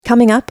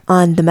coming up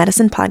on the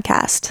Medicine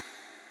Podcast.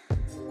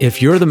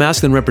 If you're the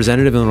masculine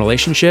representative in a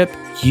relationship,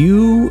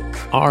 you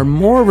are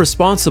more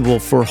responsible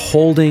for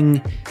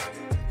holding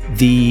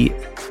the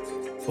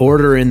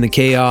order in the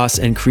chaos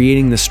and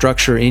creating the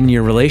structure in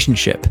your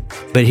relationship.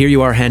 But here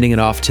you are handing it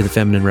off to the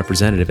feminine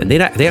representative, and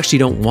they actually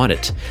don't want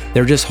it.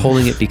 They're just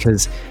holding it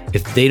because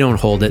if they don't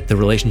hold it, the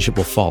relationship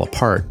will fall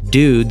apart.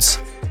 Dudes,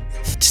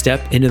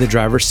 step into the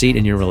driver's seat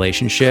in your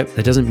relationship.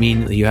 That doesn't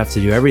mean that you have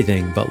to do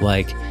everything, but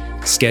like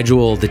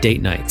schedule the date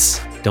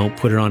nights. Don't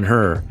put it on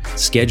her.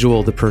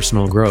 Schedule the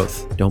personal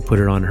growth. Don't put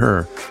it on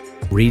her.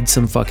 Read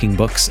some fucking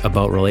books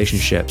about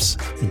relationships.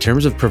 In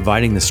terms of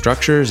providing the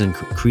structures and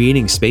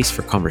creating space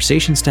for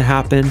conversations to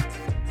happen,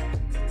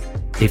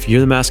 if you're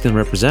the masculine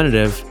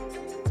representative,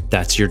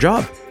 that's your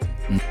job.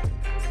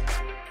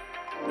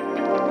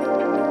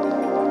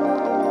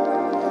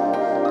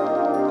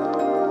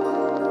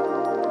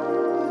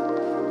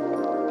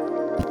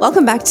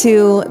 Welcome back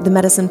to the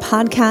Medicine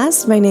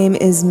Podcast. My name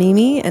is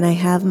Mimi, and I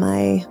have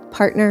my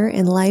partner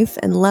in life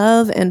and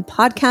love and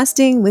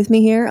podcasting with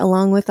me here,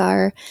 along with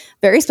our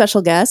very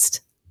special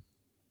guest.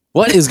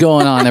 What is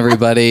going on,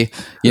 everybody?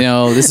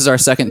 This is our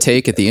second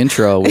take at the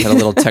intro. We had a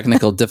little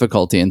technical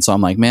difficulty, and so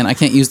I'm like, man, I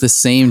can't use the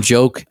same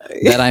joke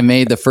that I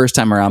made the first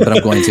time around, but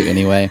I'm going to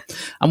anyway.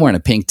 I'm wearing a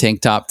pink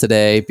tank top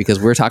today because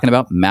we're talking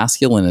about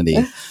masculinity.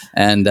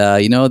 And,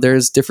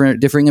 there's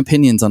differing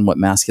opinions on what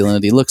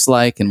masculinity looks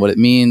like and what it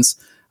means.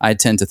 I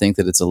tend to think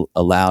that it's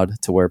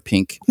allowed to wear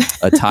pink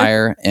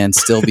attire and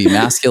still be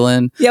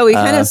masculine. Yeah, we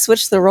kind of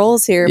switched the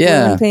roles here, blue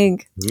and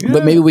pink. Yeah.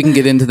 But maybe we can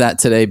get into that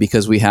today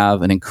because we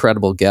have an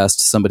incredible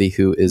guest, somebody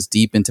who is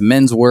deep into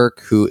men's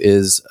work, who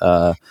is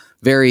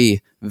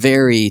very,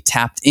 very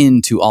tapped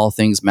into all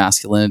things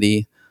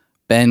masculinity.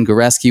 Ben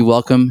Goresky,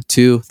 welcome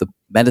to the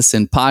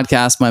Medicine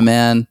Podcast, my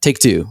man. Take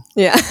two.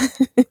 Yeah.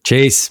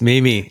 Chase,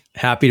 Mimi,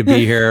 happy to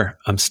be here.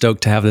 I'm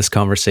stoked to have this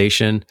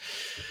conversation.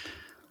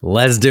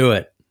 Let's do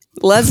it.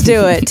 Let's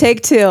do it.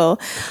 Take two. All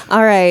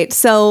right.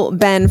 So,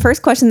 Ben,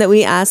 first question that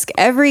we ask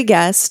every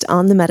guest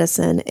on the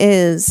Medicine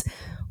is,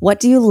 what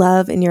do you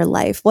love in your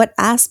life? What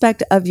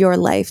aspect of your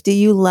life do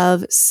you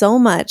love so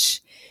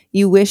much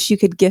you wish you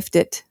could gift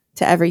it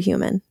to every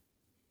human?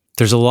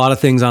 There's a lot of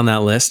things on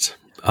that list.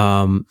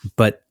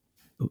 But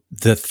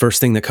the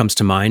first thing that comes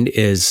to mind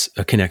is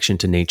a connection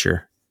to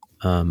nature.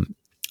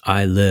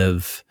 I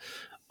live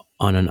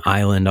on an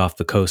island off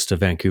the coast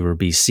of Vancouver,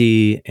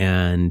 BC,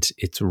 and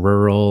it's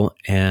rural.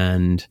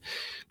 And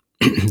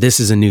this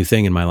is a new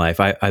thing in my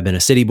life. I've been a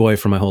city boy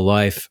for my whole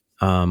life.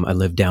 I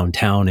live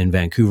downtown in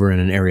Vancouver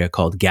in an area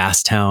called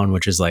Gastown,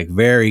 which is like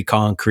very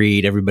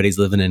concrete. Everybody's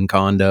living in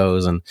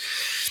condos, and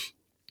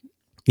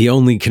the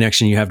only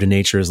connection you have to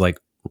nature is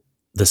like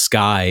the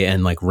sky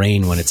and like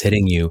rain when it's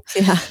hitting you.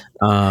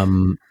 Yeah.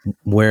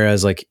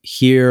 Whereas like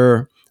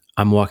here,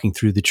 I'm walking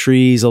through the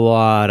trees a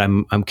lot.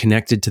 I'm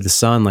connected to the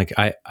sun. Like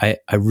I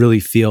really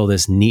feel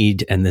this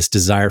need and this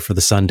desire for the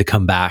sun to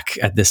come back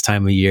at this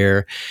time of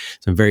year.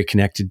 So I'm very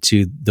connected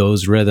to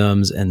those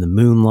rhythms and the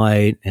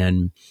moonlight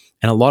and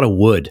a lot of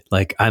wood.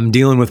 Like I'm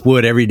dealing with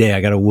wood every day.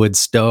 I got a wood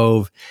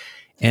stove,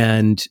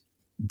 and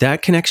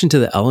that connection to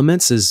the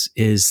elements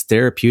is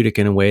therapeutic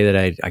in a way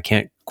that I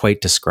can't quite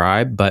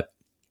describe, but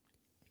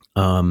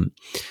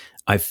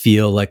I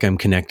feel like I'm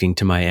connecting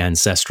to my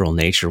ancestral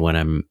nature when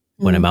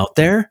I'm out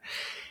there.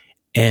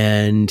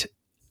 And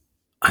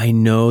I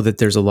know that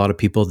there's a lot of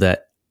people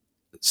that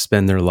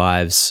spend their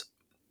lives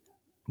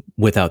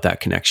without that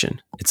connection.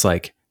 It's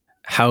like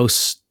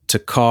house to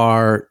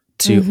car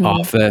to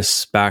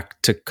office,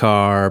 back to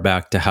car,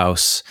 back to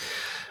house.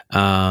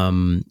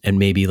 And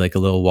maybe like a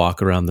little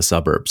walk around the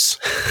suburbs.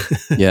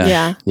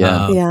 Yeah.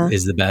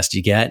 Is the best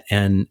you get.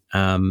 And,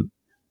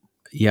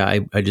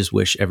 I just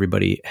wish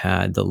everybody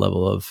had the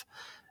level of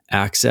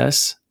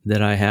access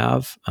that I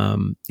have.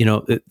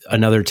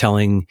 Another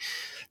telling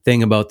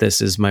thing about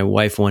this is my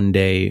wife one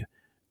day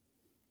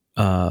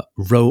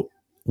wrote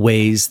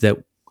ways that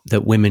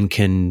women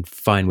can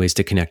find ways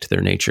to connect to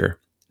their nature,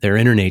 their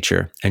inner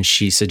nature. And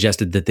she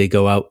suggested that they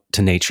go out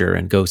to nature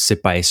and go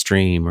sit by a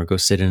stream or go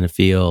sit in a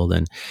field.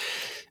 And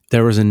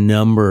there was a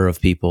number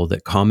of people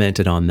that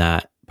commented on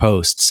that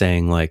post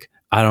saying like,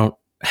 I don't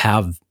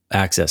have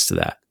access to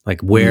that.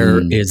 Like,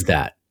 where is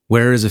that?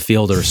 Where is a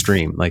field or a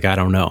stream? Like, I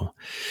don't know.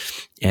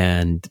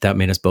 And that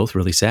made us both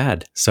really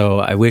sad. So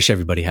I wish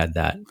everybody had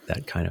that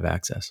kind of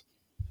access.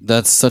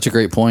 That's such a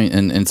great point.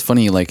 And it's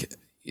funny, like,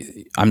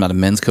 I'm not a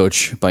men's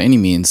coach by any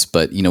means,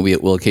 but, we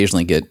will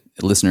occasionally get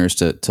listeners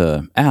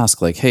to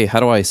ask like, hey, how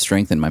do I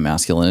strengthen my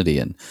masculinity?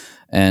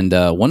 And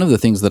one of the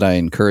things that I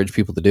encourage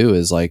people to do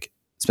is like,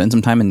 spend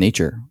some time in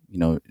nature.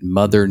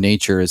 Mother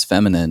nature is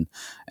feminine,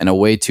 and a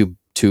way to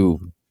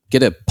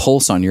get a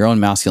pulse on your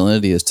own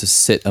masculinity is to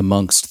sit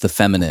amongst the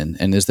feminine.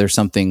 And is there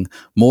something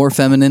more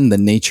feminine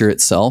than nature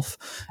itself?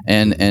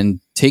 And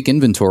take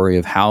inventory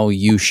of how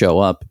you show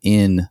up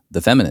in the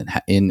feminine,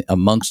 in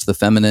amongst the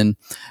feminine.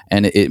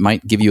 And it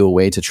might give you a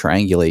way to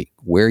triangulate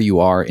where you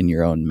are in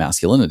your own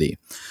masculinity.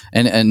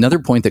 And another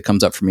point that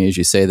comes up for me as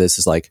you say this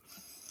is like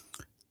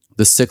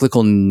the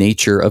cyclical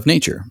nature of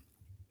nature.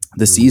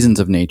 the seasons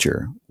of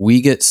nature.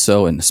 We get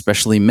so, and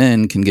especially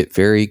men can get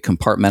very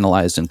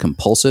compartmentalized and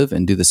compulsive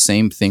and do the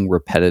same thing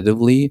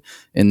repetitively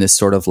in this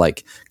sort of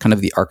like kind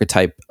of the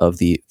archetype of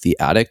the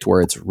addict,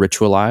 where it's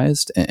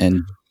ritualized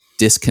and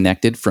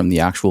disconnected from the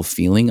actual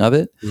feeling of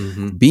it.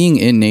 Being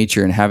in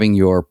nature and having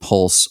your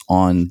pulse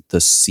on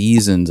the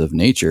seasons of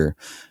nature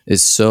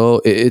is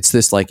so, it's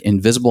this like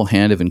invisible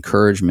hand of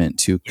encouragement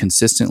to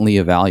consistently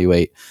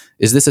evaluate,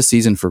 is this a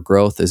season for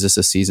growth? Is this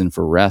a season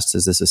for rest?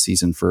 Is this a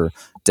season for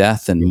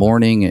death and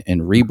mourning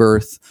and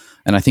rebirth?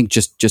 And I think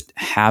just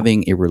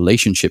having a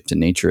relationship to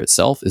nature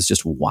itself is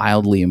just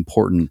wildly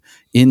important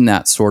in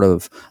that sort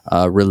of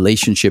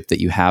relationship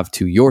that you have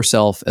to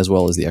yourself as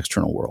well as the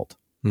external world.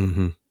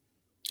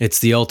 It's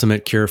the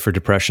ultimate cure for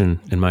depression,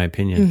 in my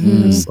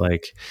opinion. It's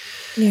like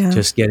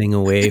just getting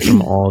away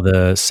from all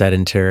the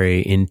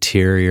sedentary,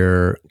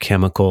 interior,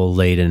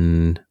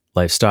 chemical-laden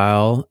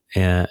lifestyle,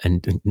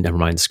 and never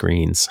mind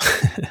screens.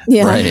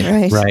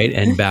 Right,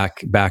 and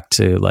back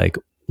to like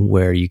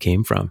where you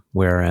came from,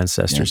 where our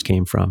ancestors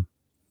came from.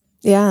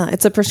 Yeah,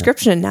 it's a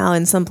prescription now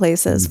in some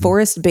places.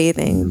 Forest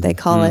bathing, they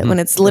call it, when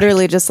it's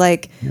literally just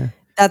like.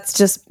 That's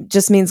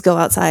just means go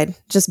outside,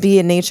 just be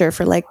in nature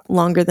for like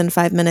longer than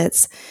 5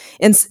 minutes.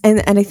 And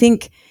I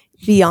think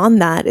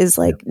beyond that is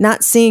like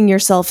not seeing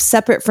yourself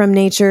separate from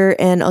nature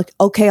and like,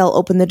 okay, I'll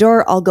open the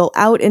door, I'll go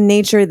out in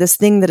nature, this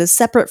thing that is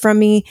separate from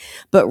me,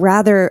 but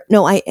rather,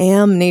 no, I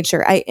am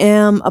nature. I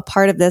am a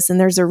part of this. And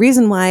there's a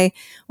reason why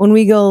when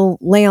we go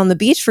lay on the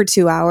beach for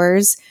 2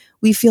 hours,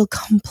 we feel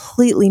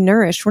completely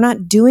nourished. We're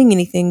not doing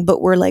anything,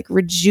 but we're like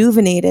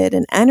rejuvenated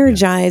and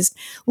energized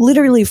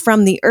literally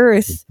from the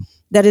earth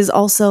that is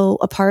also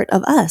a part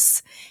of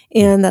us.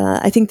 And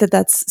I think that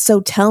that's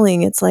so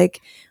telling. It's like,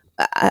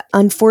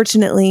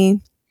 unfortunately,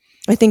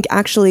 I think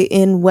actually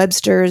in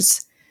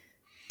Webster's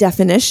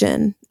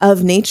definition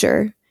of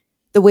nature,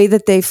 the way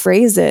that they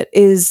phrase it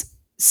is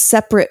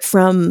separate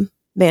from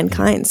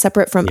mankind,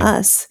 separate from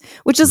us,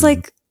 which is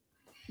like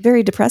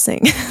very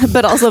depressing,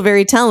 but also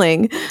very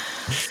telling.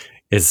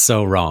 It's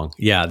so wrong.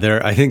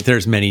 Yeah, I think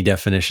there's many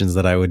definitions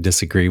that I would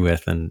disagree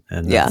with, and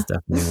that's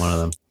definitely one of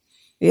them.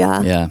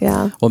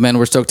 Yeah. Well, man,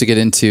 we're stoked to get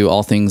into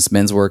all things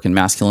men's work and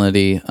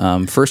masculinity.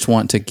 First,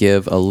 want to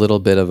give a little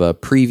bit of a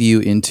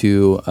preview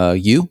into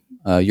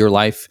your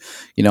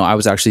life. You know, I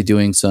was actually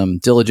doing some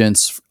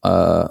diligence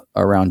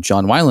around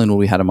John Weiland when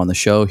we had him on the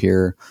show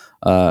here,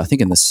 I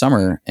think in the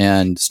summer,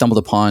 and stumbled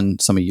upon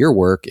some of your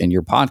work and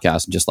your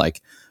podcast, and just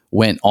like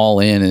went all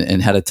in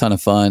and had a ton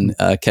of fun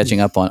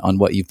catching up on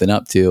what you've been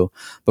up to.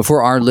 But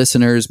for our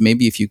listeners,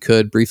 maybe if you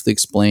could briefly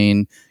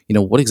explain, you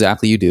know, what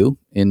exactly you do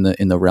in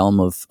the realm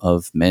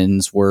of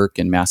men's work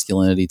and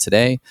masculinity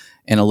today,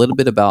 and a little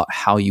bit about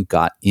how you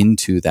got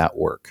into that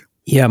work.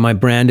 Yeah, my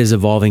brand is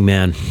Evolving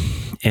Man,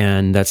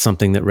 and that's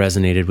something that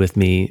resonated with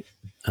me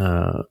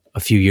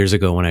a few years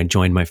ago when I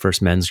joined my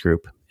first men's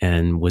group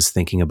and was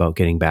thinking about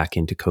getting back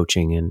into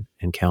coaching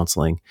and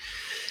counseling.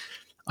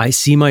 I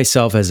see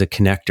myself as a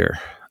connector.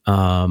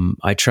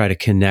 I try to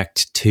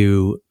connect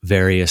to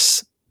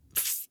various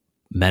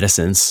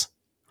medicines,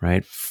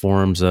 right?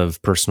 Forms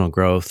of personal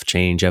growth,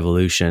 change,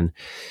 evolution,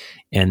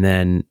 and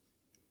then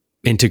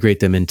integrate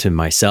them into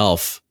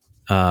myself,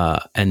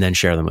 and then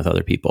share them with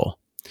other people.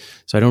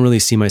 So I don't really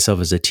see myself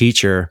as a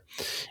teacher.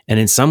 And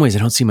in some ways, I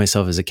don't see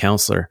myself as a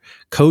counselor.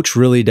 Coach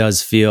really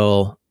does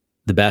feel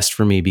the best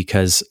for me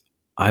because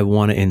I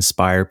want to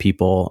inspire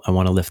people. I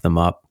want to lift them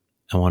up.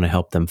 I want to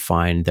help them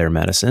find their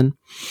medicine.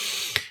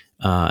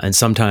 And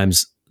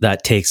sometimes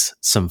that takes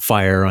some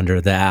fire under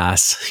the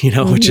ass, you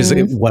know, which is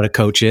what a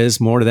coach is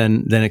more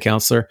than a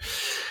counselor.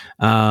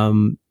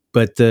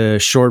 But the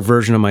short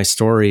version of my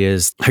story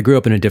is I grew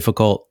up in a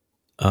difficult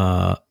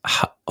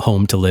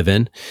home to live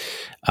in.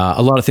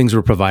 A lot of things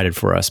were provided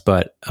for us,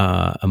 but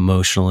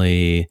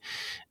emotionally,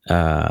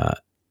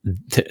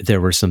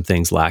 there were some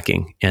things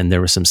lacking, and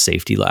there was some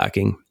safety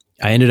lacking.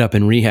 I ended up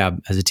in rehab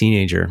as a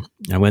teenager.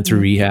 I went through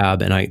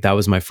rehab, and that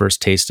was my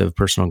first taste of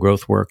personal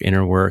growth work,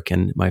 inner work,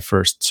 and my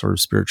first sort of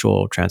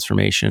spiritual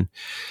transformation.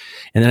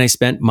 And then I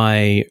spent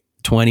my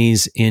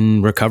 20s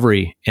in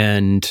recovery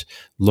and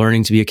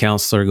learning to be a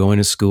counselor, going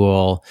to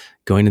school,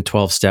 going to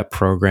 12-step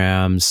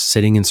programs,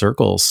 sitting in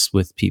circles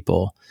with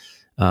people,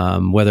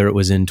 whether it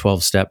was in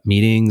 12-step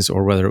meetings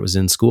or whether it was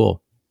in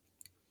school.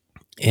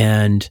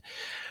 And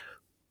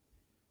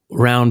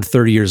around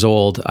 30 years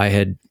old, I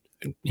had,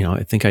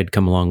 I think I'd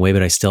come a long way,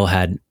 but I still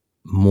had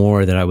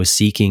more that I was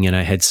seeking. And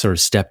I had sort of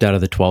stepped out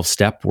of the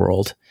 12-step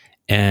world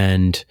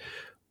and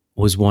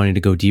was wanting to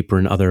go deeper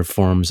in other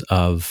forms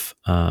of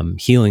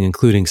healing,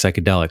 including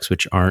psychedelics,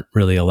 which aren't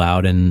really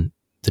allowed in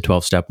the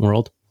 12-step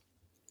world.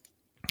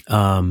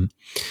 But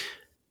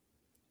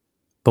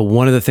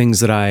one of the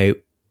things that I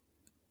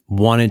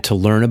wanted to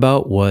learn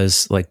about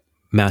was like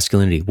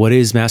masculinity. What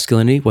is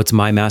masculinity? What's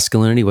my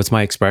masculinity? What's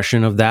my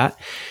expression of that?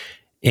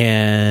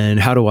 And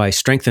how do I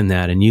strengthen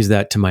that and use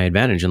that to my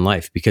advantage in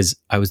life? Because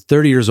I was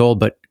 30 years old,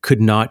 but could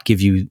not give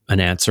you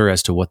an answer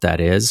as to what that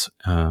is.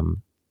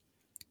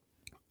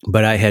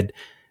 But I had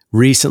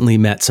recently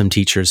met some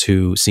teachers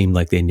who seemed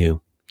like they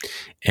knew.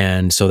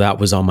 And so that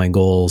was on my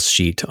goals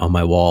sheet on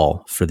my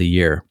wall for the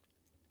year.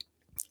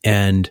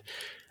 And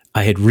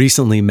I had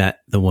recently met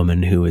the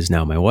woman who is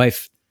now my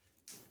wife.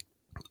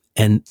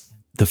 And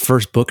the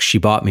first book she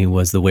bought me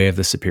was The Way of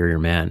the Superior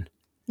Man.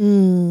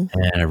 And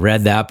I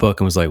read that book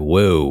and was like,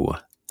 whoa,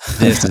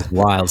 this is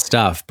wild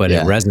stuff, but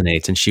it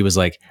resonates. And she was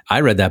like,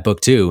 I read that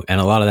book too.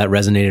 And a lot of that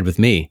resonated with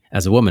me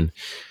as a woman.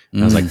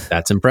 And I was like,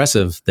 that's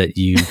impressive that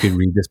you could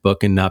read this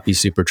book and not be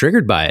super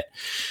triggered by it.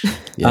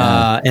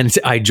 And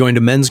I joined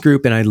a men's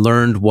group and I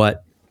learned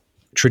what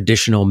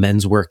traditional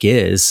men's work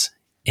is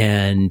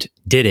and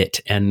did it.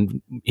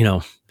 And, you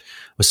know,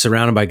 was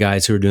surrounded by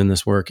guys who were doing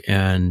this work.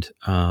 And,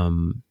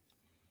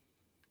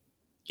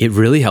 it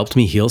really helped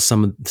me heal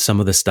some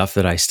of the stuff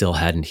that I still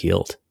hadn't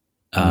healed,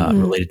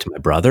 related to my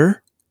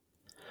brother,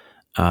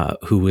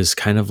 who was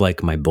kind of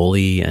like my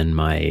bully and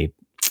my,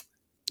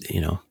 you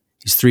know,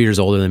 he's 3 years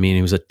older than me and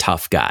he was a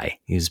tough guy.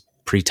 He was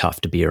pretty tough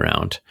to be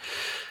around,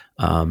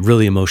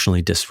 really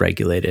emotionally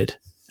dysregulated.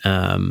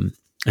 And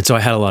so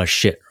I had a lot of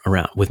shit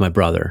around with my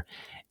brother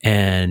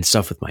and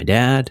stuff with my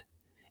dad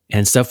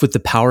and stuff with the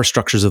power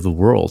structures of the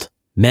world,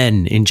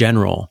 men in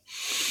general.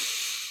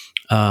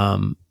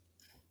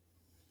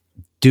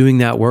 Doing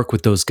that work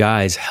with those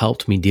guys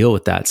helped me deal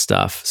with that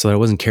stuff so that I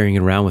wasn't carrying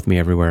it around with me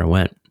everywhere I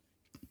went.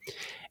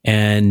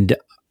 And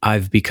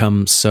I've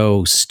become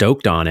so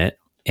stoked on it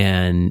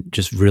and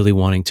just really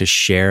wanting to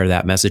share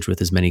that message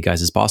with as many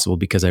guys as possible,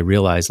 because I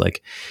realized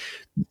like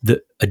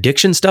the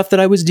addiction stuff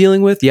that I was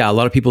dealing with. Yeah, a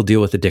lot of people deal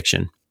with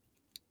addiction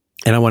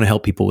and I want to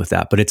help people with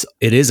that, but it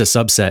is a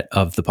subset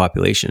of the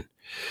population.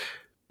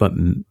 But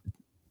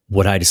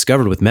what I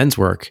discovered with men's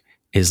work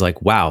is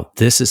like, wow,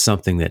 this is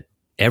something that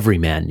every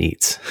man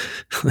needs.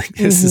 Like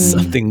this is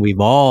something we've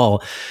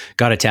all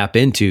got to tap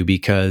into,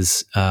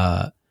 because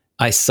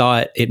I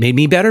saw it made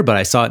me better, but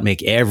I saw it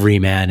make every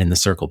man in the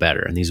circle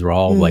better. And these were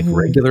all like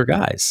regular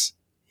guys,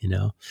 you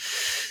know?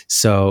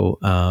 So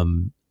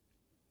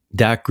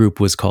that group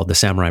was called the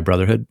Samurai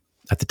Brotherhood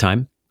at the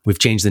time. We've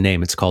changed the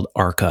name. It's called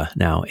ARKA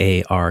now,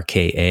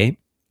 ARKA.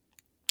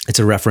 It's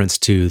a reference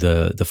to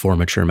the four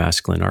mature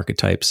masculine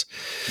archetypes,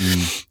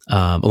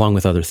 along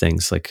with other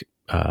things like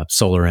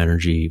solar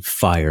energy,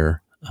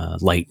 fire,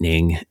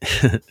 lightning,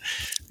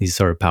 these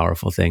sort of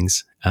powerful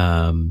things.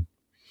 And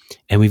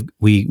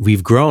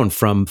we've grown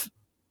from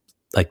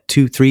like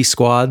 2-3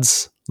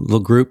 squads, little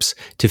groups,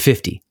 to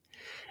 50.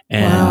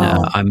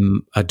 And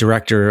I'm a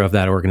director of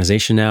that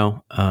organization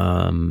now,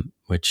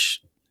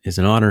 which is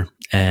an honor.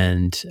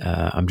 And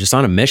I'm just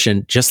on a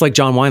mission, just like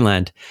John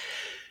Wineland,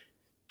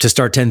 to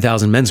start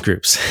 10,000 men's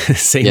groups.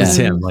 Same as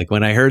him. Like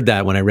when I read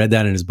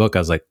that in his book, I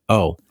was like,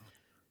 oh,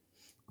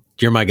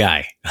 you're my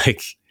guy.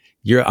 Like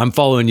I'm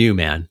following you,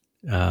 man.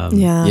 I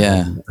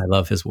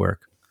love his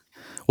work.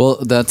 Well,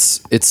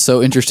 it's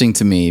so interesting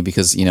to me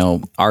because, you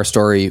know, our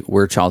story,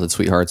 we're childhood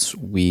sweethearts.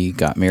 We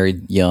got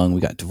married young,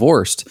 we got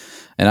divorced,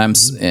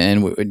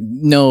 and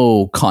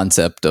no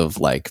concept of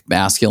like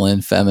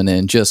masculine,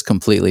 feminine, just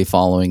completely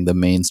following the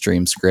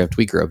mainstream script.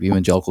 We grew up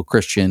evangelical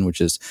Christian,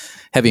 which is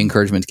heavy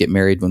encouragement to get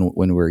married when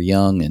we were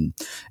young. And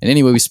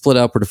anyway, we split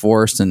up, we're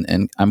divorced,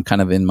 and I'm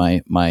kind of in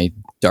my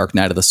dark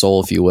night of the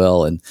soul, if you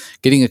will, and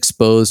getting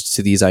exposed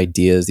to these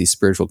ideas, these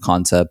spiritual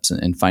concepts,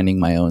 and finding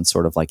my own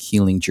sort of like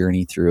healing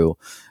journey through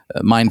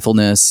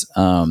mindfulness,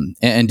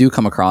 and do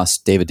come across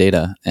David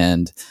Data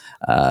and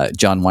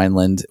John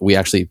Wineland.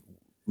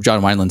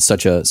 John Wineland's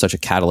such a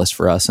catalyst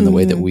for us in the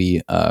way that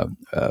we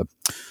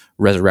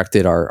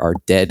resurrected our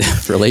dead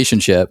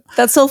relationship.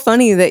 That's so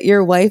funny that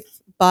your wife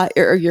bought,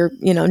 or your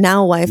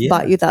now wife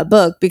bought you that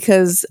book,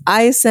 because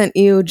I sent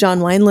you John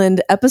Wineland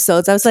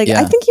episodes. I was like,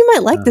 I think you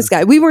might like this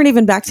guy. We weren't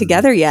even back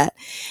together yet,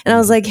 and I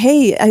was like,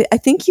 hey, I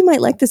think you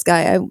might like this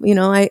guy.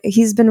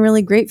 He's been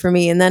really great for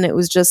me. And then it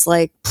was just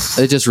like,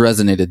 it just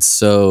resonated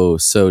so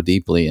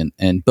deeply.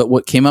 And but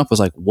what came up was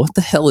like, what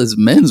the hell is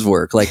men's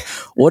work? Like,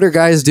 what are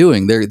guys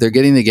doing? They're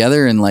getting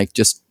together and like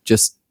just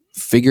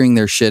figuring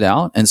their shit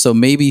out. And so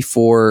maybe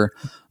for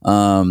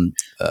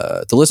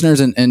the listeners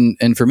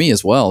and for me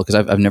as well, because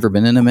I've never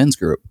been in a men's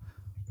group.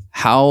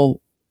 How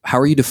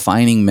are you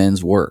defining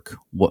men's work?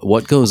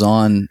 What goes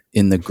on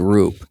in the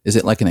group? Is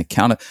it like an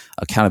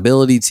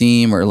accountability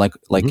team, or like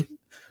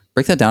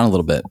break that down a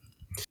little bit?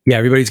 Yeah,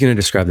 everybody's going to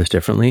describe this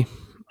differently.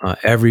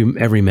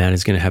 Every man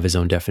is going to have his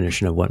own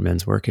definition of what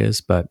men's work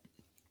is, but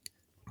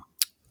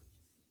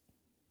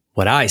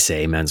what I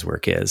say men's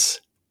work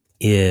is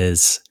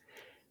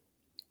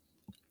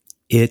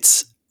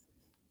it's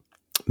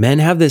men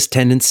have this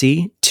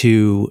tendency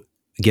to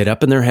get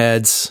up in their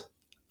heads,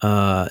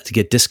 to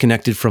get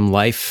disconnected from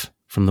life,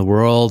 from the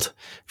world,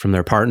 from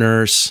their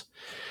partners.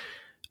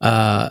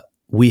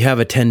 We have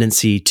a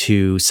tendency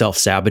to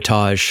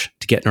self-sabotage,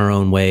 to get in our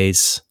own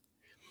ways.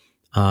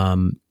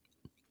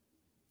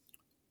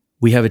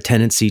 We have a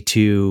tendency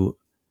to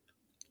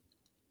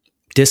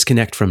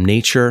disconnect from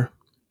nature,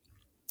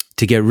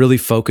 to get really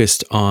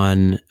focused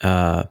on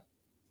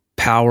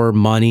power,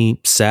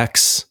 money,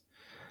 sex,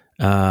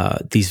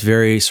 these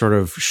very sort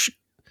of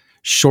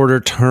shorter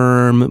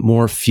term,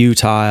 more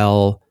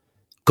futile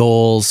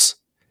goals.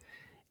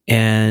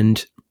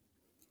 and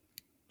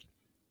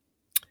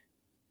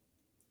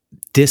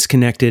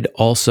disconnected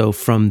also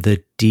from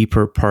the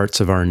deeper parts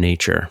of our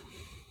nature,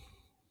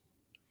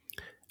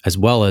 as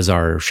well as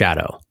our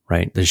shadow,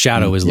 right? The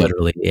shadow is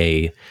literally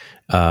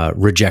a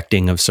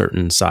rejecting of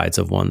certain sides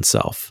of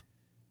oneself,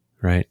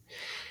 right?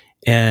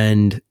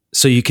 And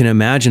so you can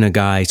imagine a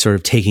guy sort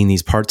of taking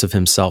these parts of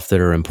himself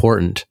that are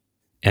important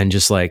and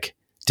just like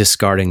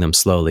discarding them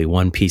slowly,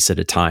 one piece at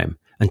a time,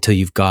 until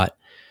you've got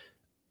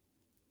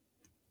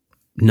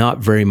not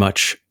very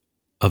much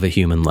of a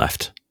human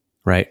left,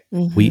 right?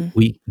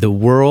 The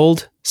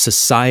world,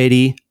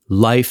 society,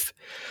 life,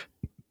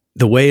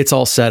 the way it's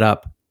all set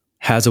up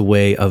has a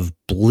way of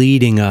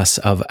bleeding us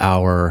of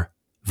our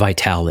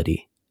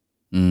vitality.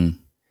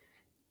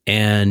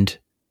 And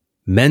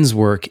men's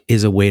work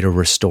is a way to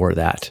restore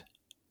that,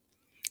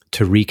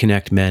 to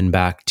reconnect men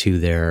back to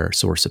their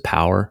source of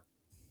power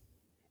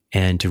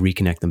and to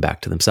reconnect them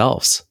back to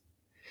themselves.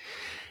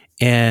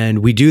 And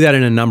we do that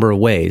in a number of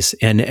ways.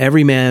 And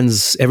every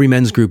men's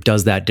group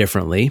does that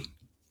differently.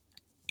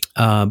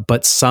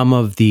 But some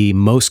of the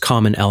most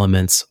common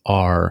elements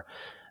are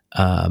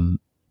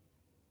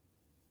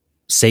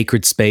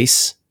sacred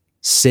space,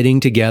 sitting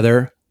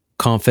together,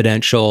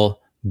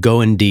 confidential,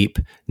 going deep,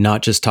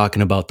 not just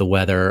talking about the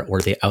weather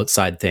or the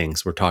outside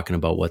things. We're talking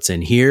about what's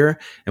in here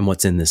and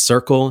what's in this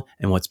circle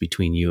and what's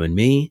between you and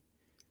me.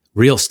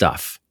 Real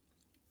stuff.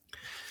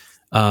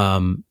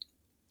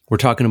 We're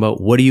talking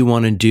about what do you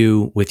want to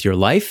do with your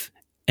life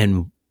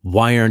and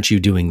why aren't you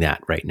doing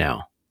that right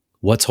now?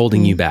 What's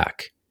holding you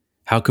back?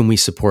 How can we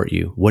support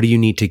you? What do you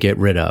need to get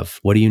rid of?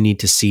 What do you need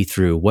to see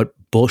through? What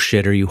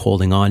bullshit are you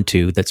holding on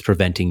to that's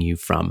preventing you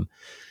from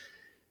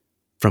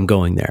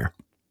going there?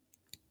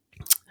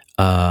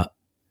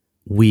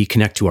 We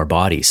connect to our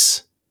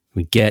bodies.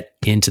 We get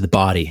into the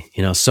body.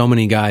 You know, so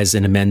many guys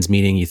in a men's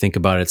meeting, you think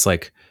about it, it's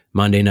like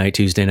Monday night,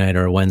 Tuesday night,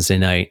 or Wednesday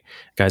night.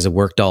 Guys have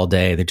worked all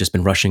day. They've just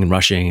been rushing and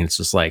rushing. And it's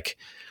just like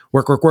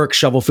work,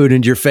 shovel food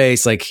into your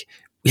face, like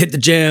hit the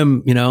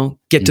gym, you know,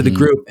 get to the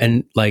group.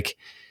 And like,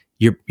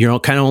 you're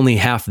kind of only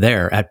half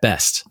there at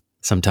best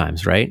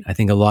sometimes, right? I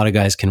think a lot of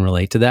guys can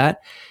relate to that.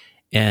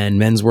 And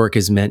men's work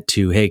is meant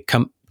to, hey,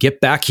 come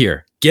get back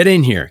here, get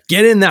in here,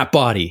 get in that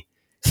body,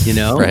 you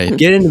know, Right.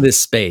 Get into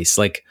this space,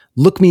 like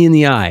look me in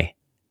the eye,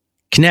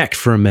 connect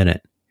for a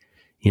minute,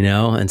 you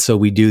know? And so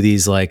we do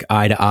these like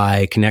eye to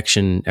eye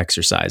connection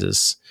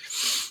exercises.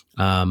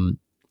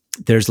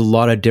 There's a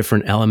lot of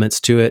different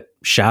elements to it.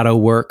 Shadow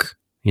work,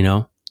 you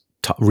know,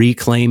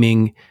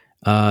 reclaiming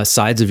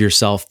sides of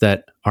yourself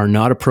that are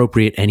not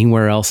appropriate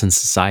anywhere else in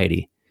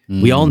society.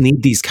 We all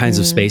need these kinds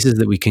of spaces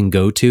that we can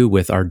go to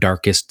with our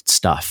darkest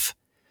stuff,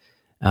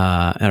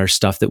 and our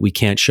stuff that we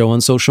can't show on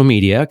social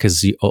media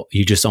because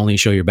you just only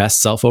show your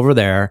best self over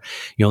there.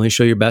 You only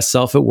show your best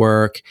self at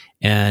work.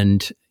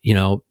 And, you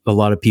know, a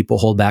lot of people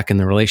hold back in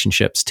their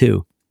relationships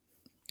too.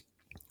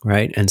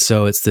 Right. And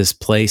so it's this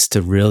place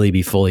to really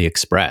be fully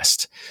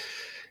expressed.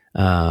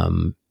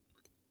 And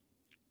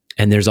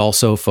there's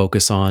also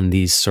focus on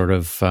these sort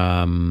of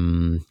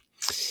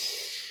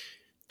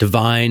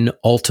divine,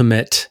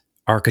 ultimate,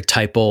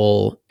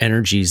 archetypal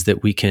energies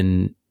that we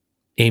can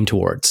aim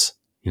towards.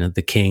 You know,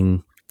 the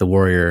king, the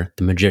warrior,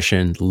 the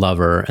magician, the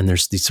lover, and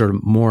there's these sort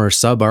of more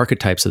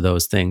sub-archetypes of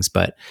those things,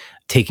 but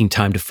taking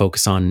time to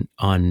focus on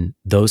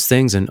those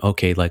things and,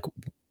 okay, like,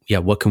 yeah,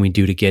 what can we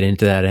do to get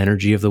into that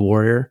energy of the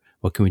warrior?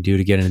 What can we do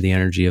to get into the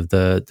energy of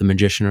the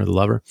magician or the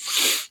lover?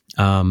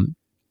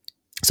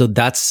 So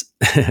that's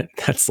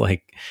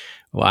like,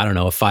 well, I don't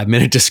know, a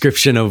 5-minute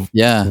description of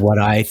what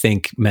I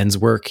think men's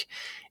work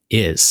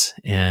is.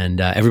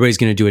 And everybody's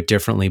going to do it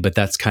differently, but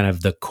that's kind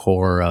of the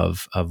core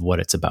of what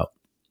it's about.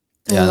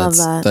 I love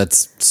that.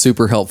 That's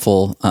super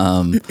helpful.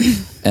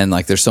 And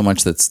like, there's so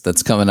much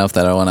that's coming up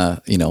that I want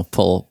to, you know,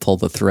 pull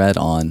the thread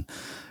on.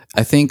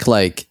 I think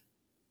like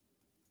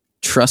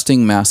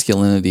trusting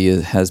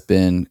masculinity has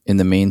been in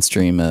the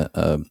mainstream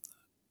a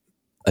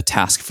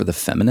task for the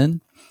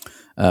feminine,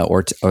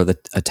 or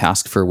a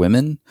task for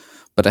women.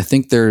 But I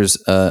think there's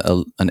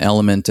an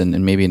element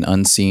and maybe an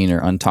unseen or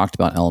untalked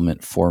about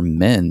element for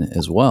men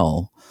as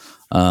well.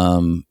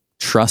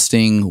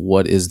 Trusting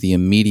what is the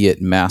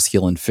immediate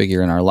masculine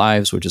figure in our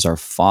lives, which is our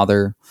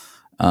father.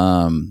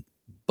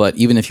 But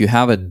even if you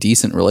have a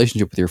decent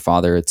relationship with your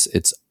father,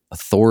 it's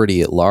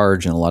authority at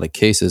large in a lot of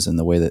cases in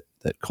the way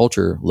that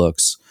culture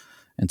looks.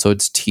 And so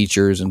it's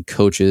teachers and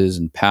coaches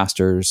and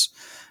pastors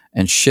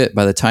and shit.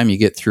 By the time you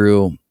get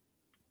through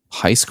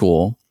high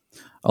school,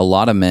 a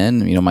lot of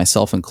men, you know,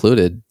 myself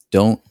included,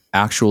 don't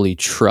actually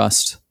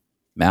trust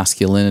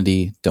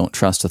masculinity, don't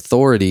trust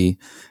authority.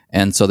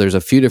 And so there's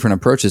a few different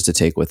approaches to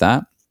take with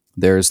that.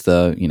 There's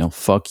the, you know,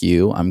 fuck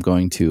you, I'm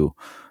going to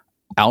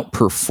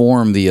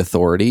outperform the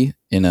authority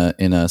in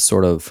a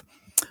sort of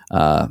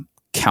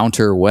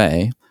counter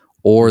way.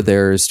 Or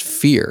there's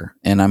fear,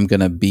 and I'm going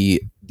to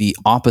be the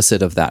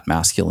opposite of that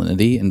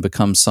masculinity and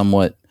become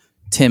somewhat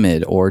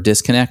timid or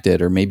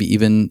disconnected or maybe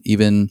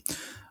even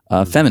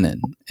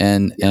feminine.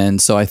 And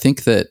so I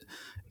think that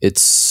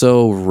it's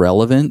so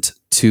relevant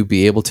to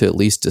be able to at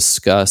least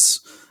discuss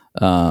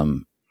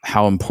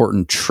how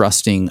important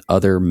trusting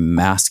other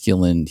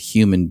masculine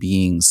human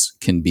beings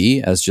can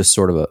be as just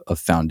sort of a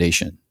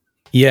foundation.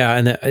 Yeah.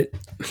 And I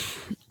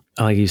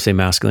like you say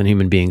masculine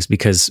human beings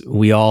because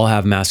we all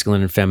have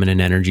masculine and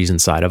feminine energies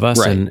inside of us.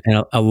 Right.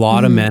 And a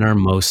lot of men are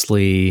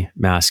mostly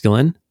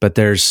masculine, but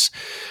there's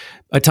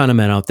a ton of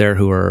men out there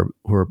who are,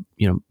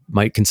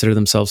 might consider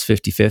themselves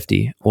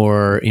 50-50,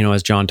 or,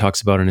 as John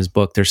talks about in his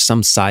book, there's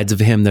some sides of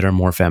him that are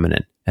more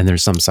feminine and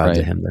there's some sides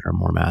of him that are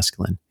more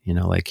masculine,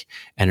 like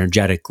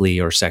energetically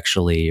or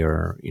sexually,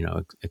 or,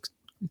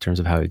 in terms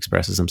of how he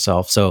expresses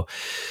himself. So,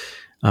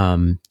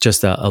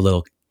 just a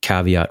little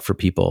caveat for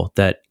people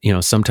that,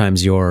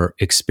 sometimes your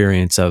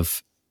experience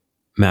of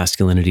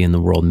masculinity in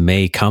the world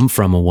may come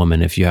from a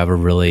woman if you have a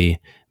really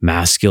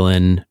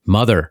masculine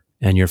mother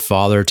and your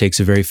father takes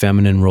a very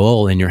feminine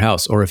role in your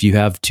house, or if you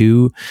have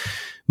two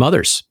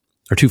mothers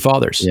or two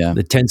fathers. Yeah.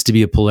 It tends to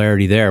be a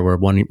polarity there where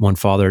one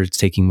father is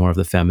taking more of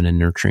the feminine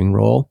nurturing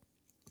role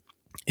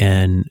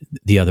and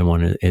the other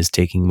one is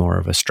taking more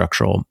of a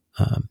structural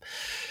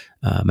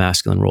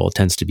masculine role. It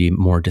tends to be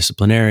more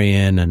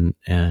disciplinarian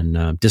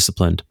and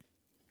disciplined.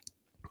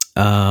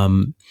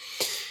 And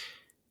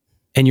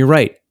you're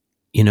right.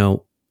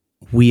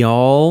 We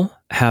all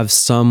have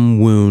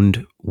some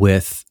wound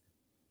with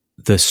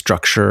the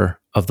structure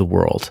of the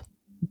world,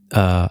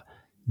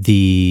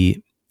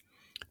 the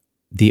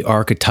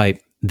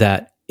archetype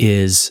that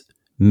is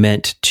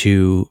meant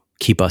to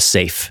keep us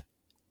safe,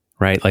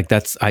 right? Like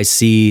I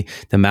see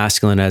the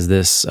masculine as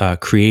this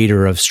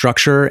creator of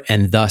structure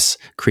and thus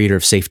creator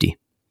of safety.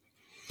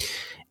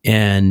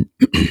 And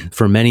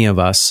for many of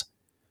us,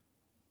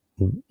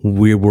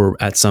 we were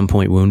at some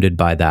point wounded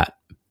by that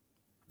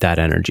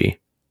energy,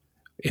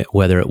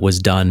 whether it was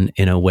done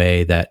in a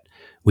way that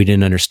we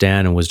didn't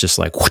understand and was just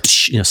like,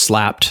 whoosh,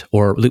 slapped,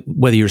 or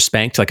whether you're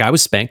spanked. Like I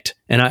was spanked,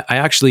 and I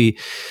actually,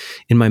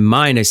 in my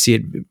mind, I see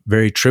it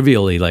very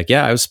trivially. Like,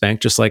 yeah, I was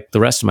spanked just like the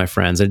rest of my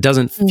friends. It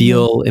doesn't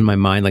feel in my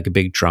mind like a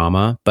big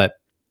trauma, but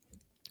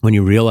when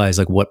you realize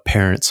like what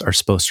parents are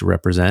supposed to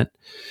represent,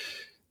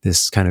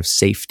 this kind of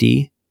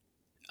safety,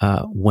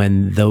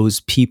 when those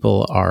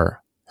people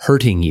are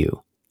hurting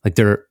you, like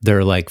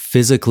they're like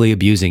physically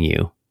abusing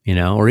you,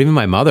 or even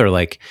my mother,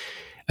 like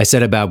I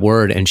said a bad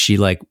word and she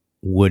like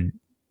would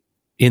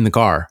in the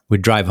car,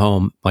 we'd drive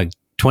home, like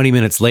 20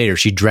 minutes later,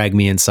 she'd drag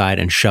me inside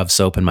and shove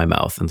soap in my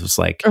mouth and was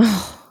like,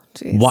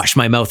 wash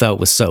my mouth out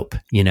with soap,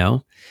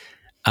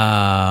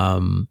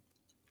 that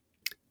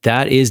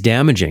is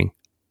damaging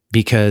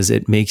because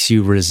it makes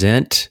you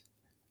resent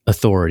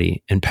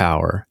authority and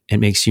power. It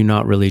makes you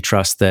not really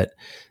trust that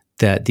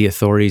the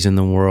authorities in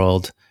the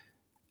world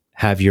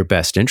have your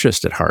best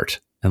interest at heart.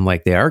 And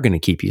like, they are going to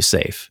keep you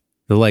safe.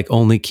 They'll like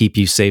only keep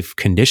you safe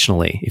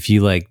conditionally if you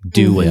like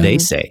do what they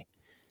say.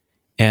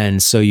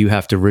 And so you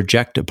have to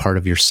reject a part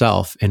of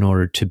yourself in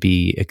order to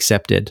be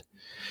accepted.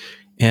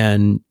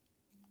 And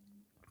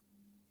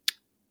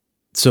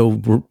so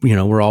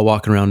we're all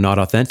walking around not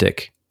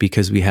authentic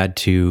because we had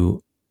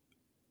to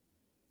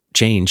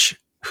change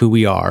who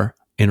we are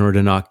in order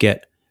to not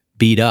get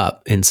beat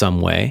up in some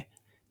way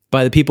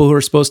by the people who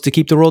are supposed to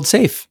keep the world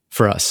safe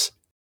for us.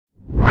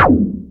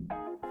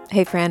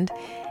 Hey friend,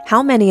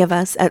 how many of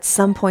us at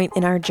some point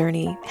in our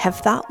journey have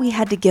thought we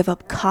had to give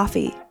up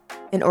coffee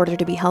in order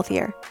to be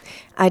healthier?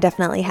 I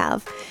definitely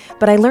have.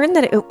 But I learned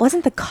that it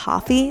wasn't the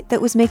coffee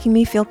that was making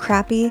me feel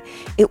crappy.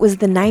 It was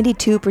the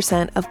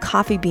 92% of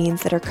coffee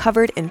beans that are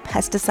covered in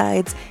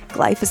pesticides,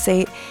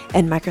 glyphosate,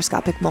 and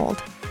microscopic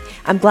mold.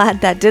 I'm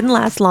glad that didn't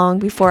last long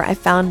before I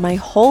found my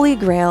holy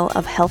grail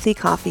of healthy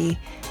coffee,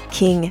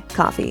 King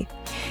Coffee.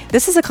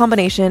 This is a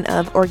combination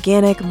of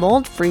organic,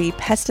 mold-free,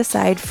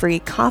 pesticide-free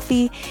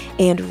coffee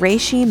and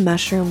reishi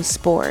mushroom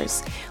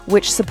spores,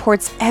 which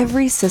supports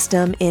every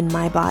system in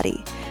my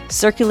body: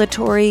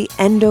 circulatory,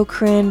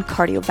 endocrine,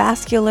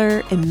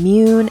 cardiovascular,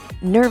 immune,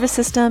 nervous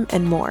system,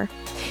 and more.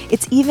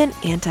 It's even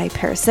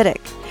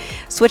anti-parasitic.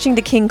 Switching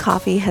to King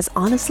Coffee has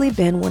honestly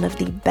been one of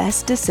the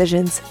best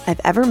decisions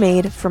I've ever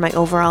made for my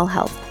overall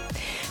health.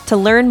 To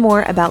learn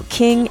more about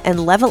King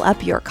and level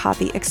up your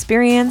coffee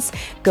experience,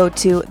 go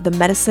to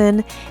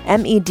themedicine,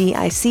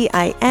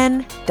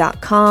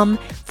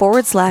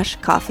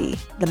 medicin.com/coffee,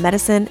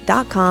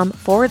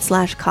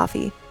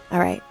 themedicine.com/coffee. All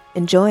right,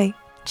 enjoy.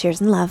 Cheers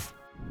and love.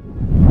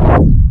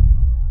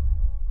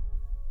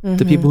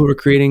 The people who are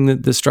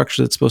creating the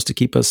structure that's supposed to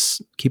keep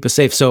us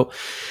safe. So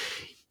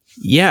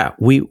yeah,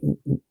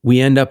 we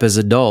end up as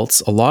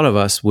adults, a lot of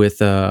us,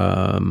 with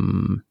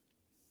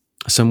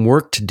some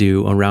work to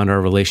do around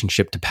our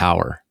relationship to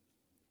power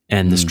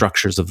and the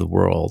structures of the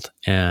world.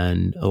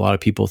 And a lot of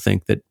people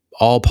think that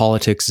all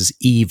politics is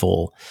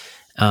evil.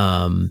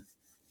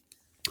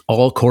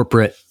 All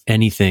corporate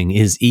anything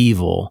is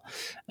evil.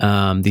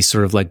 These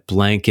sort of like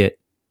blanket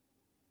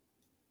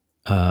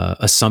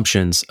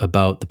assumptions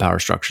about the power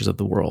structures of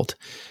the world.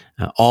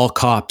 All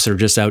cops are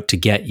just out to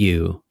get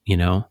you,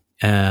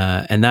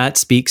 and that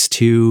speaks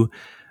to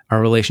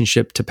our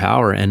relationship to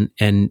power and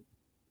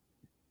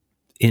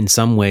in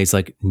some ways,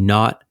 like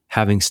not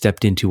having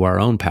stepped into our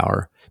own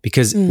power,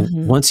 Because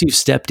once you've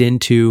stepped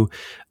into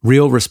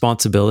real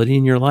responsibility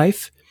in your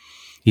life,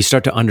 you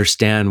start to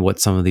understand what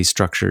some of these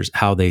structures,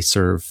 how they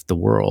serve the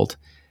world.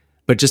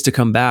 But just to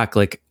come back,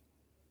 like,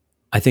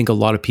 I think a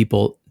lot of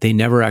people, they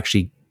never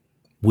actually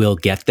will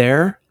get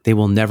there. They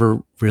will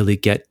never really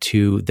get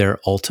to their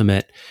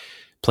ultimate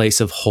place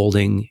of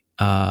holding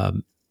a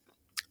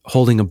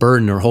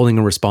burden or holding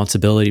a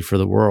responsibility for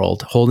the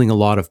world, holding a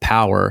lot of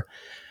power,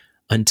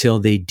 until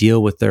they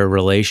deal with their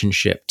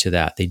relationship to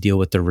that. They deal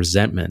with their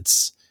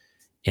resentments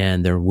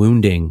and their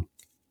wounding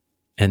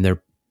and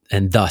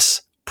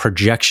thus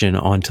projection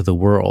onto the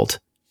world,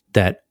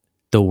 that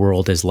the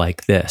world is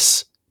like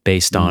this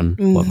based on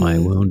what my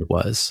wound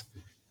was.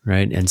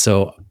 Right. And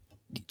so,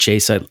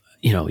 Chase,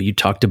 you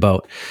talked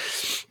about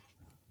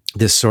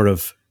this sort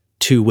of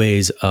two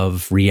ways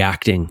of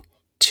reacting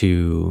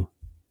to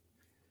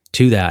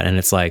that. And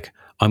it's like,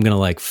 I'm going to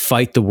like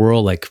fight the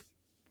world, like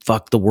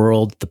fuck the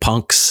world, the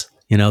punks,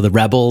 the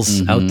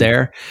rebels out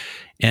there.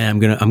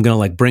 And I'm going to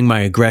like bring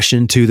my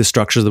aggression to the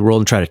structures of the world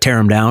and try to tear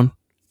them down,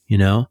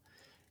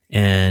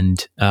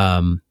 and,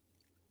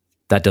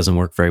 that doesn't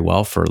work very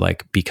well for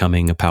like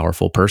becoming a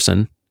powerful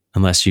person,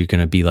 unless you're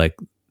going to be like,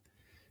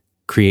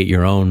 create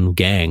your own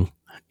gang,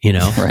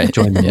 right.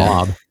 Join the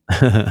mob,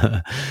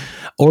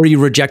 or you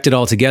reject it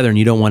altogether and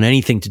you don't want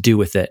anything to do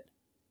with it.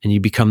 And you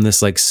become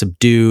this like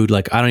subdued,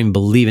 like, I don't even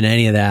believe in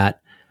any of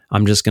that.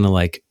 I'm just going to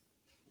like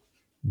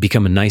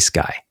become a nice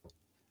guy.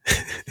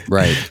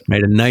 Right.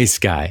 Right. A nice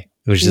guy,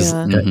 which is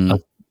a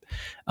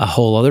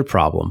whole other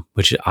problem,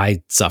 which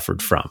I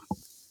suffered from,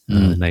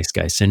 nice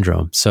guy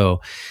syndrome.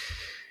 So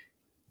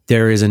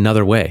there is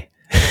another way.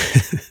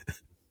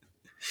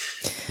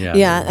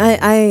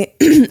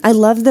 I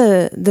love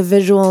the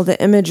visual,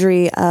 the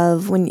imagery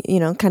of when,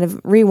 kind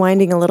of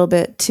rewinding a little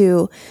bit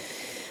to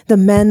the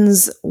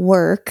men's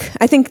work.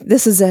 I think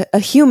this is a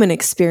human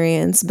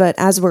experience, but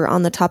as we're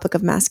on the topic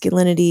of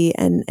masculinity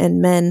and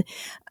men,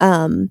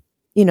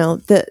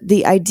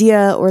 the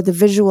idea or the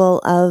visual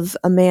of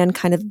a man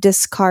kind of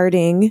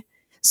discarding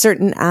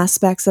certain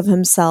aspects of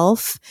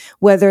himself,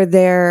 whether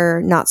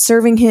they're not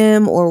serving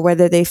him or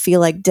whether they feel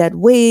like dead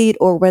weight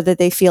or whether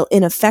they feel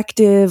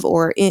ineffective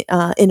or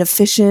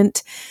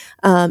inefficient.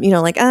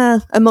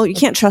 You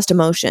can't trust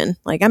emotion.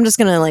 Like, I'm just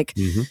going to like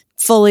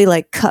fully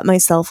like cut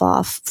myself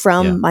off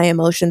from my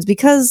emotions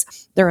because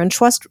they're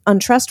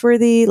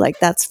untrustworthy. Like,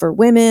 that's for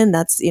women.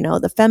 That's,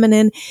 the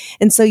feminine.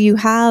 And so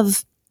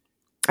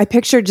I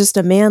pictured just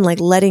a man like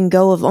letting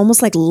go of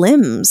almost like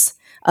limbs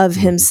of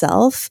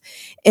himself.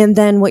 And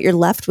then what you're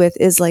left with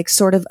is like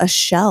sort of a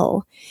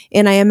shell.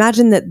 And I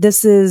imagine that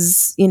this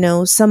is,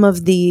 some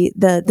of the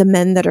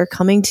men that are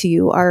coming to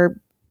you are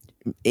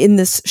in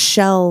this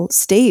shell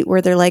state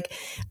where they're like,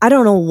 I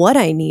don't know what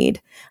I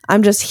need.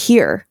 I'm just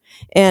here.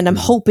 And I'm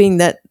hoping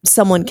that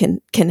someone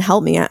can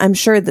help me. I'm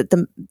sure that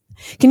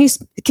can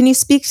you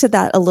speak to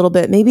that a little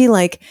bit? Maybe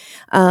like,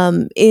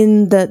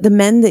 in the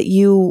men that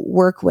you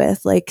work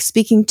with, like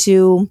speaking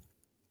to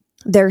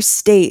their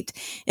state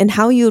and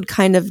how you would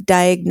kind of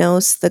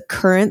diagnose the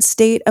current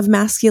state of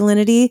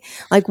masculinity.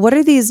 Like, what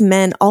are these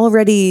men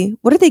already,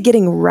 what are they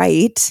getting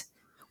right?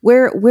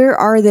 Where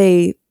are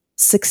they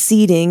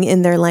succeeding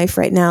in their life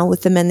right now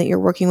with the men that you're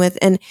working with?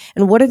 And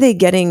what are they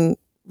getting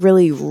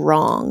really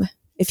wrong?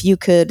 If you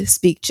could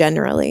speak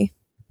generally.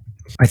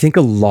 I think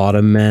a lot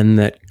of men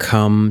that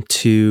come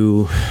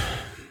to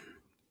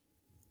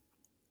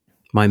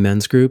my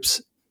men's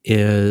groups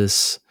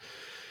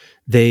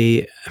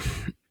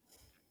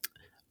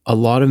a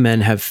lot of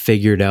men have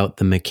figured out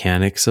the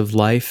mechanics of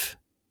life.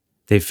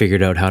 They've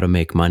figured out how to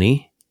make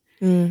money,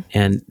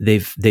 and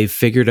they've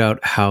figured out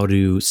how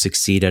to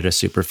succeed at a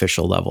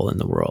superficial level in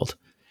the world.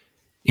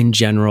 In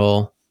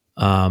general,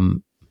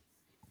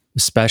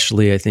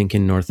 especially I think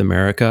in North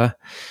America,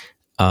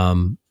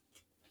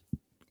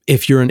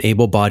 if you're an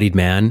able-bodied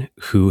man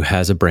who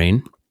has a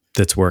brain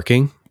that's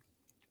working,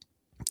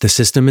 the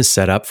system is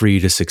set up for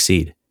you to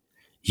succeed.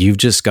 You've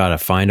just got to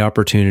find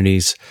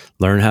opportunities,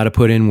 learn how to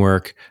put in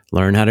work,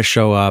 learn how to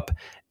show up,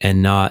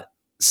 and not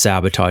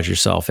sabotage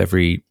yourself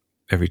every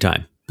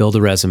time. Build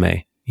a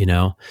resume,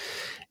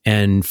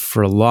 And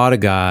for a lot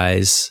of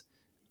guys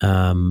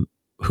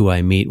who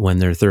I meet when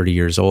they're 30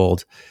 years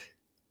old,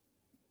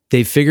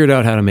 they've figured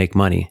out how to make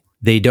money.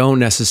 They don't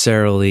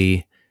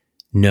necessarily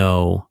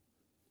know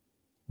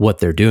what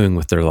they're doing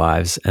with their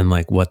lives and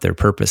like what their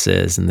purpose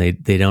is, and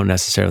they don't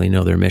necessarily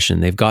know their mission.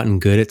 They've gotten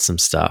good at some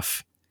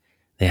stuff.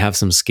 They have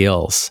some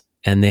skills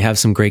and they have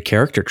some great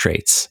character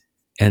traits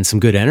and some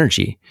good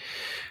energy.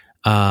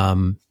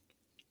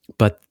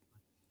 But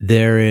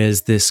there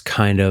is this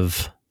kind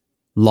of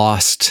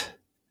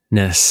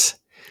lostness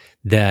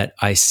that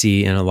I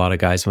see in a lot of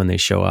guys when they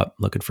show up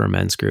looking for a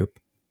men's group,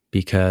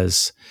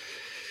 because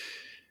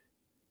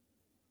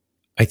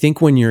I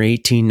think when you're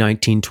 18,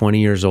 19, 20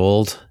 years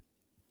old,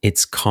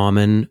 it's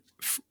common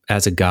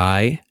as a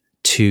guy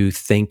to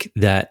think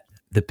that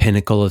the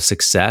pinnacle of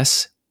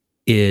success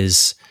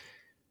is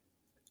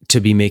to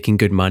be making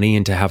good money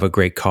and to have a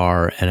great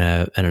car and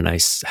a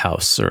nice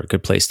house or a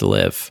good place to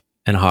live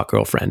and a hot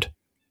girlfriend,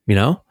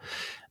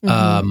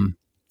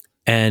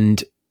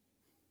 And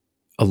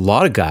a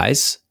lot of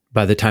guys,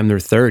 by the time they're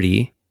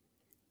 30,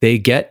 they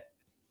get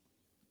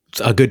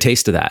a good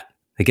taste of that.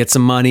 They get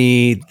some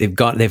money.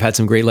 They've had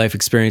some great life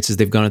experiences.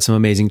 They've gone on some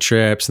amazing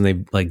trips, and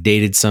they've like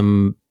dated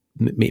some,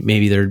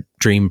 maybe their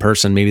dream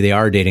person. Maybe they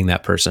are dating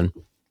that person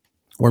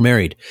or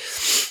married.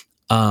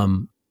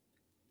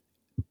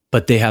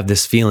 But they have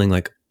this feeling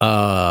like,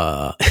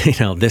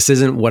 this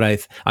isn't what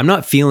I'm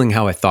not feeling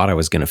how I thought I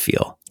was going to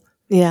feel.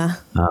 Yeah.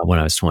 When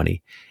I was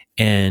 20,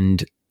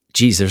 and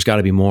geez, there's got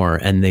to be more.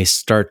 And they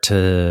start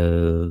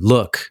to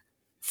look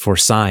for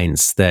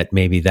signs that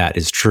maybe that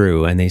is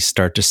true. And they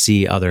start to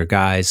see other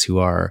guys who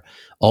are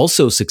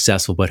also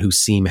successful, but who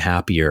seem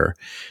happier,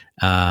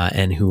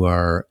 and who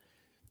are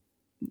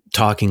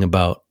talking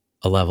about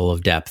a level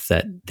of depth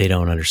that they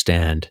don't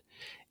understand.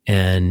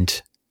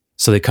 And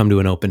so they come to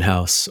an open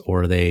house,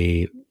 or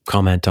they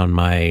comment on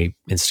my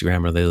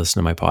Instagram, or they listen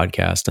to my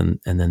podcast,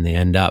 and then they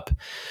end up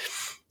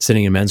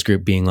sitting in a men's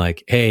group being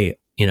like, hey,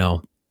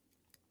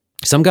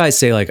 some guys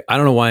say like, I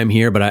don't know why I'm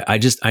here, but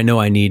I know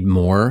I need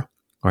more,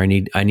 or I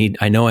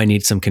know I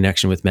need some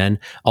connection with men.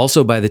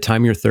 Also, by the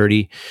time you're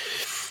 30,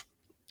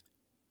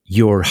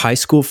 your high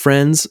school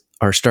friends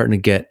are starting to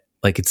get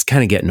like, it's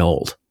kind of getting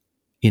old.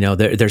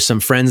 There's some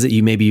friends that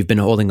you've been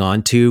holding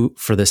on to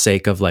for the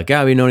sake of like,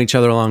 we've known each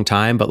other a long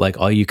time, but like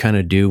all you kind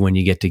of do when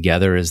you get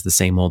together is the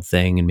same old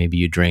thing. And maybe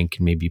you drink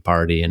and maybe you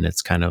party, and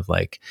it's kind of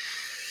like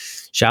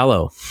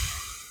shallow.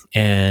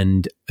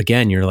 And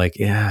again, you're like,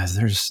 is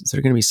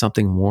there going to be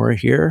something more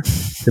here?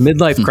 The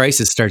midlife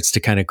crisis starts to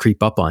kind of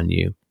creep up on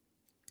you.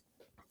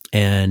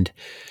 And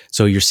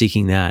so you're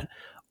seeking that.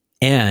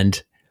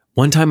 And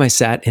one time I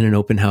sat in an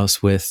open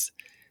house with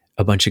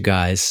a bunch of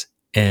guys,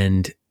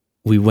 and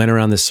we went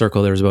around this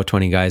circle. There was about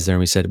 20 guys there, and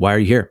we said, why are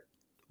you here?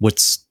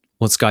 What's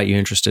got you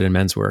interested in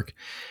men's work?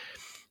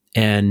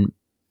 And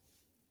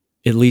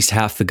at least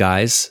half the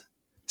guys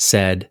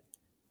said,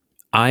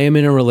 I am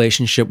in a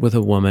relationship with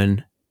a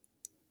woman.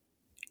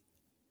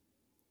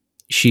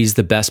 She's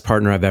the best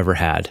partner I've ever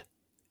had.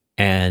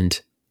 And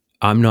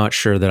I'm not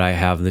sure that I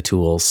have the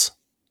tools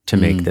to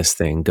make this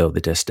thing go the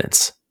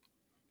distance.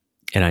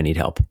 And I need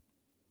help.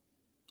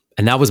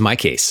 And that was my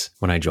case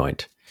when I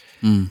joined.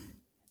 And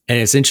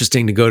it's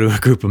interesting to go to a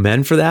group of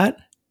men for that,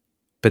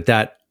 but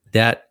that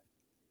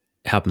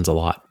happens a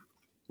lot.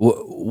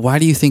 Why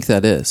do you think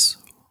that is?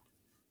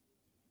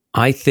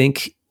 I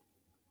think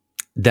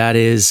that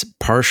is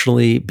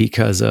partially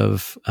because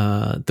of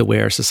the way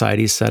our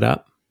society is set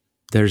up.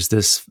 There's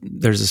this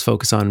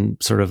focus on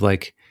sort of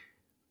like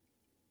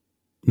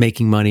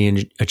making money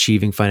and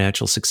achieving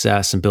financial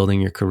success and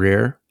building your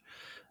career.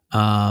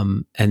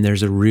 And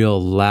there's a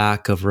real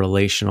lack of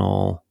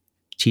relational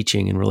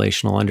teaching and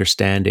relational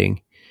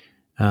understanding.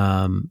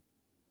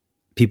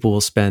 People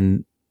will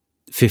spend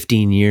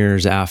 15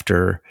 years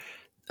after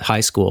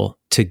high school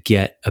to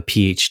get a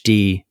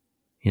PhD,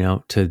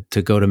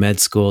 to go to med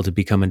school, to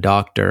become a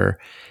doctor,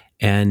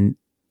 and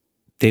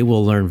they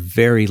will learn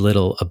very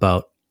little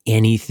about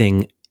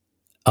anything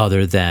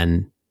other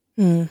than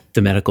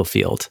the medical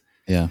field.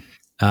 Yeah.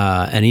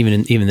 And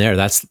even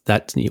there,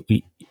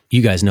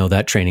 you guys know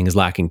that training is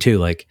lacking too.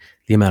 Like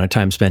the amount of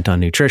time spent on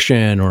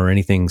nutrition or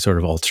anything sort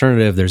of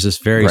alternative, there's this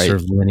very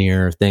sort of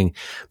linear thing.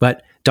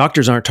 But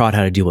doctors aren't taught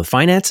how to deal with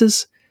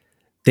finances.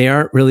 They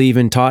aren't really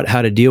even taught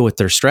how to deal with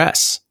their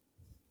stress,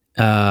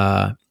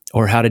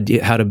 or how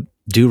to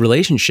do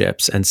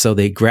relationships. And so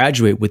they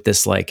graduate with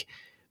this like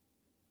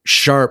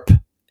sharp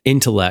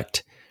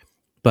intellect,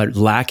 but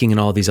lacking in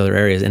all these other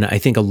areas. And I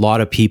think a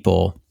lot of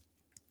people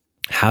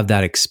have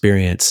that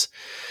experience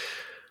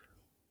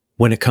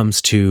when it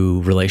comes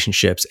to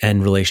relationships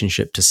and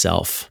relationship to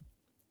self.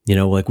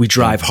 Like we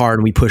drive hard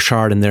and we push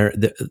hard, and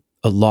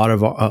a lot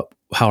of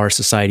how our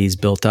society is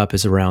built up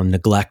is around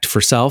neglect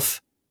for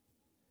self,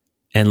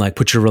 and like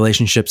put your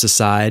relationships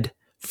aside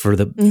for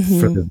the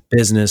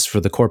business, for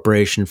the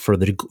corporation, for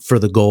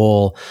the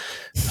goal,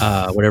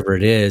 whatever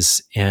it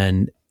is.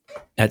 And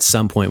at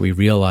some point we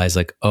realize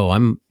like, oh,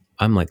 I'm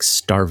like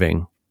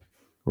starving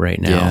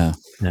right now. Yeah.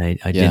 And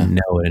I didn't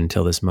know it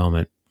until this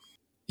moment.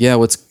 Yeah.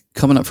 What's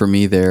coming up for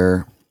me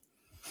there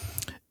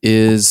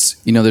is,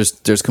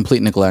 there's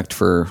complete neglect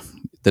for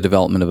the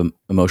development of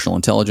emotional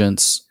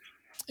intelligence,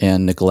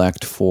 and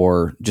neglect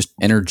for just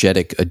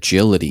energetic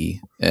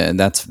agility. And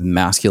that's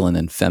masculine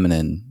and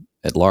feminine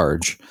at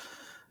large.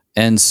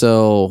 And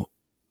so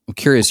I'm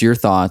curious your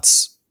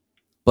thoughts,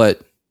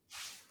 but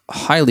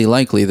highly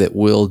likely that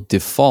we'll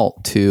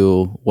default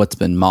to what's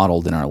been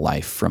modeled in our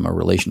life from a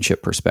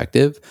relationship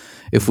perspective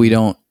if we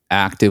don't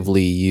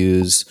actively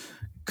use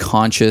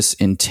conscious,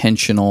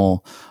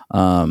 intentional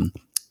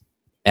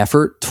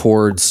effort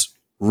towards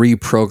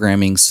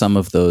reprogramming some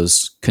of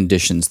those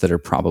conditions that are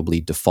probably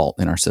default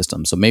in our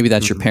system. So maybe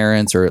that's your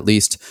parents, or at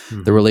least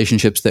the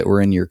relationships that were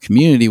in your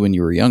community when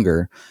you were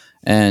younger.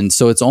 And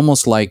so it's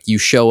almost like you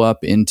show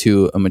up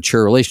into a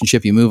mature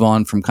relationship, you move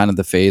on from kind of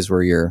the phase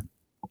where you're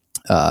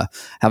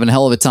having a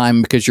hell of a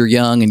time because you're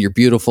young and you're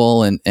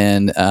beautiful and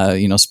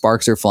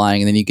sparks are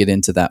flying. And then you get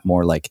into that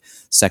more like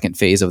second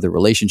phase of the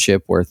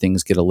relationship where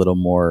things get a little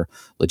more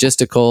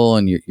logistical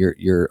and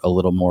you're a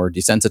little more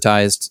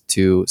desensitized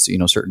to,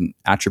 certain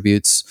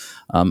attributes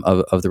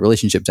of the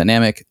relationship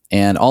dynamic.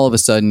 And all of a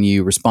sudden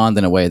you respond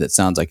in a way that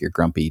sounds like your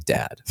grumpy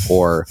dad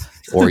or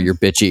your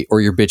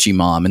bitchy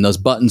mom. And those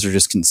buttons are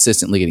just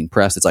consistently getting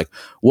pressed. It's like,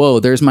 whoa,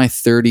 there's my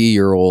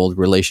 30-year-old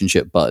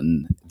relationship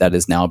button that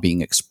is now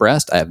being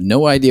expressed. I have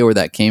no idea where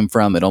that came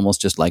from. It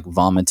almost just like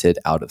vomited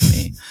out of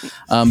me.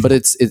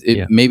 But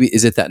maybe,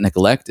 is it that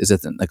neglect? Is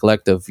it the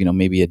neglect of,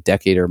 maybe a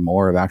decade or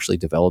more of actually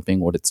developing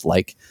what it's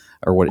like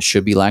or what it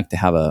should be like to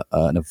have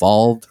an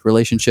evolved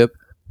relationship?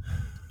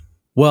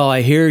 Well,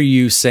 I hear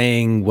you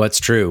saying what's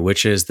true,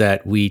 which is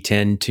that we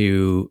tend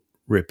to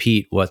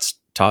repeat what's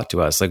taught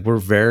to us. Like we're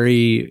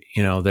very,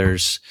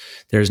 there's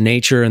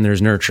nature and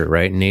there's nurture,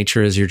 right?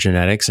 Nature is your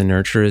genetics and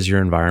nurture is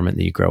your environment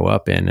that you grow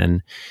up in.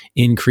 And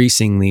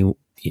increasingly,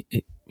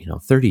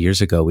 30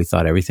 years ago, we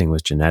thought everything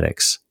was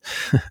genetics.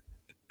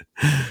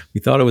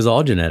 We thought it was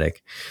all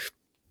genetic.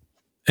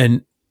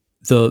 And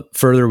the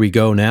further we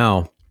go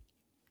now,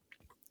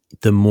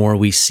 the more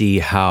we see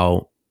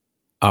how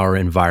our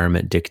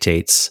environment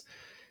dictates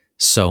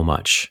so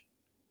much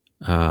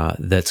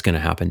that's going to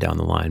happen down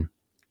the line.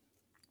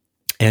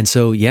 And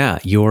so,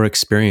 your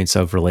experience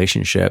of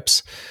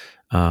relationships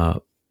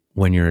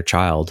when you're a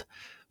child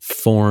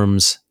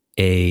forms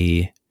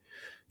a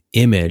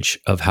image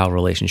of how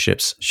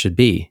relationships should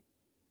be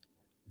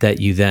that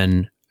you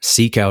then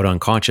seek out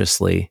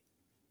unconsciously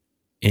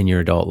in your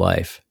adult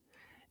life.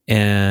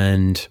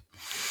 And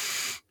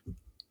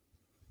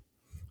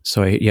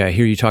so, I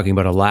hear you talking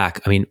about a lack.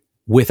 I mean,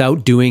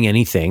 without doing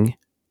anything,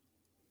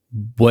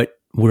 what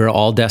we're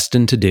all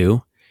destined to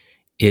do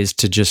is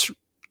to just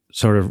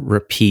sort of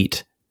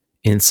repeat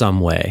in some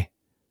way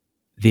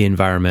the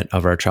environment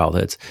of our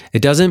childhoods.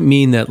 It doesn't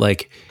mean that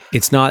like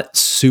it's not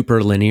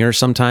super linear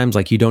sometimes.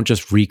 Like you don't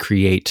just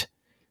recreate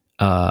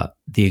the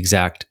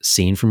exact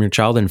scene from your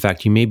childhood. In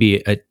fact, you may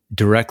be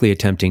directly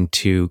attempting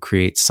to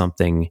create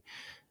something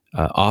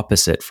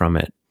opposite from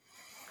it.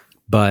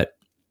 But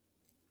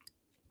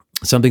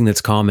something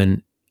that's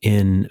common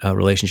in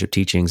relationship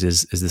teachings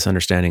is this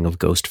understanding of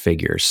ghost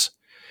figures.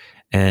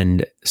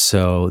 And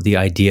so the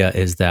idea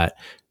is that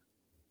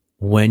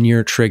when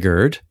you're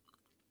triggered,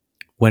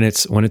 when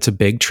it's a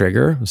big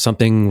trigger,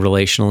 something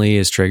relationally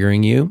is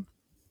triggering you,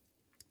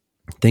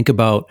 think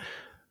about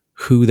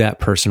who that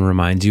person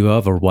reminds you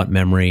of or what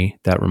memory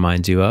that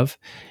reminds you of.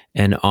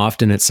 And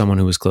often it's someone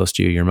who was close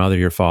to you, your mother,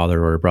 your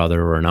father, or a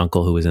brother, or an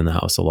uncle who was in the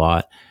house a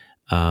lot,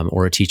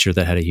 or a teacher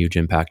that had a huge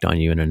impact on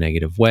you in a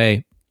negative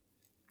way.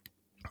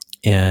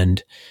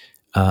 And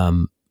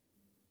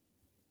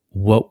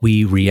what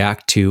we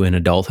react to in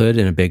adulthood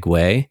in a big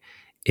way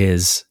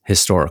is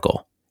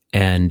historical.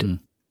 And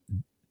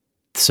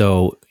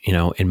so,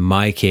 in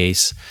my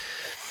case,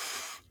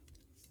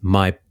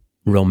 my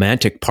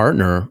romantic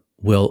partner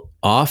will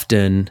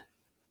often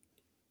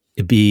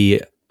be,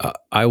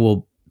 I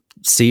will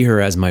see her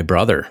as my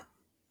brother.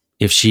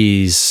 If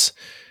she's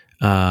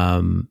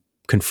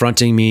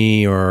confronting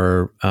me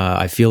or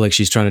I feel like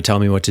she's trying to tell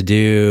me what to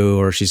do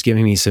or she's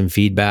giving me some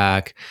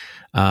feedback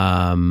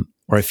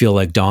or I feel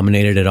like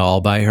dominated at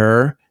all by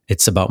her,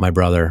 it's about my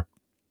brother.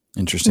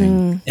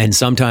 Interesting. And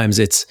sometimes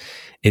it's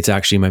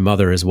actually my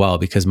mother as well,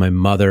 because my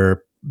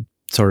mother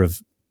sort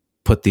of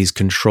put these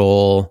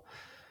control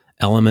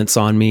elements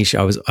on me.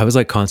 I was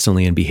like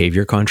constantly in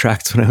behavior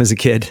contracts when I was a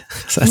kid.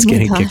 So that's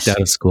getting kicked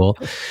out of school.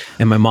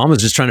 And my mom was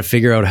just trying to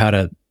figure out how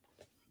to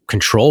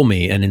control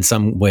me and in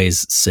some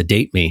ways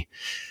sedate me,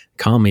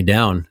 calm me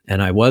down.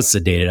 And I was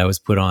sedated. I was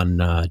put on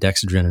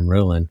Dexedrine and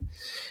Ritalin.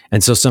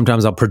 And so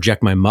sometimes I'll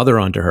project my mother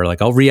onto her.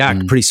 Like I'll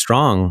react pretty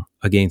strong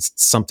against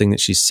something that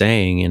she's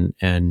saying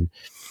and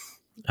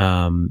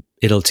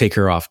it'll take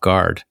her off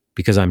guard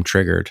because I'm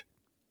triggered.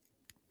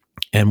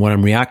 And what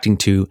I'm reacting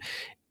to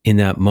in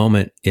that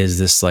moment is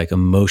this like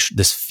emotion,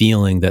 this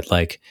feeling that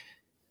like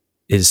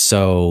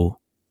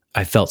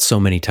I felt so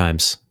many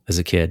times as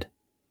a kid.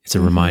 It's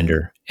a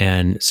reminder.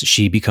 And so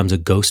she becomes a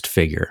ghost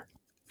figure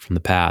from the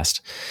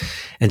past.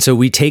 And so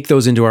we take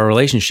those into our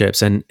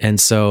relationships. And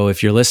so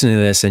if you're listening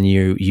to this and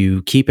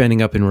you keep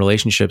ending up in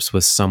relationships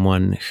with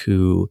someone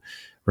who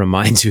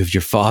reminds you of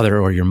your father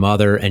or your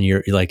mother, and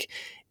you're like,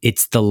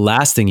 it's the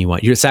last thing you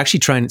want. It's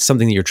actually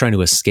something that you're trying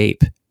to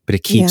escape, but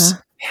it keeps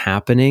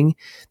happening.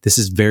 This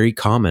is very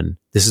common.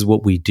 This is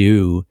what we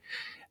do.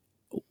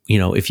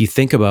 If you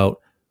think about,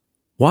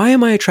 why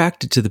am I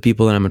attracted to the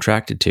people that I'm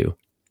attracted to?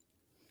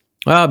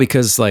 Well,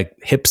 because like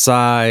hip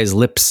size,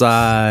 lip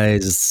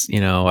size,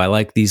 I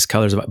like these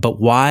colors. But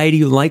why do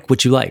you like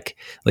what you like?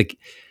 Like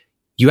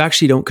you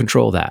actually don't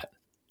control that.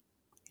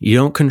 You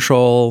don't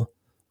control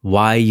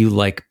why you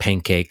like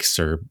pancakes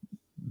or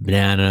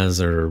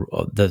bananas or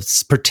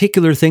the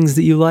particular things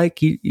that you like.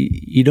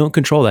 You don't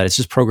control that. It's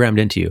just programmed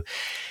into you.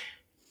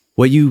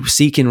 What you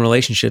seek in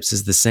relationships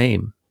is the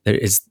same.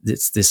 It's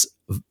this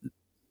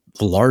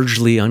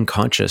largely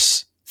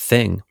unconscious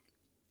thing.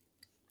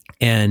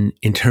 And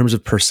in terms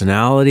of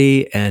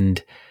personality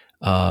and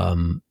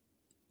the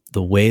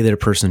way that a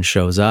person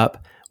shows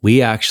up,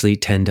 we actually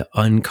tend to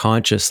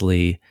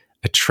unconsciously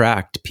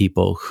attract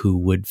people who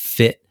would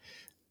fit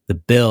the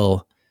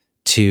bill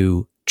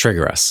to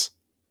trigger us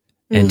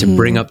and to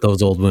bring up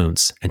those old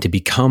wounds and to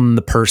become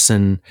the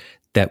person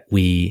that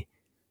we're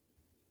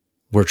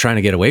trying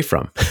to get away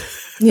from.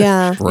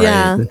 Yeah. Right.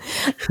 Yeah.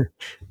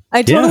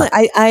 I totally,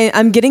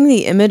 I'm getting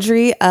the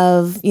imagery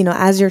of,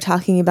 as you're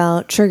talking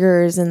about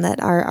triggers and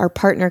that our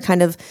partner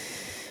kind of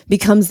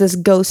becomes this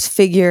ghost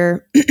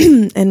figure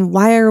and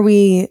why are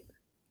we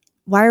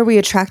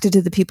attracted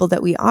to the people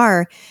that we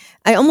are?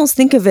 I almost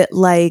think of it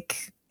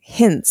like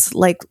hints,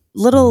 like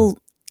little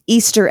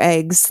Easter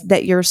eggs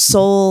that your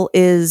soul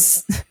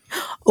is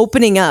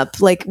opening up,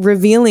 like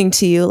revealing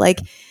to you, like,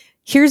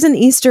 here's an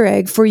Easter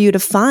egg for you to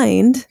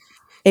find,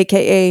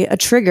 AKA a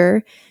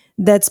trigger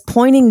that's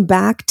pointing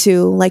back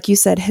to, like you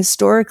said,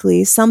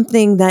 historically,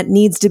 something that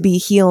needs to be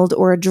healed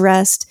or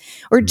addressed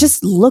or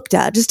just looked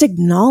at, just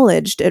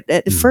acknowledged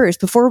at first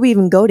before we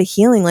even go to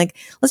healing. Like,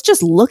 let's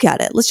just look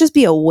at it. Let's just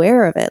be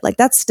aware of it. Like,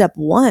 that's step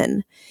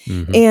one.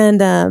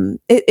 And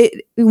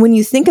when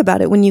you think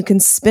about it, when you can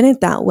spin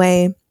it that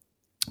way,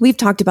 we've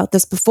talked about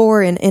this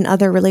before in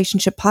other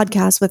relationship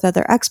podcasts with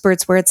other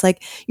experts where it's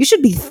like, you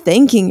should be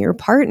thanking your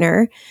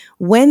partner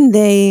when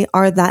they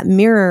are that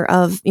mirror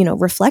of,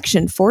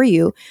 reflection for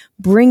you,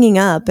 bringing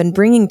up and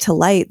bringing to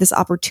light this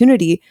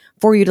opportunity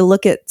for you to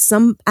look at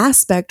some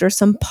aspect or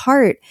some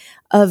part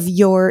of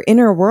your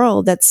inner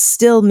world that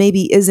still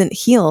maybe isn't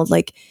healed.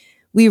 Like,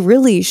 we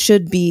really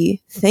should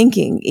be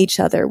thanking each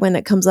other when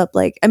it comes up.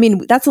 Like, I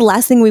mean, that's the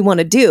last thing we want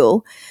to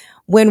do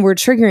when we're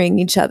triggering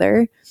each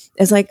other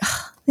is like,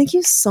 thank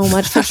you so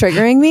much for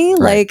triggering me.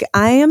 Like,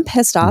 I am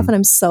pissed off and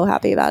I'm so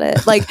happy about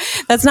it. Like,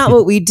 that's not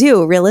what we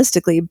do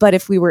realistically. But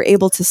if we were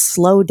able to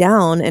slow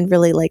down and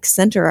really like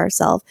center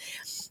ourselves,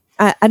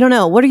 I don't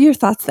know. What are your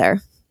thoughts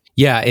there?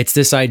 Yeah, it's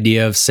this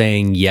idea of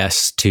saying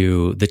yes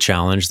to the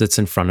challenge that's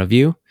in front of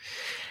you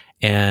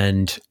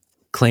and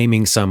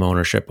claiming some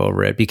ownership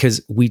over it,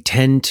 because we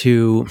tend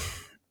to,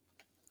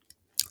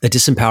 a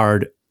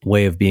disempowered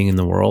way of being in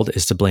the world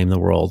is to blame the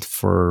world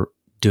for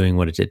doing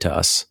what it did to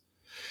us.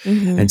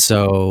 And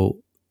so,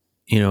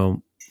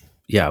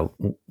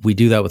 we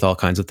do that with all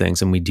kinds of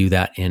things, and we do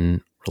that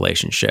in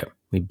relationship.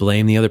 We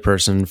blame the other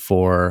person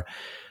for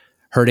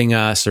hurting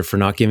us or for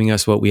not giving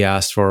us what we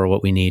asked for or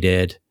what we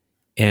needed.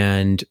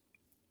 And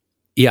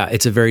yeah,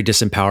 it's a very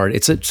disempowered,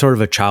 it's a sort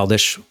of a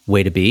childish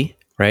way to be,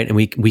 right? And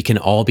we can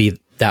all be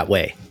that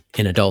way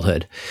in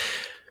adulthood.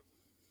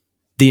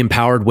 The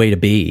empowered way to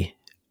be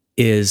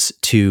is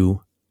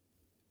to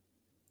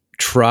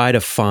try to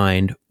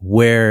find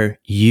where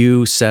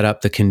you set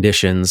up the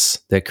conditions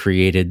that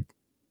created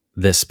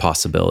this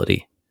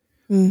possibility.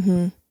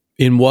 In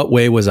what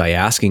way was I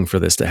asking for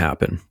this to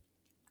happen?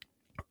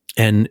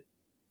 And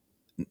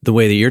the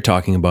way that you're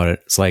talking about it,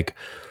 it's like,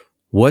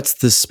 what's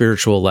the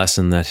spiritual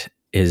lesson that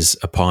is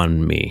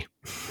upon me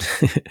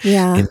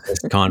in this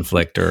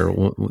conflict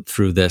or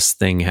through this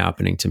thing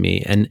happening to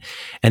me? And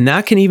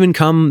that can even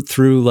come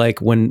through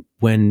like when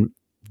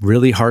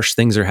really harsh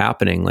things are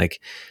happening, like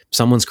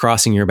someone's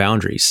crossing your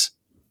boundaries.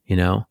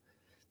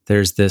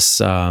 There's this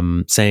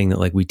saying that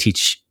like we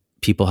teach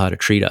people how to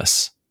treat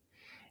us,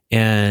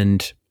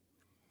 and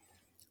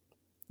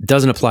it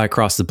doesn't apply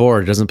across the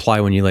board. It doesn't apply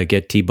when you like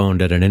get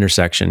T-boned at an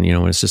intersection,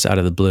 when it's just out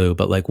of the blue.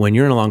 But like when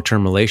you're in a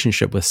long-term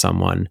relationship with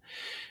someone,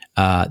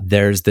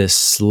 there's this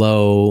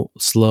slow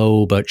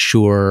but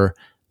sure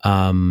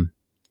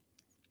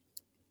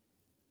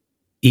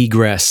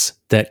egress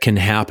that can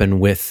happen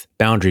with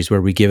boundaries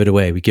where we give it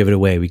away. Oh,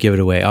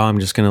 I'm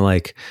going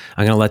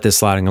to let this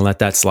slide. I'm going to let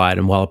that slide.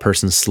 And while a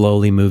person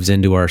slowly moves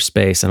into our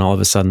space and all of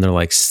a sudden they're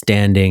like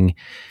standing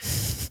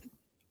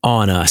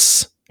on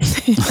us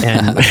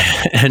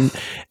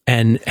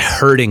and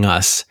hurting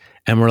us.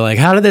 And we're like,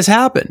 how did this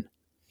happen?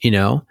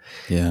 Yeah.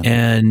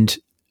 And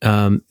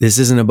this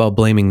isn't about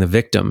blaming the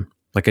victim.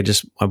 Like,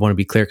 I want to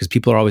be clear because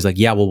people are always like,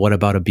 yeah, well, what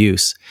about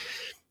abuse?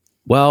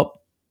 Well,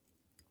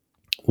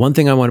 one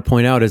thing I want to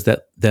point out is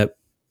that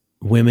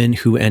women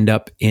who end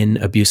up in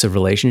abusive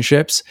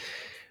relationships,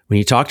 when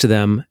you talk to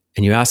them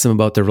and you ask them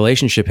about their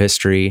relationship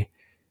history,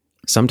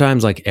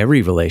 sometimes like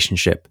every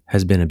relationship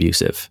has been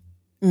abusive.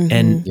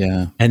 And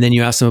then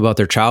you ask them about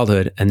their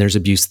childhood and there's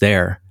abuse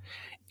there.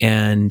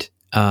 And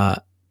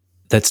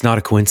that's not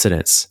a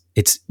coincidence.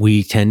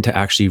 We tend to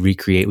actually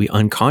we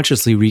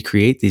unconsciously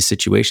recreate these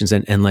situations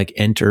and like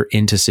enter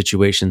into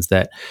situations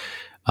that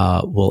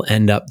will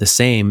end up the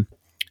same.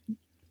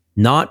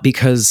 Not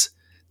because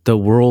the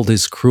world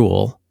is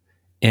cruel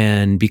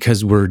and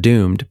because we're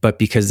doomed, but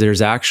because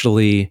there's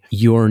actually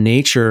your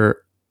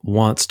nature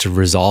wants to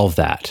resolve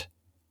that.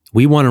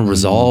 We want to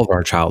resolve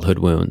our childhood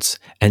wounds.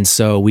 And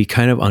so we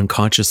kind of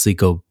unconsciously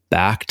go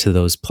back to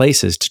those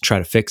places to try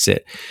to fix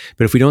it.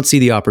 But if we don't see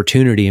the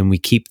opportunity and we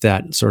keep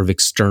that sort of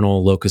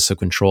external locus of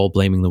control,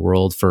 blaming the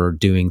world for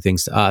doing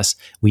things to us,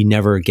 we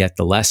never get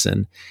the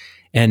lesson.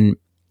 And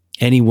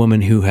any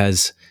woman who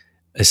has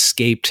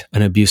escaped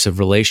an abusive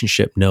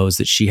relationship knows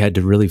that she had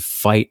to really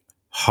fight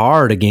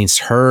hard against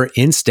her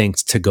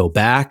instincts to go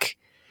back.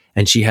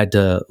 And she had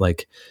to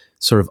like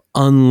sort of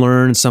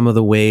unlearn some of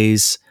the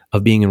ways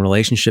of being in a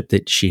relationship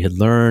that she had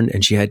learned.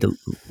 And she had to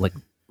like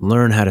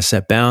learn how to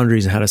set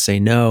boundaries and how to say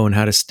no and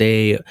how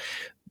to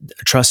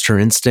trust her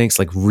instincts,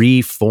 like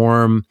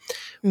reform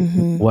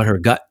what her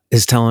gut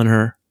is telling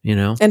her, you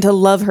know? And to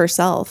love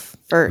herself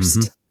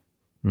first.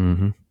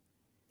 Mm-hmm.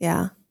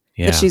 Yeah.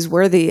 That she's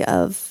worthy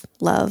of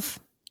love.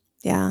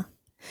 Yeah.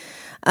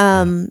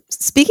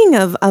 Speaking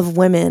of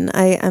women,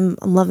 I'm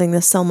loving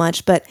this so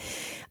much, but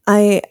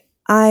I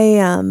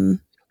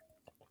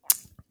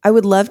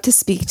would love to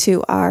speak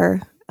to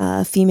our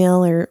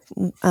female or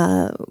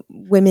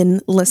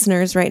women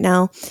listeners right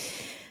now.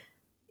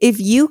 If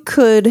you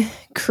could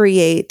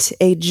create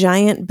a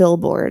giant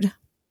billboard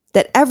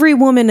that every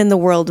woman in the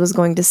world was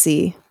going to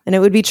see, and it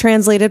would be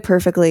translated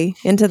perfectly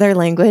into their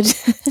language,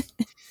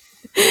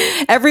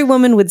 every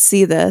woman would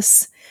see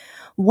this.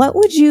 What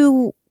would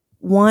you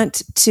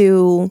want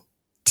to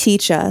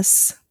teach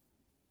us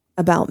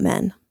about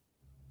men?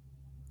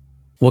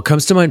 What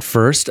comes to mind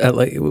first,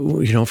 like,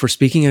 you know, if we're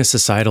speaking at a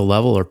societal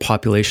level or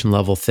population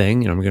level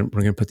thing, you know,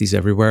 we're gonna put these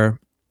everywhere.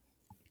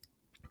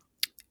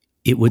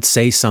 It would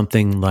say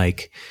something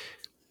like,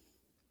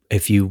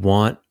 if you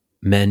want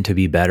men to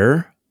be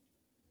better,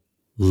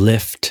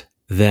 lift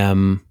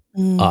them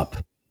up,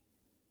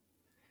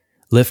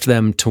 lift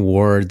them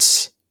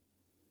towards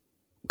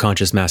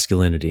conscious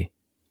masculinity,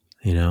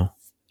 you know,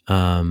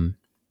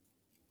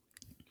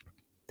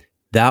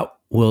 that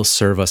will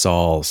serve us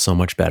all so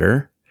much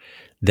better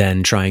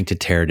than trying to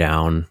tear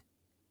down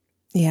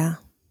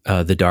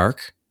the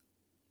dark,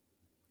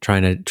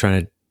 trying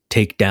to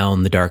take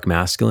down the dark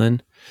masculine,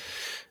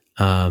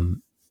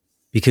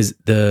 because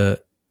the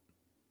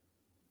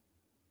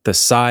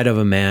side of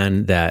a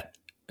man that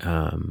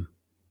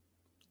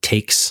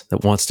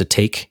wants to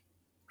take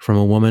from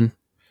a woman,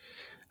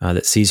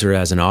 that sees her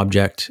as an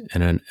object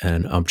and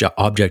an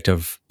object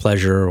of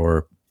pleasure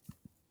or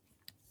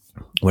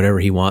whatever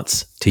he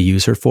wants to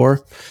use her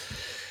for.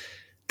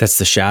 That's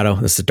the shadow.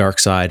 That's the dark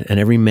side, and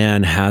every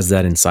man has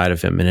that inside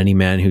of him. And any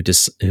man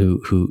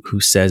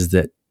who says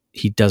that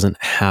he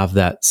doesn't have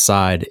that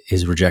side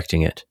is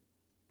rejecting it.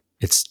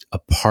 It's a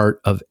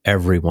part of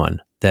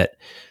everyone, that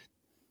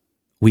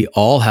we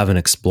all have an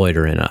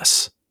exploiter in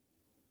us,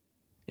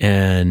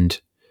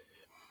 and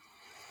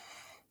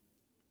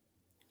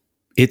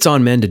it's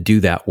on men to do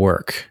that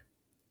work,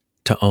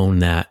 to own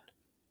that.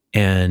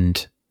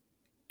 And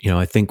you know,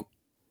 I think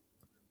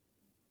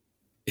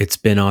it's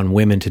been on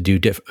women to do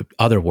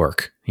other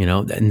work, you know,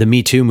 and the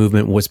Me Too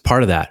movement was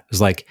part of that. It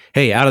was like,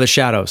 hey, out of the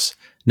shadows,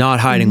 not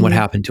hiding what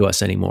happened to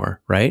us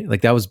anymore. Right.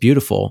 Like that was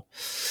beautiful.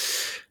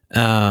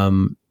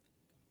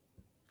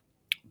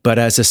 But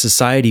as a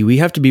society, we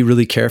have to be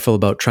really careful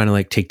about trying to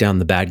like take down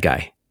the bad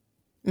guy,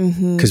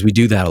 because we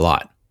do that a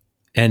lot.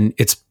 And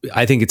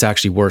I think it's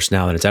actually worse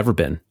now than it's ever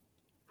been.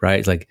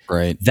 Right. Like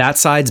that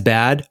side's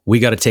bad. We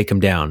got to take them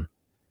down,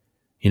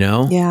 you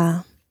know?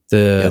 Yeah.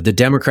 The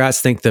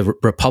Democrats think the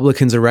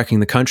Republicans are wrecking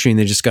the country and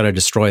they just got to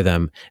destroy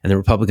them. And the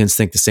Republicans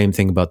think the same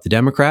thing about the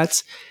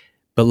Democrats.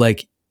 But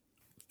like,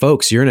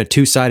 folks, you're in a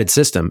two-sided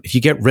system. If you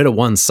get rid of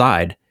one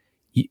side,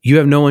 you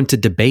have no one to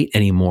debate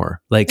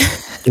anymore. Like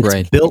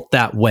it's built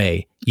that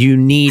way. You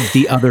need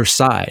the other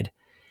side.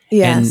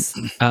 Yes.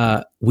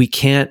 And we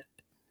can't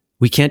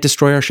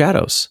destroy our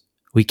shadows.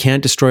 We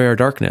can't destroy our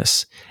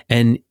darkness.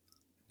 And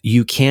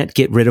you can't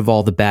get rid of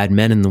all the bad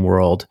men in the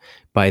world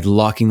by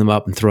locking them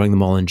up and throwing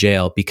them all in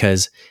jail,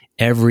 because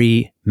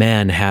every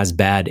man has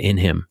bad in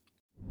him.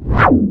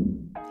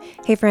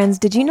 Hey friends,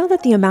 did you know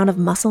that the amount of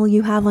muscle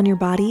you have on your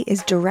body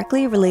is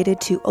directly related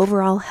to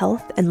overall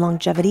health and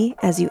longevity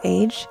as you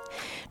age?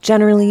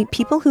 Generally,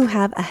 people who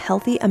have a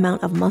healthy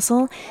amount of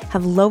muscle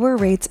have lower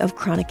rates of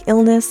chronic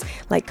illness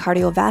like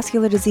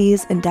cardiovascular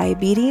disease and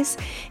diabetes,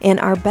 and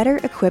are better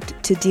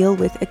equipped to deal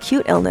with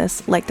acute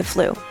illness like the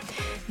flu.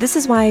 This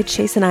is why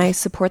Chase and I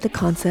support the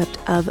concept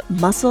of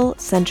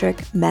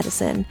muscle-centric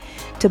medicine.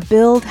 To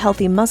build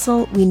healthy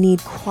muscle, we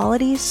need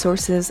quality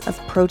sources of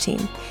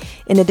protein.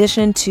 In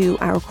addition to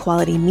our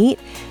quality meat,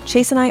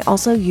 Chase and I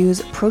also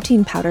use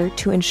protein powder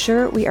to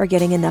ensure we are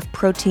getting enough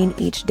protein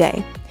each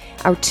day.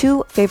 Our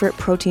two favorite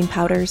protein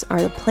powders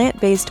are the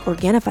plant-based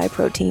Organifi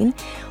protein,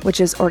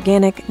 which is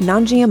organic,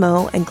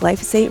 non-GMO, and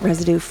glyphosate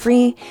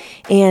residue-free,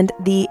 and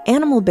the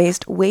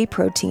animal-based whey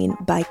protein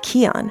by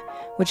Kion,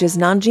 which is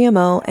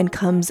non-GMO and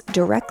comes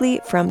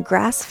directly from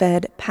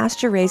grass-fed,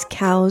 pasture-raised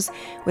cows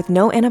with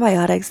no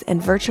antibiotics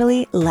and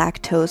virtually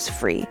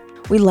lactose-free.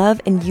 We love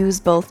and use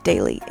both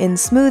daily in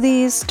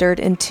smoothies, stirred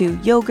into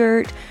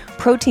yogurt,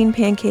 protein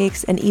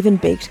pancakes, and even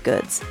baked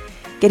goods.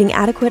 Getting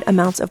adequate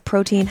amounts of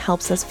protein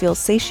helps us feel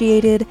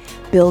satiated,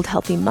 build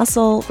healthy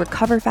muscle,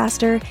 recover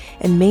faster,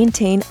 and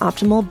maintain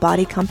optimal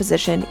body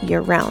composition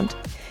year-round.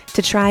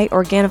 To try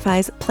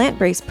Organifi's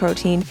plant-based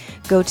protein,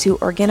 go to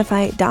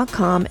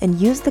Organifi.com and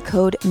use the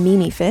code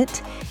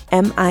MIMIFIT,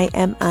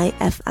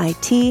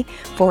 MIMIFIT,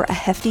 for a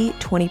hefty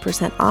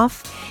 20%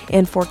 off.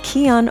 And for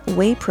Kion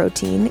Whey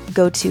Protein,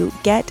 go to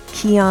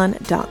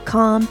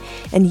getkion.com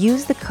and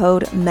use the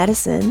code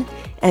MEDICINE,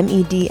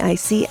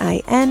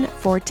 MEDICIN,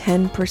 for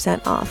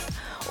 10% off.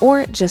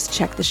 Or just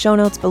check the show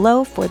notes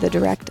below for the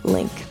direct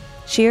link.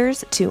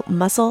 Cheers to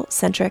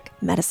muscle-centric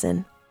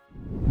medicine.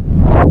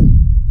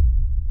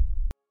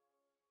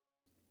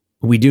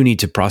 We do need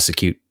to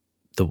prosecute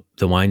the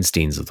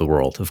Weinsteins of the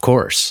world, of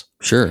course.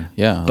 Sure.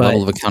 Yeah. A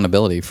level of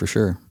accountability for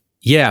sure.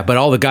 Yeah. But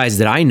all the guys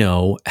that I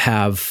know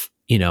have,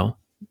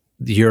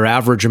 your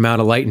average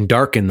amount of light and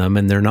dark in them,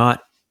 and they're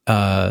not,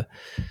 they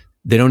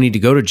don't need to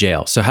go to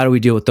jail. So how do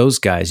we deal with those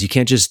guys? You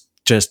can't just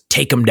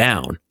take them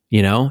down,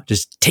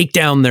 just take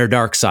down their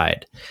dark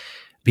side.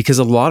 Because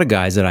a lot of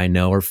guys that I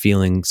know are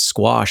feeling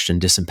squashed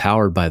and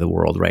disempowered by the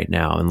world right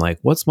now. And like,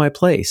 what's my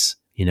place?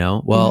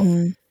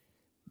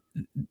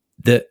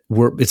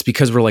 It's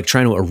because we're like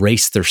trying to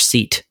erase their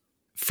seat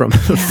from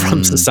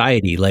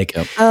society. Like,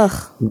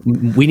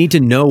 we need to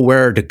know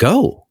where to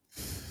go.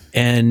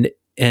 And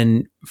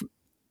the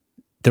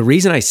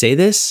reason I say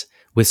this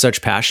with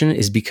such passion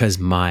is because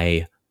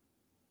my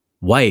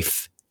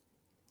wife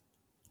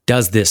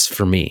does this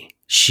for me.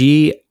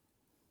 She,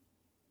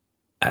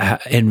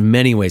 in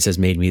many ways, has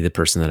made me the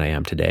person that I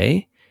am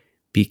today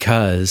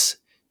because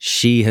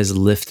she has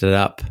lifted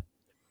up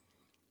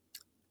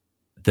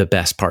the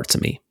best parts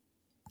of me.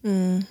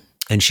 And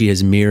she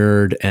has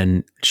mirrored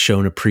and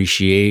shown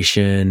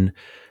appreciation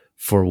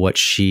for what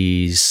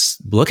she's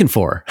looking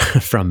for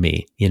from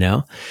me,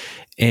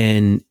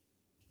 And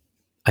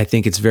I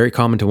think it's very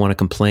common to want to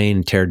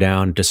complain, tear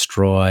down,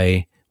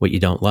 destroy what you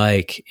don't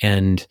like.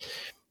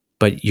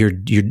 But you're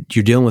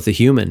dealing with a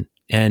human,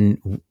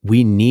 and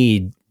we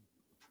need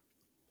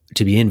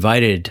to be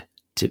invited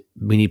to,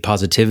 we need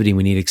positivity.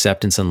 We need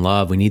acceptance and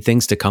love. We need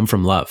things to come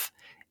from love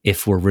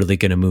if we're really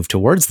going to move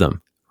towards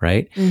them.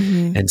 Right.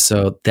 Mm-hmm. And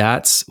so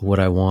that's what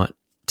I want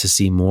to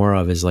see more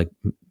of, is like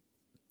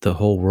the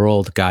whole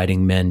world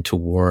guiding men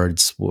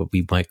towards what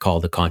we might call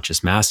the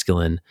conscious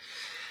masculine.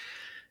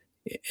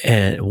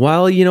 And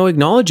while,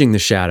 acknowledging the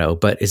shadow,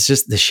 but it's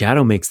just the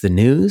shadow makes the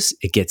news.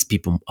 It gets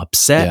people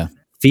upset. Yeah.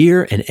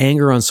 Fear and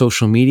anger on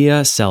social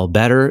media sell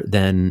better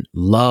than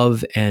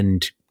love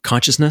and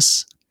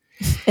consciousness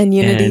and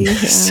unity. And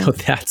so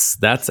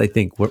that's I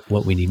think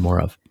what we need more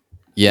of.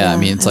 Yeah, I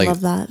mean, it's like,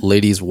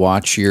 ladies,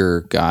 watch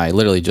your guy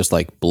literally just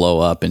like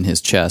blow up in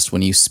his chest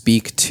when you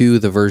speak to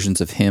the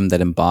versions of him that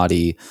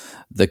embody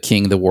the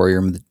king, the warrior,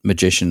 the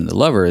magician, and the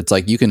lover. It's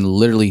like you can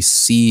literally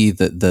see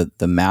the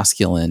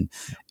masculine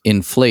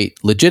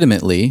inflate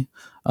legitimately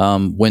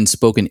when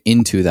spoken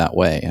into that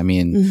way. I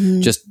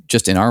mean,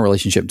 just in our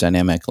relationship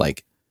dynamic,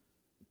 like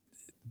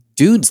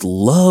dudes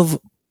love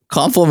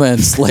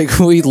compliments. Like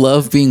we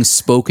love being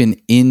spoken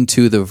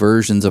into the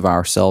versions of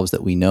ourselves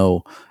that we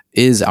know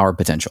is our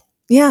potential.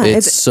 Yeah.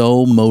 It's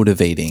so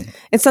motivating.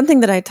 It's something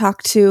that I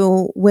talk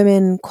to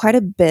women quite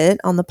a bit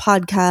on the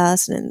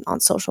podcast and on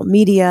social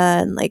media,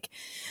 and like,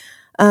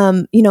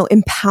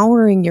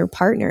 empowering your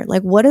partner.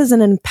 Like, what does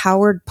an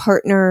empowered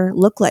partner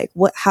look like?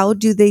 How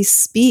do they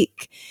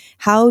speak?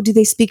 How do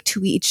they speak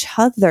to each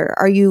other?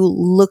 Are you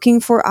looking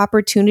for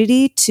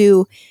opportunity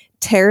to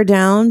tear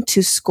down,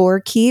 to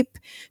score keep,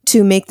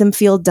 to make them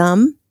feel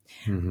dumb?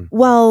 Mm-hmm.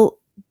 Well,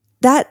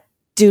 that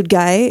dude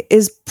guy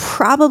is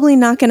probably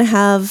not going to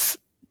have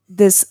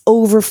this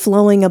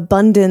overflowing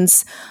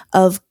abundance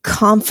of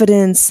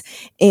confidence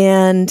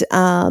and,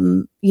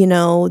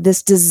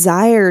 this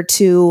desire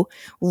to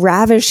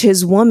ravish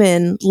his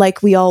woman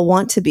like we all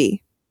want to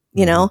be,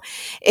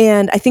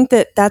 and I think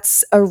that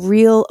that's a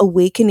real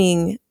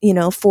awakening,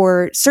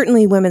 for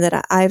certainly women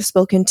that I've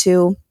spoken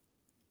to,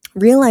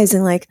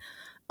 realizing like,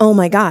 oh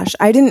my gosh,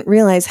 I didn't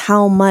realize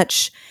how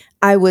much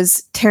I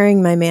was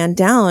tearing my man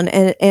down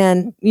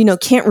and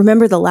can't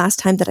remember the last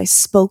time that I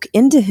spoke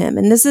into him.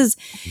 And this is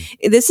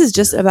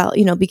just about,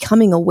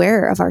 becoming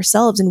aware of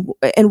ourselves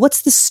and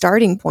what's the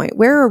starting point?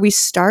 Where are we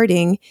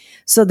starting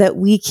so that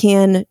we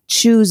can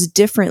choose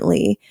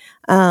differently?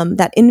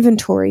 That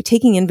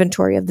taking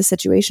inventory of the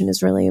situation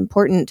is really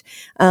important.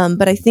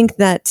 But I think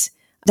that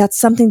that's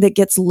something that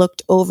gets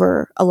looked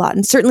over a lot.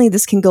 And certainly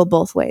this can go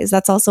both ways.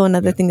 That's also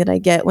another thing that I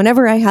get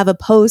whenever I have a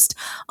post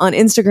on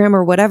Instagram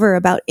or whatever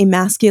about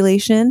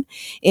emasculation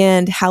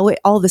and how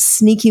all the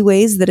sneaky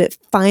ways that it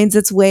finds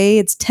its way,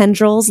 its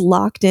tendrils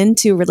locked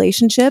into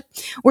relationship,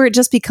 where it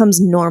just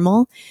becomes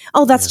normal.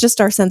 Oh, that's just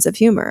our sense of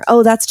humor.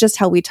 Oh, that's just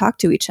how we talk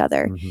to each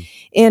other. Mm-hmm.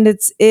 And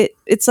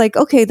it's like,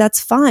 okay,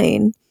 that's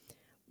fine.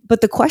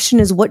 But the question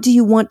is, what do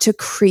you want to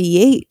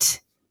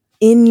create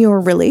in your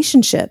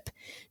relationship?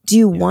 Do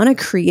you want to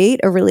create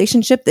a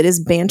relationship that is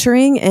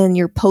bantering and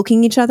you're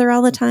poking each other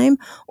all the time?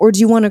 Or do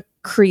you want to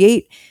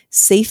create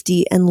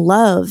safety and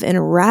love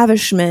and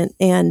ravishment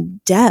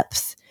and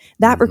depth?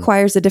 That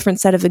requires a different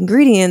set of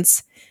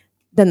ingredients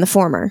than the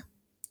former.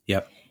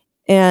 Yep.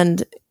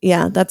 And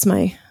yeah, that's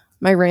my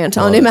rant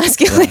on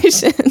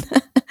emasculation.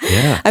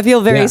 Yeah. I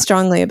feel very Yeah.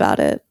 strongly about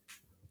it.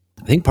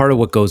 I think part of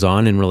what goes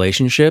on in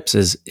relationships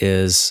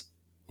is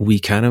we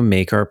kind of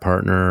make our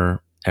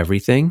partner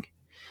everything.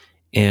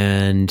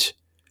 And,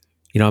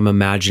 I'm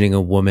imagining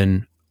a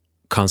woman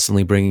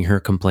constantly bringing her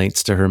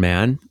complaints to her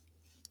man.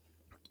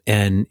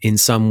 And in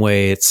some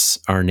way it's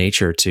our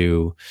nature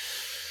to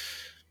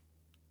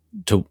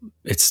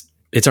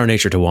it's our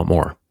nature to want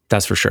more.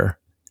 That's for sure.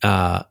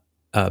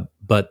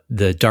 But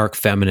the dark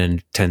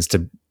feminine tends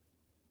to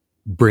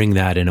bring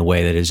that in a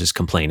way that is just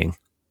complaining,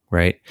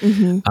 right?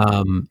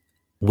 Mm-hmm.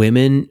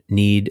 Women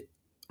need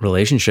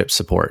relationship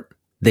support.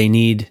 They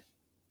need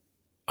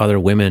other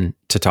women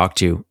to talk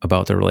to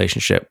about their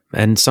relationship,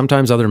 and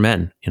sometimes other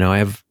men. I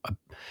have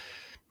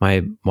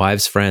my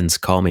wife's friends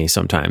call me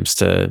sometimes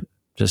to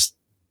just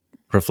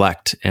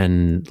reflect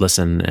and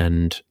listen,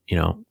 and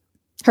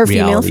Her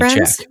female reality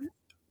friends? check.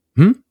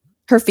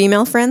 Her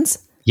female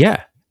friends?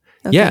 Yeah.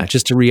 Okay. Yeah,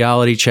 just a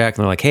reality check.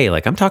 And they're like, hey,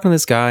 like I'm talking to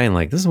this guy and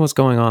like, this is what's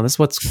going on. This is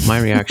what's my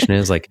reaction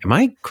is. Like, am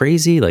I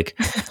crazy? Like,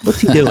 what's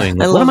he doing?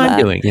 Like, what am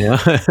I doing?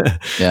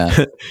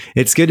 Yeah.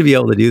 It's good to be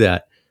able to do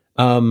that.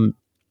 And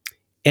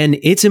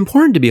it's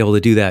important to be able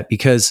to do that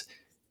because,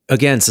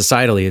 again,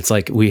 societally, it's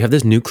like we have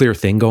this nuclear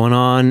thing going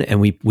on and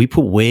we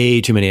put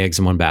way too many eggs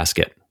in one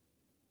basket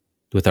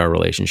with our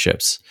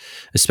relationships,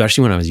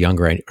 especially when I was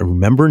younger. I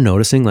remember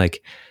noticing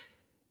like,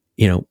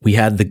 we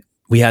had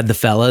the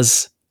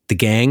fellas, the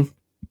gang,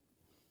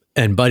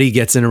 and Buddy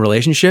gets in a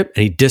relationship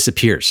and he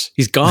disappears.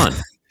 He's gone.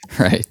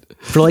 Right.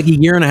 For like a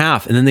year and a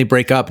half. And then they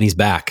break up and he's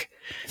back,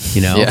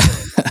 Yeah.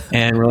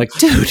 and we're like,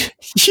 dude,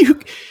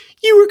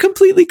 you were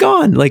completely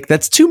gone. Like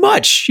that's too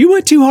much. You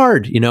went too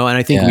hard, and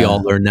I think we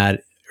all learned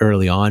that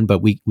early on,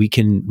 but we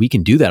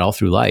can do that all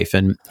through life.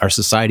 And our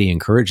society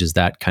encourages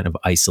that kind of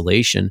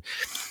isolation,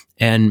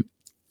 and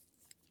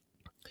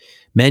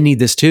men need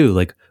this too.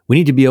 Like we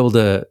need to be able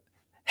to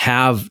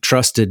have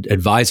trusted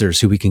advisors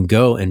who we can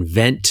go and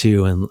vent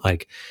to and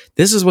like,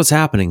 this is what's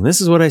happening.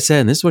 This is what I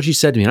said. And this is what you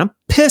said to me. And I'm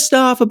pissed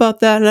off about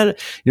that.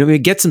 We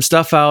get some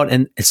stuff out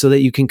and so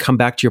that you can come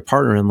back to your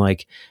partner and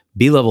like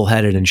be level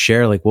headed and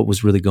share like what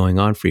was really going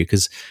on for you.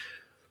 Cause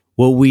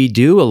what we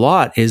do a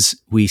lot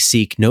is we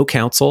seek no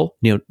counsel.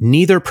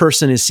 Neither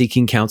person is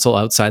seeking counsel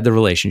outside the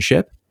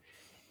relationship.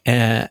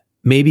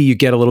 Maybe you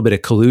get a little bit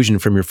of collusion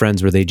from your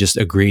friends where they just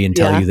agree and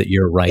tell you that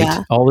you're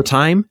right all the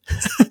time,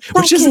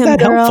 which isn't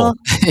that helpful.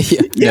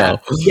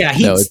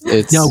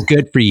 It's no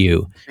good for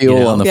you.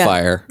 Fuel on the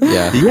fire.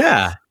 Yeah.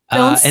 Yeah.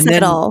 Don't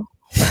settle.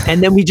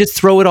 And then we just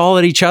throw it all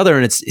at each other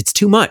and it's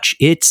too much.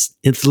 It's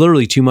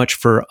literally too much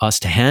for us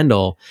to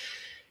handle.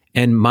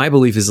 And my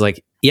belief is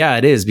like, yeah,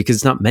 it is because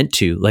it's not meant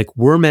to. Like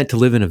we're meant to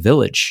live in a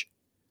village.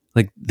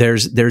 Like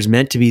there's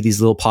meant to be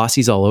these little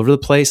posses all over the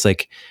place.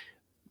 Like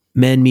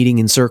men meeting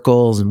in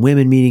circles and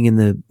women meeting in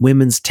the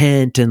women's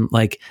tent. And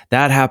like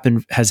that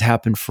has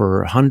happened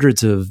for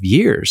hundreds of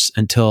years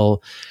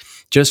until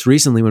just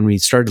recently when we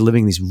started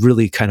living these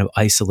really kind of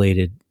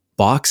isolated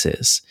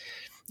boxes.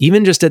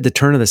 Even just at the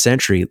turn of the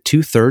century,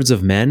 2/3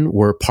 of men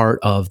were part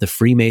of the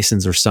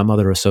Freemasons or some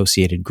other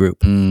associated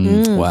group.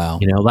 Wow.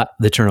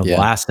 The turn of the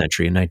last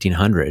century in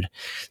 1900.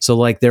 So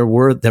like there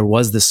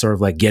was this sort of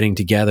like getting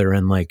together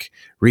and like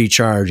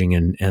recharging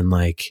and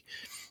like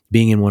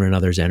being in one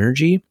another's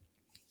energy.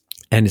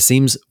 And it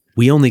seems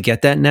we only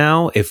get that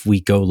now if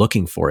we go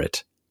looking for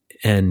it.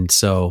 And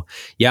so,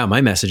 yeah,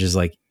 my message is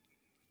like,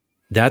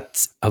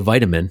 that's a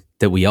vitamin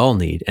that we all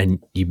need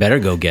and you better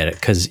go get it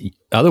because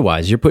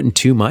otherwise you're putting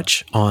too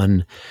much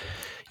on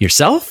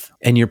yourself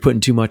and you're putting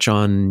too much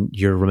on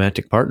your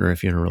romantic partner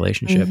if you're in a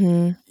relationship.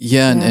 Mm-hmm.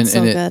 Yeah. And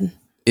so good.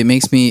 It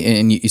makes me,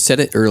 and you said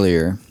it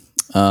earlier,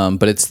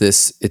 but it's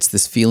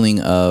this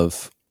feeling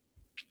of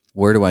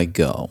where do I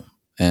go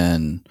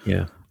and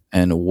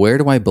where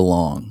do I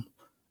belong?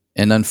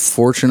 And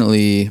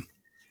unfortunately,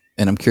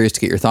 and I'm curious to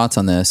get your thoughts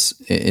on this,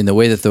 in the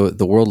way that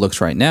the world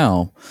looks right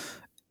now,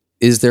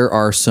 is there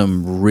are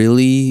some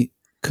really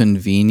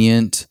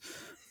convenient,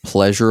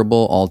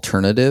 pleasurable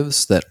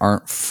alternatives that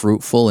aren't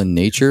fruitful in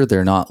nature.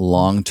 They're not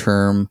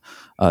long-term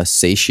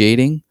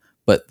satiating,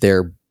 but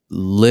they're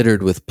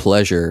littered with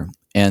pleasure.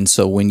 And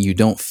so when you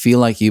don't feel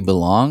like you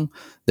belong,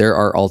 there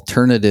are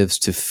alternatives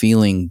to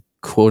feeling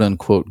quote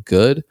unquote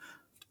good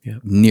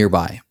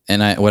nearby.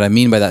 And what I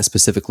mean by that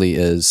specifically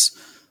is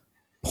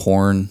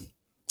porn,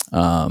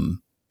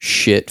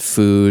 shit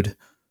food,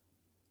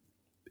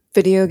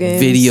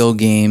 video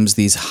games,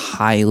 these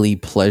highly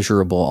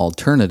pleasurable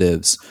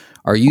alternatives.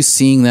 Are you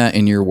seeing that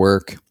in your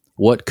work?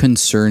 What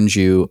concerns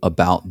you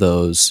about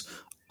those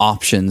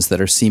options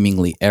that are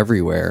seemingly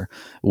everywhere,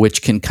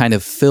 which can kind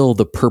of fill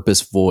the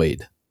purpose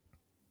void,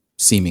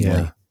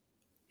 seemingly?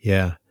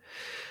 Yeah.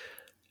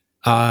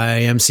 I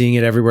am seeing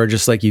it everywhere,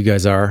 just like you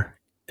guys are.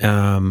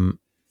 I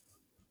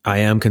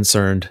am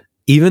concerned.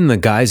 Even the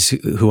guys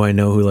who I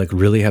know who like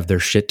really have their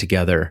shit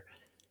together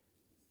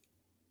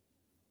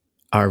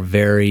are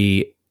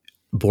very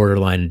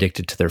borderline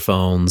addicted to their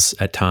phones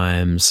at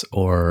times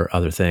or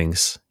other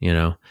things.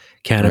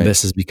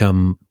 Cannabis has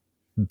become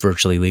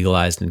virtually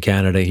legalized in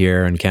Canada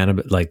here, and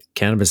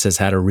cannabis has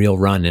had a real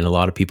run in a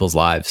lot of people's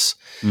lives.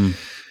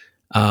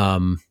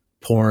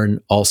 Porn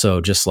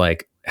also just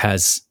like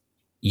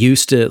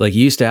used to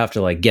have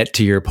to like get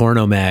to your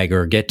porno mag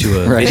or get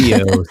to a Right.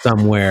 video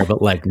somewhere,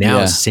 but like now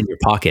Yeah. it's just in your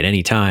pocket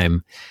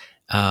anytime.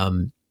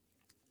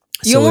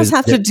 You almost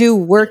have to do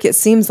work. It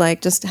seems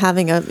like just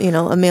having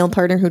a male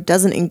partner who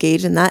doesn't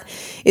engage in that.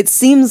 It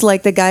seems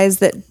like the guys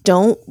that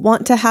don't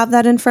want to have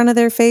that in front of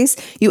their face,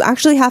 you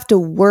actually have to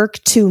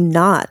work to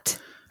not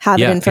have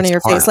it in front of your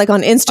face, like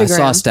on Instagram. I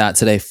saw a stat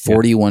today,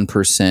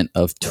 41%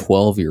 of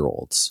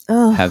 12-year-olds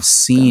have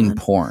seen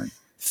porn.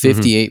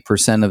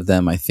 58% of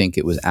them, I think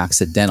it was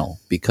accidental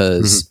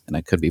because, and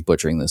I could be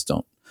butchering this,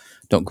 don't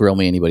grill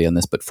me anybody on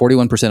this, but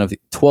 41% of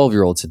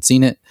 12-year-olds had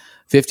seen it.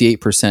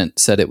 58%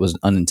 said it was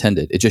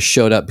unintended. It just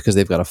showed up because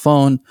they've got a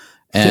phone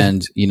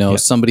and,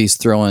 somebody's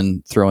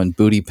throwing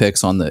booty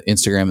pics on the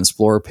Instagram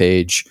Explorer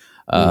page,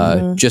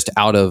 just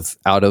out of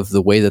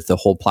the way that the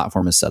whole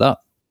platform is set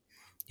up.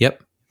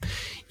 Yep.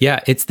 Yeah,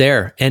 it's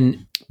there.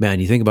 And man,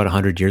 you think about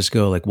 100 years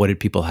ago, like what did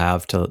people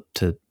have to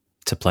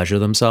pleasure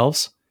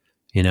themselves?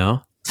 It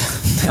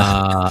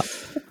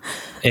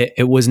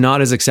was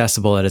not as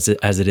accessible as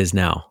it is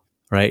now,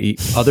 right?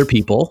 Other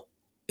people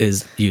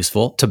is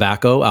useful,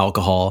 tobacco,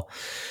 alcohol,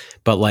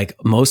 but like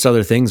most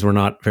other things were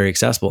not very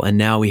accessible. And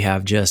now we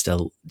have just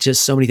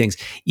so many things.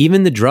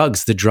 Even the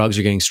drugs are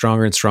getting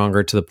stronger and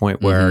stronger to the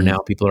point where now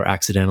people are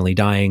accidentally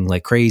dying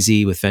like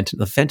crazy with fentanyl.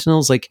 The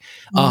fentanyl's like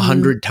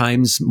 100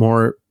 times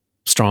more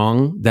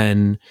strong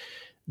than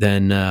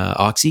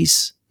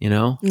oxys,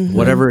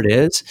 whatever it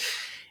is.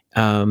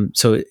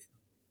 So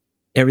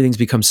everything's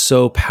become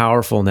so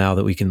powerful now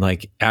that we can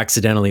like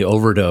accidentally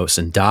overdose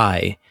and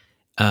die.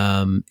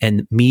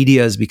 And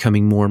media is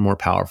becoming more and more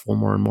powerful,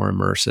 more and more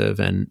immersive,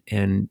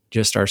 and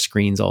just our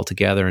screens all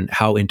together and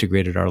how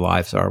integrated our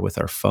lives are with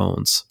our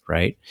phones,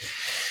 right?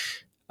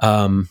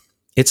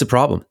 It's a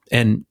problem.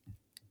 And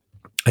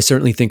I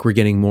certainly think we're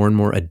getting more and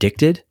more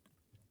addicted.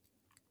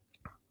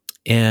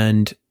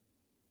 And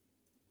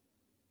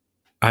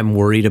I'm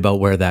worried about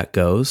where that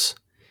goes.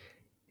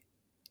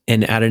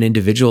 And at an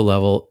individual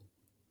level,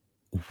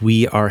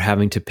 we are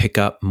having to pick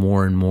up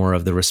more and more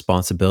of the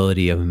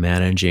responsibility of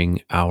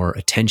managing our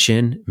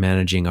attention,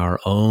 managing our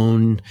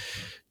own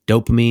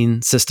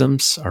dopamine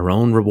systems, our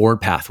own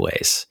reward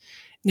pathways,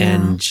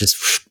 and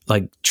just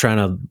like trying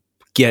to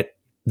get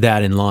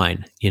that in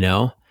line,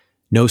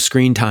 no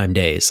screen time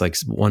days, like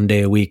one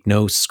day a week,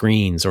 no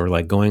screens, or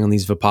like going on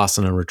these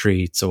Vipassana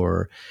retreats,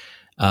 or,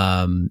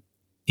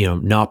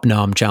 Nop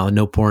Nom challenge,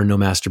 no porn, no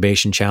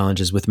masturbation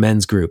challenges with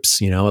men's groups.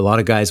 A lot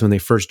of guys, when they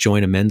first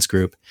join a men's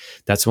group,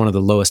 that's one of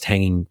the lowest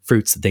hanging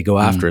fruits that they go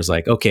after is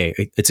like, okay,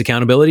 it's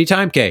accountability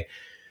time. Okay.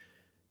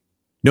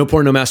 No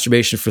porn, no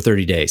masturbation for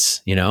 30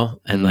 days,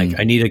 and like,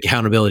 I need an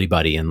accountability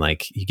buddy, and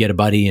like you get a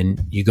buddy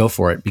and you go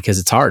for it because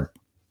it's hard.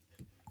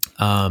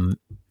 And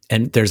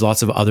there's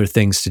lots of other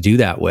things to do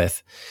that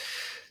with.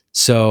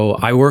 So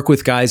I work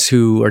with guys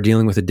who are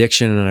dealing with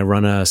addiction, and I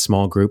run a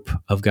small group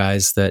of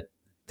guys that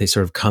they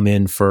sort of come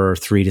in for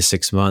 3 to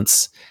 6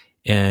 months,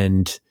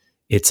 and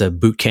it's a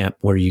boot camp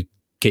where you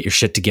get your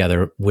shit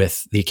together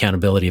with the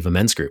accountability of a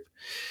men's group.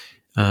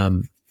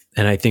 And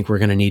I think we're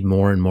going to need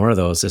more and more of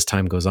those as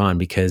time goes on,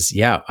 because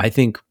I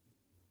think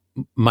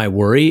my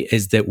worry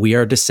is that we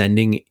are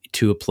descending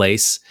to a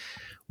place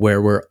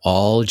where we're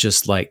all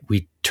just like,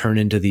 we turn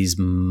into these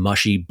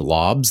mushy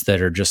blobs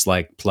that are just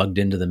like plugged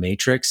into the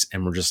matrix,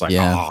 and we're just like,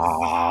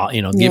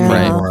 give me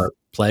more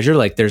pleasure.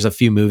 Like there's a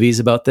few movies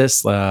about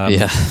this. Wally.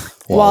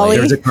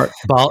 There's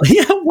Wally.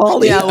 Yeah,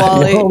 Wally.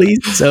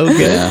 Wally's so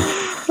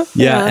good.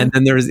 Yeah. And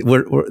then there's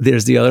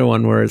the other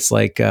one where it's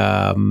like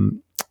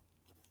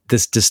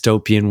this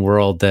dystopian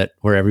world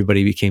where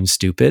everybody became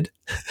stupid.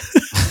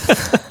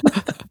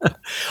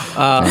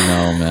 I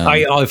know, man.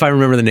 If I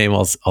remember the name,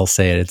 I'll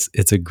say it.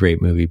 It's a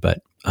great movie,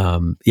 but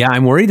I'm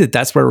worried that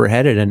that's where we're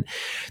headed, and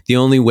the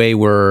only way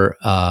we're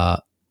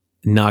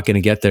not going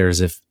to get there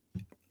is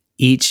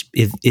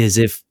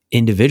if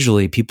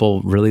individually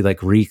people really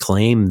like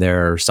reclaim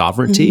their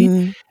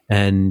sovereignty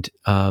and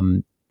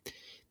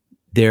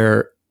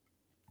their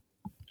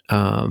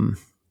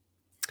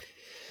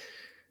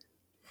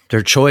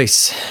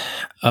choice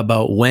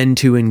about when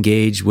to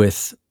engage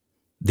with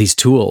these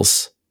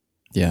tools.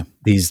 Yeah.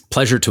 These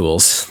pleasure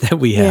tools that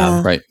we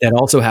have, right? That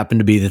also happen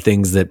to be the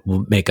things that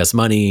will make us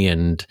money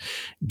and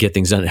get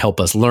things done, help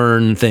us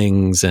learn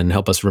things and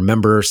help us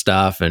remember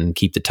stuff and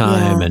keep the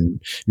time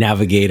and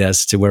navigate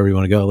us to where we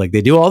want to go. Like they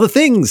do all the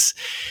things,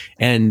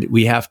 and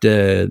we have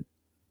to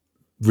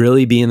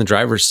really be in the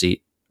driver's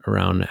seat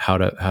around how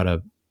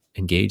to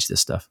engage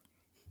this stuff.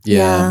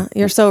 Yeah,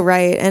 you're so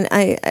right. And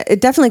it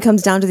definitely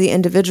comes down to the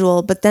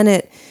individual, but then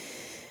it,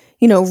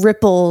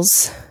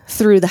 ripples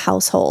through the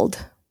household.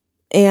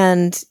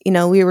 And,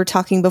 we were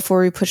talking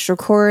before we pushed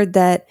record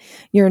that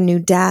you're a new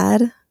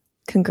dad.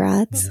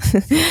 Congrats.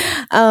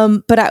 Yeah.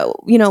 But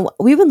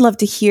we would love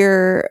to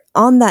hear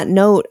on that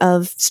note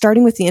of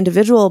starting with the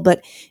individual,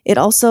 but it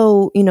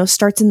also,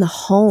 starts in the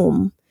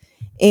home.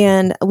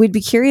 And we'd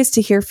be curious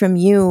to hear from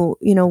you,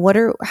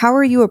 how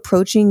are you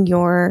approaching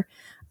your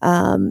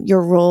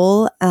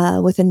role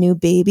with a new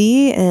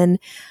baby, and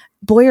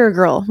boy or a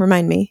girl?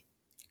 Remind me.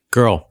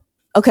 Girl.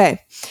 Okay.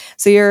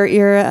 So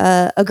you're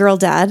a girl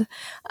dad.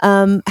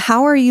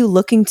 How are you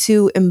looking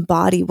to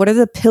embody? What are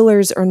the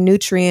pillars or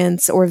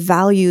nutrients or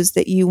values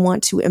that you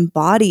want to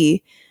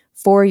embody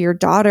for your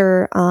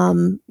daughter?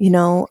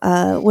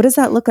 What does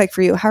that look like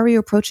for you? How are you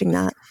approaching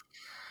that?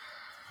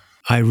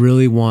 I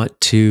really want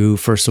to,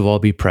 first of all,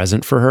 be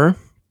present for her.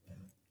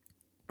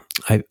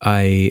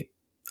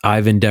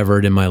 I've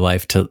endeavored in my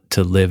life to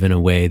live in a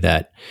way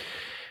that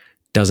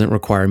doesn't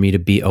require me to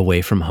be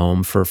away from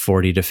home for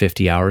 40 to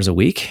 50 hours a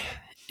week.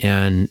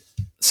 And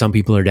some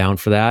people are down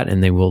for that,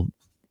 and they will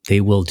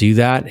do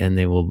that, and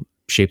they will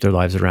shape their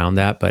lives around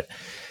that. But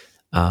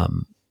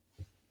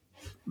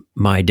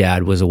my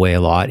dad was away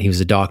a lot. He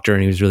was a doctor,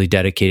 and he was really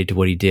dedicated to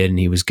what he did, and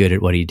he was good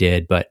at what he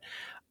did. But,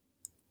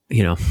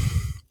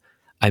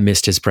 I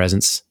missed his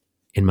presence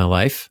in my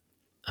life.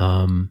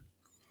 And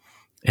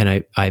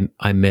I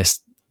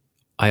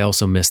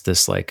also missed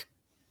this like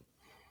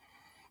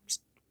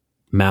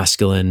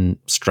masculine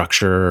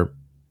structure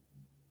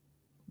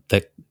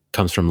that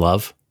comes from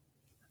love,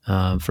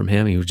 from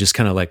him. He would just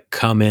kind of like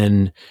come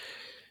in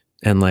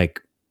and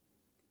like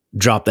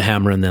drop the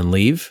hammer and then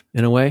leave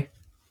in a way.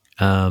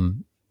 What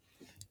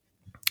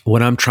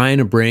I'm trying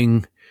to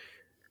bring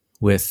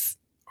with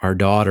our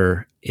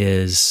daughter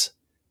is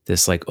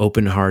this like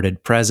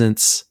open-hearted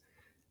presence,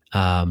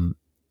 fun,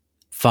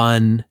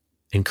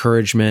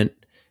 encouragement,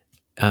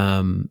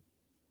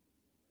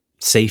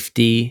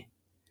 safety,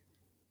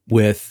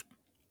 with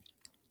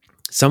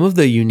some of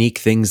the unique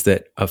things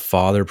that a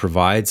father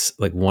provides.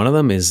 Like one of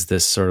them is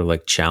this sort of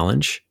like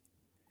challenge,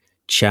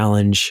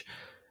 and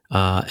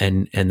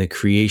the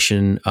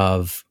creation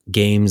of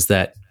games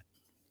that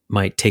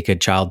might take a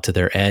child to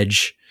their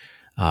edge,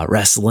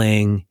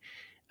 wrestling,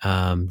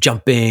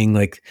 jumping,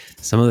 like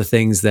some of the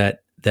things that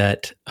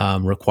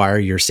require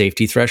your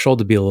safety threshold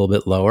to be a little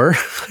bit lower.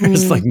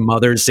 It's like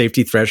mother's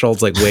safety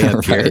threshold's like way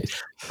up here.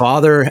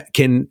 Father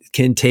can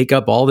take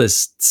up all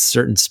this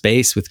certain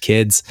space with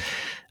kids,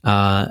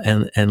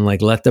 and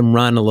like let them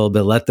run a little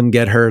bit, let them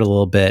get hurt a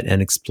little bit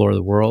and explore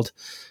the world.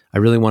 I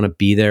really want to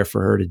be there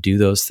for her to do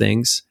those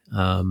things.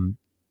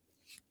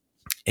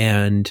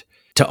 And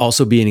to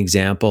also be an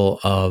example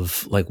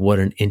of like what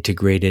the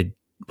integrated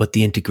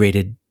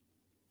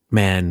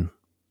man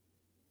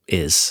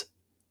is,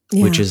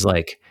 which is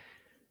like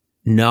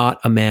not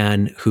a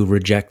man who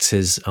rejects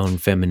his own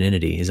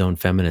femininity, his own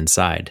feminine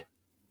side.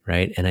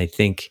 Right. And I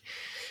think,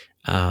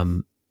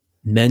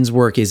 men's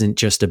work isn't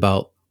just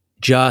about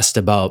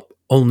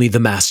only the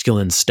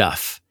masculine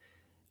stuff.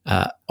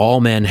 All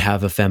men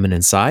have a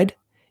feminine side.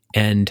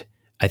 And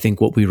I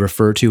think what we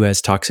refer to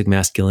as toxic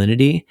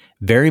masculinity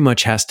very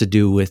much has to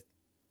do with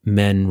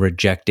men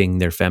rejecting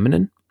their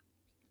feminine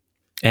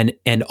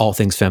and all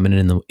things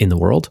feminine in the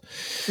world,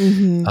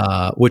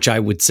 which I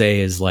would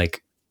say is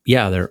like,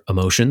 yeah, their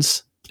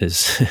emotions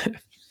is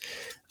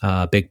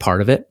a big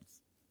part of it.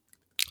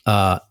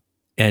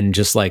 And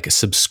just like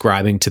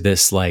subscribing to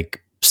this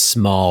like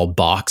small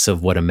box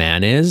of what a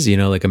man is,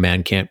 like a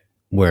man can't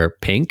wear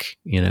pink,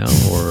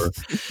 or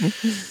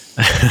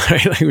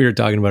like we were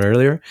talking about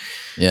earlier.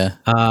 Yeah.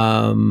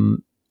 A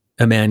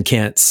man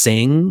can't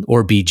sing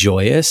or be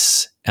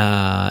joyous,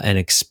 and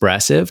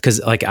expressive. Cause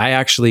like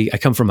I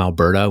come from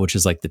Alberta, which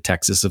is like the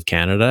Texas of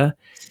Canada.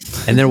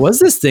 And there was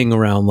this thing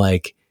around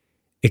like,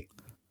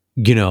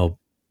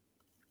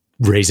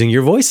 raising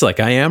your voice like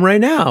I am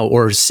right now,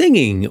 or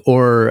singing,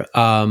 or,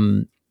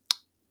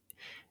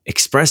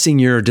 expressing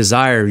your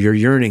desire, your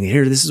yearning.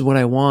 Here, this is what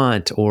I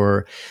want,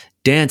 or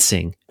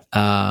dancing.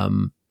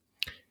 All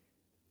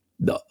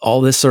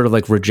this sort of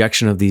like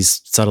rejection of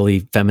these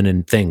subtly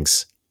feminine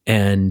things.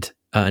 And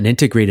an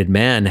integrated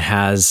man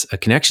has a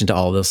connection to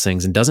all of those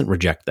things and doesn't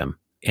reject them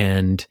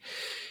and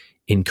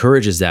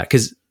encourages that.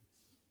 Because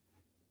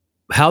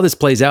how this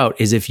plays out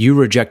is if you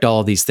reject all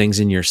of these things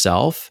in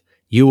yourself,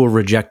 you will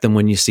reject them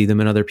when you see them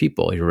in other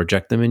people. You'll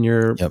reject them in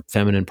your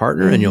feminine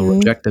partner, and you'll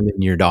reject them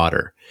in your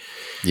daughter.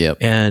 Yep.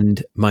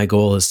 And my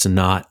goal is to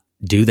not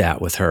do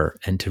that with her,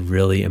 and to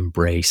really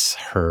embrace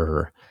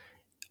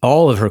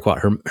all of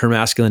her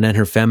masculine and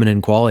her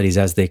feminine qualities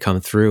as they come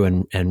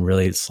through. And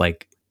really it's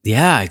like,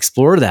 yeah,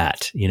 explore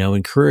that,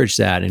 encourage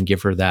that, and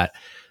give her that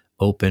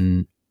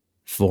open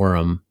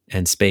forum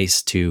and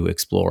space to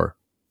explore.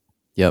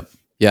 Yep.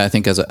 Yeah. I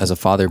think as a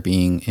father,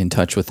 being in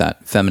touch with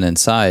that feminine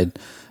side,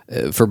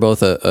 for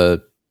both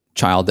a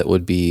child that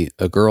would be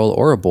a girl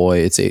or a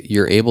boy,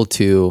 you're able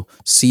to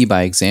see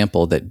by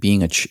example that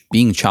being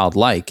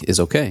childlike is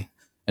okay.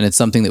 And it's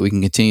something that we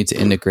can continue to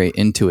integrate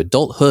into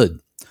adulthood.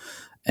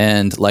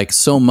 And like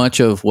so much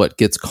of what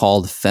gets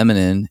called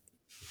feminine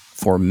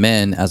for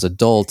men as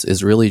adults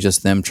is really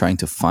just them trying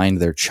to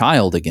find their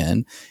child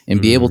again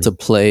and be able to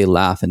play,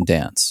 laugh, and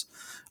dance.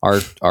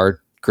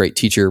 Our great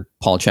teacher,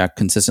 Paul Chak,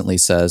 consistently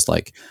says,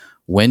 like,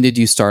 when did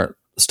you stop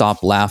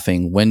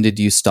laughing? When did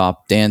you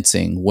stop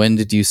dancing? When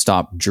did you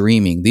stop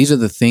dreaming? These are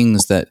the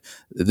things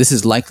this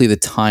is likely the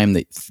time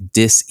that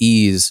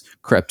dis-ease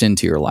crept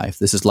into your life.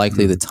 This is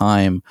likely the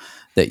time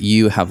that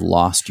you have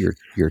lost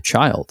your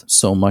child.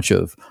 So much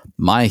of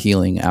my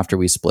healing after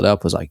we split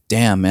up was like,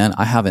 damn, man,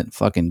 I haven't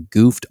fucking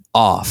goofed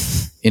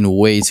off in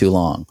way too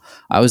long.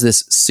 I was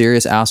this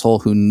serious asshole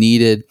who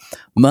needed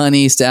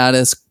money,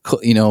 status,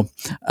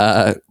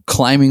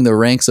 climbing the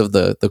ranks of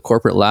the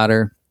corporate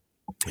ladder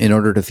in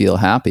order to feel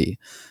happy.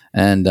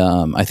 And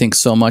I think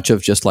so much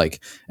of just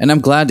like, and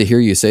I'm glad to hear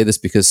you say this,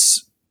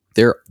 because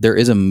there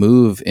is a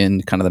move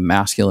in kind of the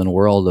masculine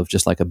world of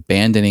just like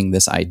abandoning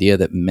this idea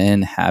that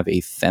men have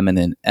a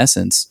feminine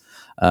essence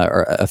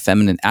or a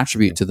feminine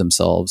attribute to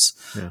themselves,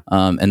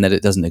 and that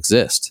it doesn't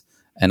exist.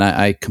 And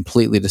I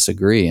completely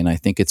disagree. And I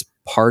think it's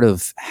part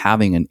of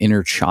having an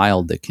inner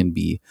child that can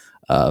be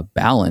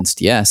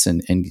balanced, yes,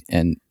 and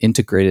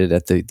integrated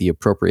at the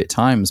appropriate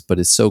times, but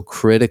is so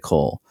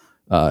critical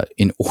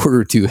in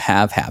order to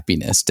have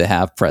happiness, to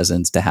have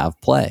presence, to have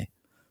play.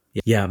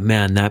 Yeah,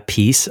 man, that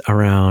piece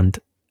around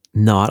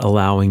not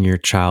allowing your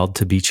child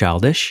to be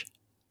childish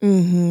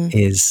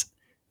it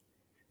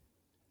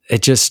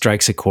just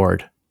strikes a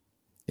chord.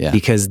 Yeah.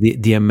 Because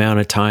the amount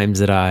of times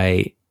that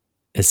I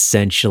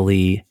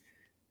essentially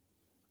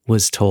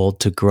was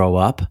told to grow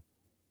up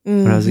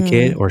when I was a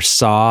kid, or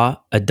saw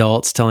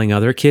adults telling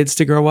other kids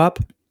to grow up,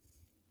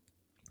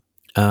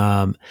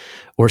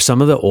 or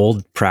some of the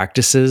old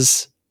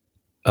practices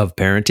of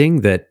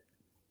parenting that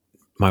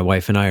my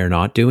wife and I are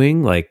not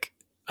doing, like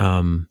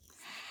the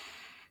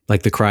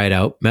cry it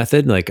out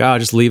method, like, oh,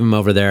 just leave them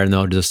over there and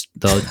they'll just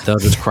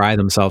cry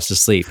themselves to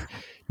sleep.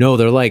 No,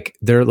 they're like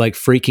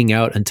freaking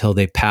out until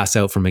they pass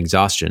out from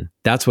exhaustion.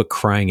 That's what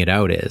crying it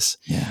out is.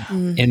 Yeah.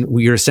 And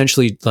we're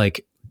essentially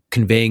like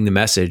conveying the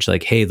message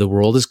like, hey, the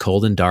world is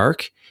cold and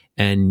dark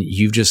and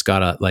you've just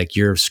gotta, like,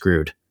 you're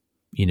screwed.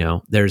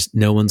 There's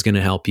no one's going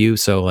to help you.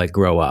 So like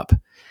grow up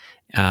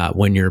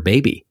when you're a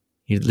baby.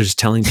 You're just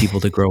telling people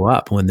to grow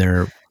up when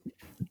they're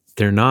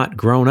not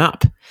grown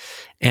up.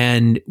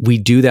 And we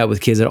do that with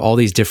kids at all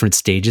these different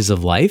stages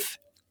of life,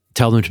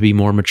 tell them to be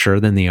more mature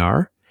than they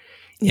are.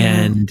 Yeah.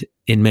 And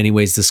in many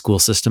ways, the school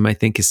system, I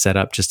think, is set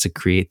up just to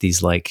create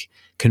these like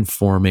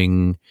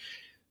conforming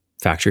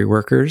factory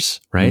workers,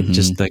 right?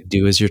 Just like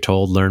do as you're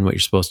told, learn what you're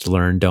supposed to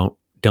learn. Don't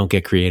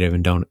get creative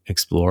and don't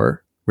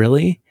explore,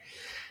 really.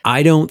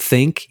 I don't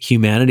think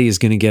humanity is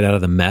going to get out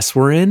of the mess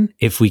we're in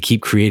if we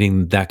keep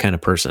creating that kind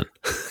of person.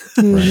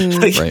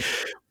 Right.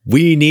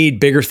 We need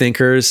bigger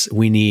thinkers.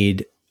 We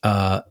need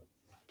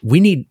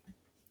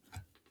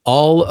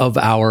all of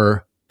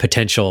our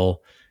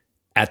potential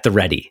at the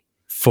ready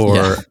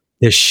for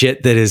the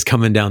shit that is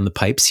coming down the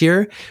pipes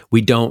here.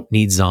 We don't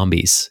need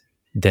zombies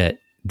that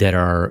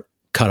are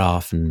cut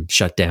off and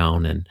shut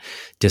down and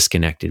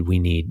disconnected. We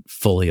need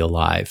fully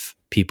alive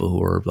people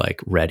who are like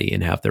ready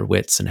and have their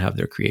wits and have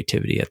their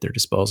creativity at their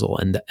disposal.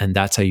 And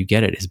that's how you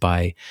get it, is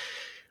by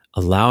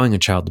allowing a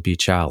child to be a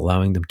child,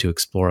 allowing them to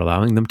explore,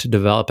 allowing them to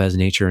develop as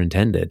nature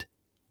intended.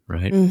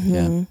 Right.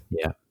 Yeah.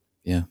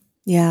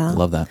 I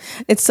love that.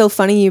 It's so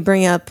funny you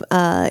bring up,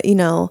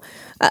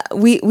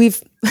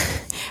 we've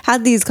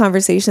had these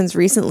conversations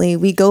recently.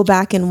 We go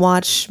back and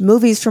watch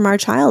movies from our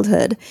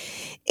childhood,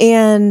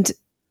 and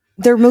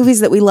they're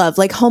movies that we love,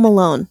 like Home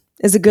Alone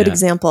is a good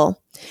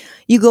example.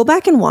 You go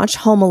back and watch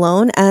Home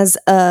Alone as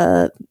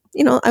I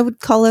would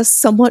call a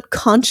somewhat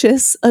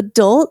conscious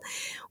adult,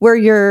 where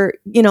you're,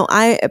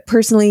 I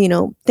personally,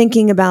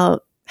 thinking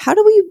about how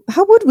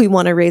would we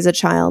want to raise a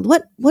child?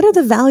 What are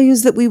the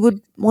values that we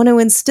would want to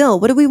instill?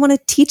 What do we want to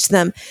teach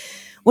them?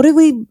 What do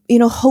we,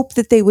 hope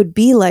that they would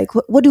be like?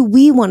 What do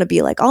we want to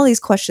be like? All these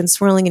questions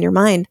swirling in your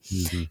mind.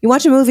 You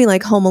watch a movie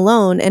like Home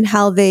Alone and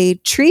how they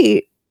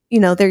treat,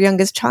 their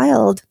youngest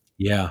child.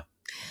 Yeah.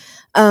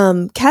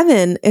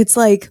 Kevin, it's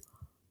like,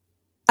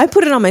 I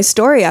put it on my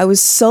story. I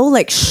was so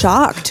like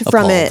shocked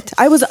from it.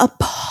 I was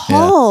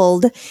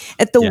appalled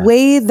at the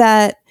way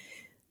that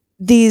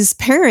these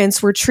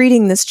parents were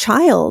treating this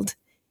child.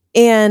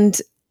 And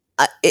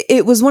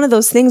it was one of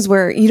those things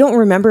where you don't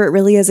remember it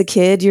really as a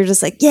kid. You're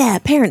just like, yeah,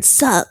 parents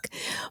suck.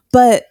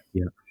 But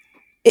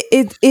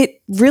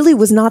it really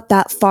was not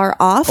that far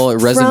off. Well, it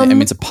resonates. I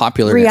mean, it's a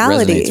popular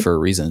reality. It resonates for a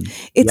reason.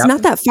 It's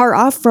not that far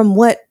off from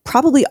what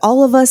probably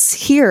all of us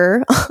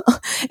here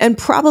and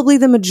probably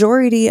the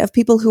majority of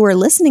people who are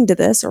listening to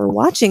this or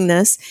watching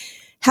this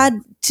had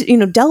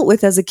to, dealt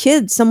with as a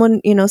kid.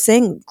 Someone,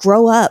 saying,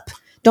 grow up.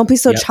 Don't be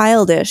so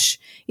childish,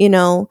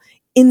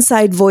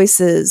 inside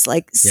voices,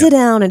 like sit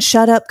down and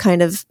shut up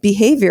kind of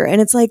behavior.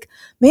 And it's like,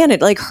 man,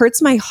 it like hurts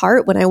my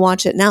heart when I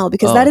watch it now,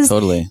 because that is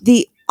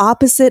the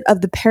opposite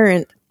of the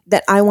parent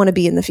that I want to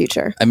be in the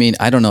future. I mean,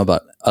 I don't know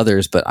about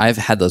others, but I've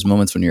had those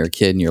moments when you're a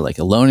kid and you're like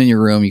alone in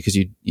your room because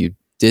you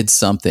did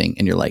something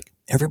and you're like,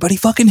 everybody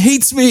fucking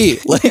hates me.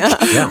 Like,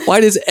 why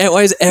is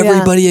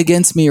everybody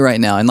against me right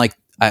now? And like,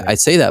 I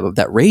say that, but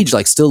that rage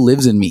like still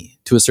lives in me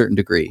to a certain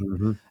degree.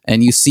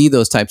 And you see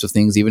those types of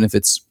things, even if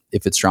it's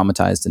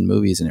dramatized in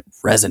movies, and it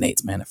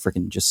resonates, man, it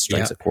freaking just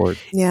strikes a chord.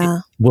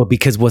 Yeah. Well,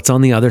 because what's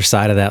on the other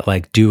side of that,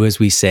 like, do as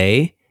we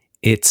say,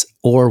 it's,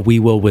 or we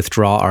will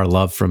withdraw our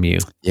love from you.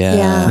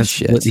 Yeah.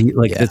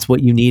 That's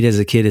what you need as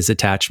a kid, is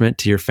attachment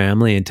to your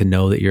family and to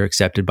know that you're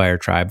accepted by your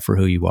tribe for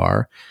who you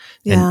are.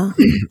 Yeah.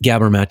 And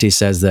Gabor Mate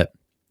says that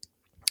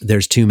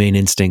there's two main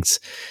instincts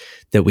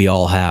that we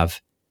all have: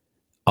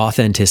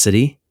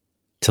 authenticity,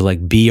 to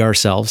like be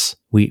ourselves.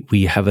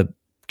 We have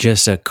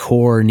just a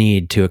core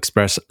need to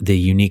express the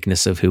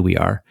uniqueness of who we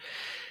are,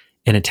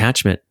 and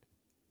attachment,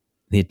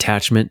 the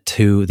attachment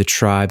to the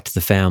tribe, to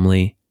the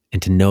family,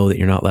 and to know that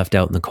you're not left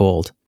out in the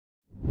cold.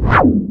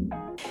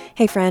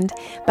 Hey friend,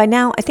 by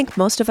now I think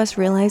most of us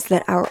realize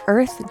that our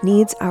Earth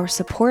needs our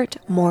support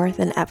more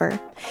than ever.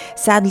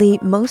 Sadly,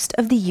 most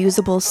of the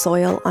usable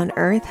soil on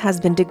Earth has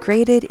been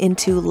degraded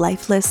into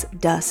lifeless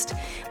dust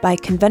by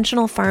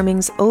conventional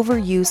farming's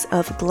overuse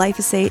of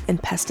glyphosate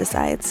and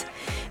pesticides.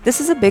 This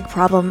is a big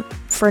problem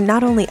for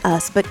not only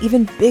us, but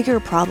even bigger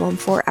problem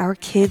for our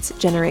kids'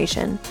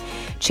 generation.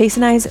 Chase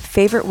and I's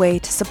favorite way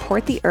to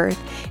support the earth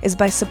is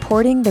by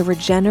supporting the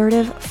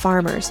regenerative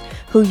farmers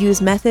who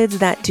use methods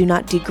that do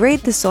not degrade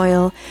the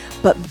soil,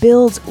 but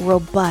build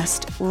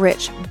robust,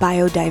 rich,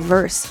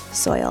 biodiverse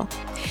soil.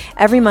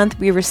 Every month,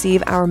 we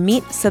receive our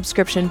meat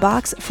subscription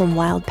box from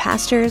Wild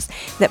Pastures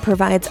that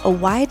provides a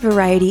wide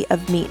variety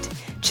of meat: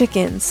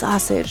 chicken,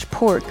 sausage,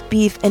 pork,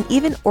 beef, and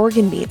even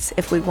organ meats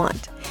if we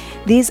want.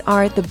 These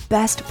are the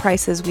best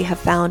prices we have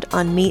found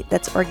on meat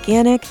that's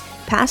organic,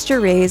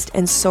 pasture-raised,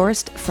 and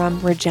sourced from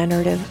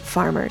regenerative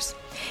farmers.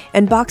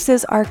 And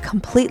boxes are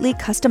completely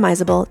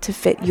customizable to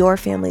fit your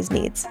family's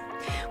needs.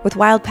 With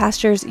Wild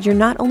Pastures, you're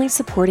not only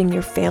supporting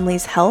your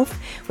family's health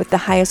with the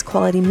highest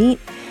quality meat,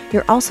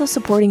 you're also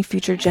supporting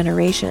future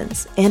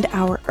generations and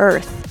our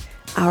earth,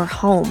 our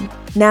home.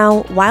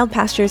 Now, Wild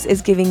Pastures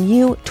is giving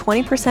you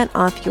 20%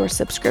 off your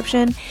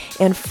subscription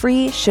and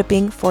free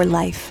shipping for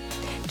life.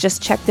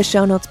 Just check the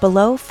show notes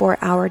below for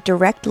our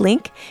direct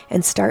link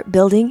and start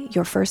building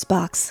your first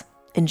box.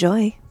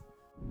 Enjoy.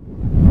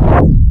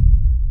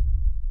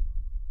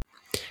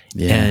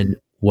 Yeah. And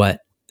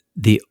what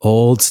the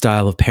old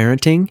style of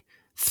parenting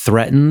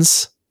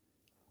threatens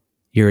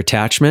your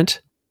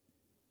attachment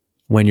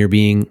when you're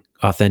being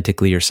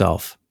authentically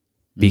yourself,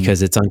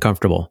 because it's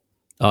uncomfortable.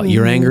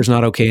 Your anger is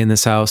not okay in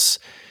this house.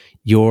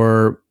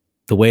 The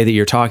way that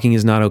you're talking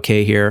is not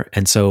okay here.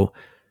 And so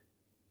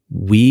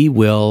we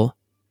will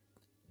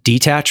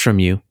detach from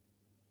you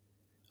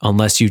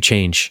unless you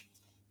change,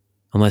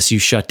 unless you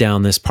shut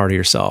down this part of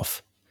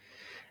yourself.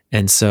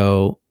 And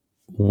so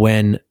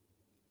when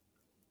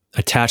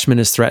attachment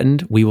is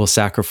threatened, we will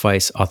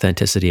sacrifice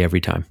authenticity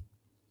every time.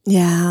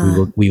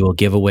 Yeah. We will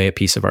give away a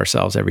piece of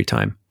ourselves every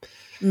time.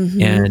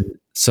 Mm-hmm. And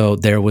so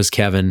there was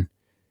Kevin,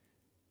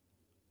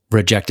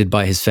 rejected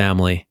by his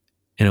family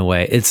in a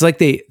way. It's like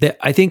they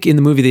I think in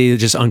the movie, they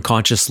just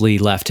unconsciously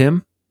left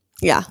him.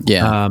 Yeah.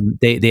 Yeah.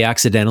 They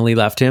accidentally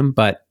left him,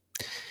 but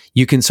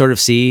you can sort of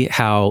see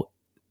how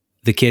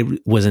the kid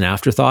was an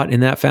afterthought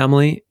in that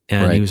family,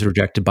 and he was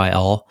rejected by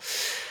all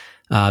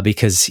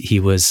because he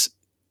was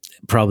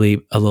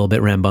probably a little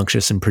bit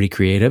rambunctious and pretty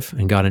creative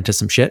and got into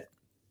some shit.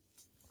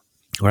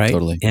 Right.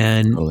 Totally.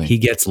 And he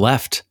gets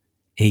left.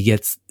 He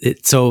gets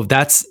it. So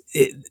that's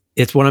it.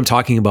 It's what I'm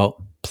talking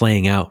about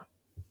playing out,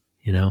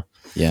 you know?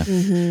 Yeah.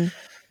 Mm-hmm.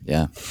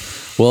 Yeah.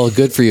 Well,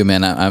 good for you,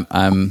 man.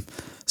 I'm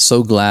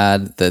so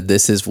glad that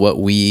this is what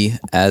we,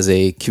 as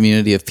a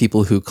community of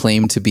people who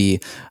claim to be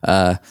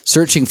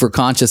searching for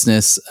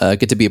consciousness,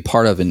 get to be a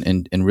part of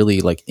and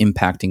really like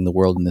impacting the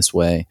world in this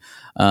way.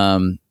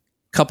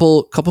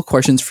 Couple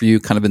questions for you,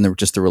 kind of in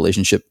the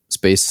relationship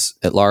space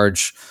at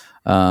large.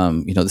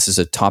 This is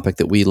a topic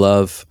that we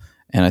love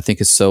and I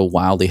think is so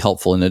wildly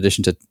helpful in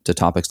addition to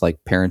topics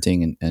like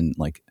parenting and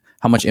like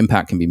how much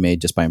impact can be made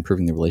just by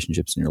improving the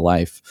relationships in your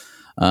life.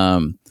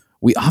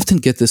 We often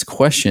get this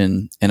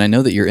question, and I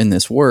know that you're in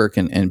this work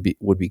and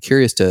would be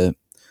curious to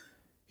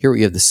hear what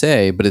you have to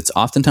say, but it's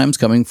oftentimes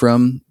coming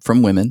from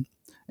women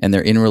and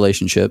they're in a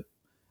relationship.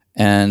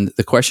 And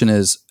the question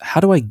is,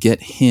 how do I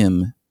get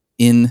him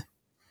in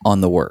on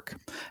the work?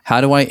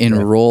 How do I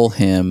enroll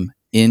him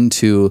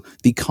into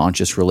the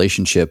conscious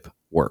relationship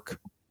work?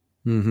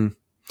 Mm-hmm.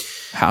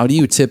 Have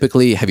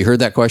you heard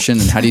that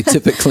question? And how do you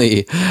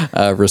typically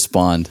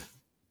respond?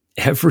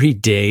 Every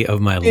day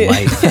of my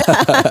life,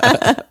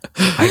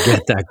 I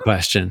get that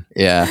question.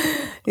 Yeah.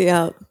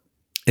 Yeah.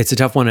 It's a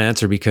tough one to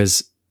answer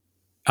because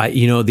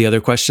the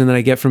other question that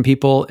I get from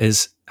people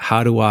is,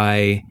 how do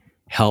I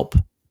help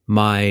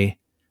my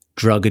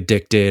drug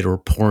addicted or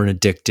porn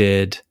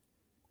addicted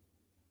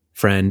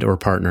friend or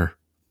partner?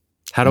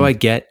 How do I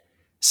get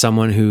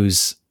someone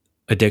who's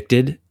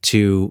addicted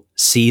to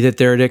see that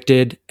they're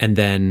addicted and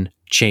then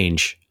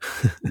change?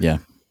 Yeah.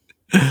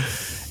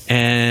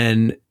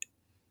 And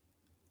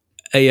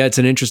it's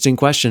an interesting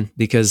question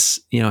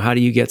because, how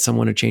do you get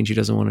someone to change who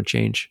doesn't want to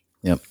change?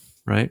 Yep.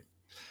 Right.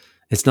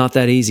 It's not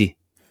that easy.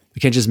 We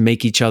can't just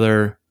make each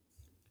other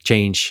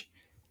change.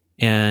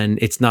 And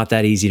it's not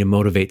that easy to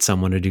motivate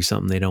someone to do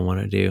something they don't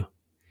want to do.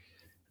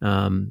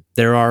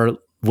 There are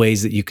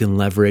ways that you can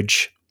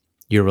leverage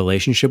your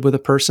relationship with a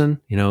person.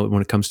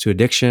 When it comes to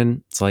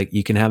addiction, it's like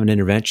you can have an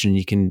intervention.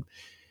 You can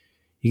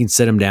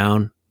sit them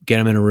down, get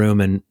them in a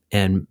room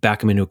and back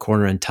them into a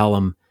corner and tell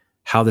them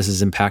how this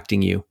is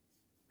impacting you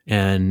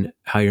and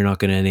how you're not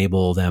going to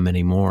enable them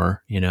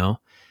anymore,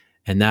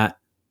 and that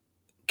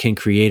can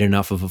create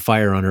enough of a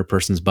fire under a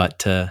person's butt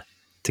to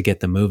get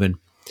them moving.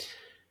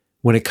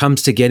 When it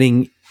comes to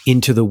getting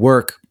into the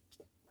work,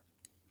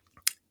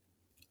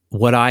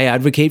 what I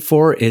advocate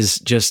for is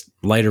just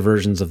lighter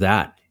versions of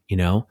that,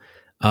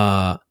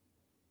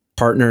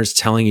 partners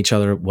telling each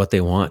other what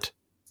they want,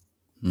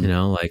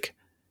 like,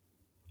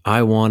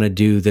 I want to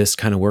do this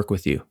kind of work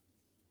with you.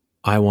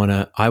 I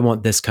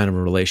want this kind of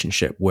a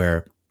relationship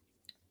where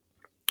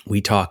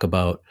we talk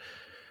about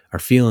our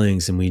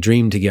feelings and we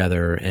dream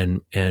together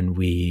and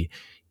we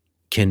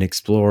can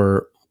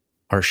explore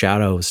our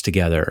shadows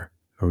together,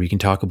 or we can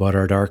talk about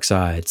our dark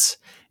sides,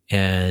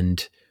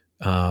 and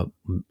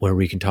where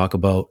we can talk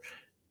about,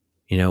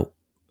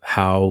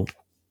 how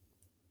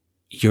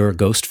you're a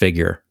ghost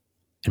figure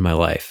in my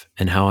life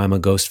and how I'm a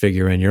ghost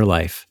figure in your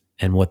life,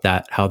 and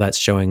how that's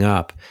showing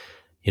up.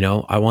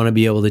 I want to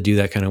be able to do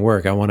that kind of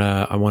work. I want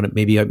to,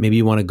 maybe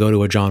you want to go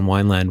to a John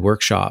Wineland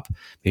workshop.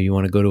 Maybe you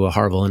want to go to a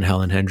Harville and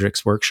Helen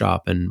Hendricks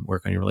workshop and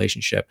work on your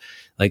relationship.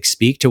 Like,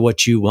 speak to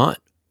what you want.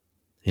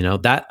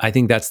 That, I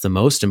think that's the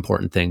most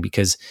important thing,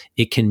 because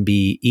it can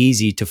be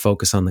easy to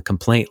focus on the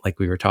complaint, like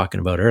we were talking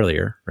about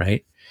earlier.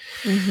 Right.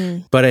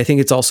 Mm-hmm. But I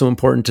think it's also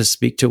important to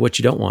speak to what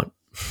you don't want,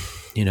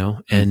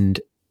 and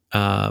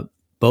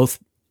both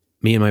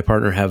me and my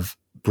partner have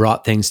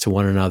brought things to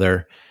one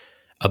another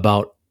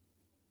about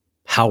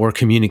how we're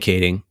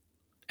communicating,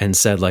 and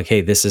said, like,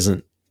 hey, this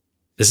isn't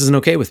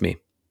okay with me,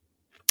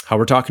 how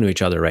we're talking to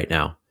each other right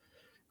now,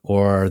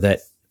 or that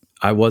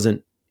I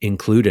wasn't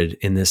included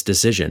in this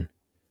decision,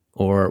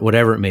 or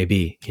whatever it may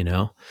be.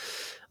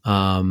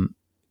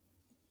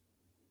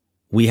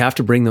 We have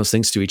to bring those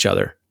things to each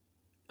other.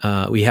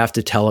 We have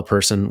to tell a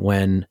person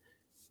when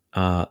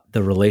the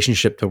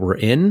relationship that we're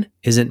in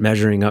isn't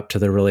measuring up to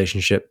the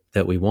relationship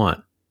that we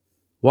want,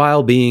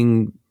 while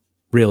being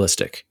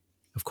realistic,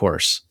 of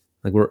course.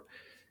 Like,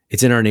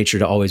 it's in our nature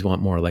to always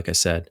want more, like I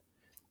said.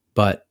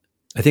 But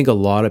I think a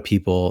lot of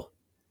people,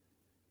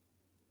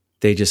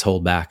 they just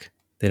hold back.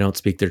 They don't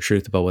speak their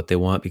truth about what they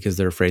want because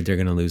they're afraid they're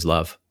going to lose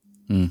love.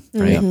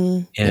 Right.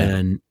 Mm-hmm.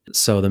 And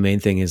so the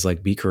main thing is,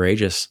 like, be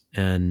courageous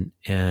and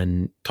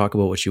talk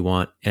about what you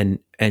want, and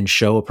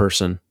show a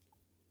person,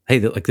 hey,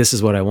 like, this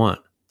is what I want.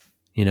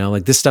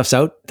 Like, this stuff's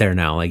out there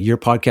now. Like, your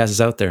podcast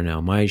is out there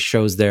now. My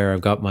show's there.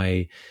 I've got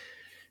my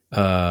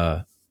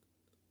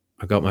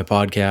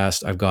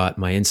podcast. I've got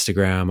my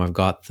Instagram. I've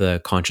got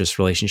the Conscious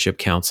Relationship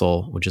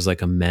Council, which is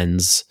like a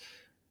men's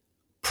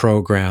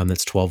program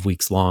that's 12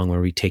 weeks long, where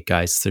we take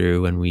guys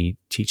through and we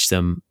teach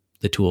them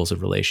the tools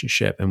of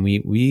relationship. And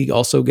we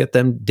also get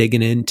them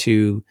digging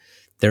into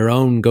their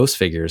own ghost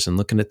figures and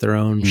looking at their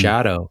own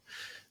shadow.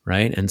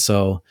 Right. And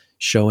so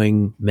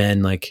showing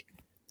men, like,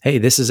 hey,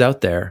 this is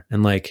out there.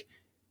 And, like,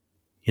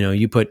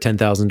 you put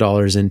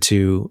 $10,000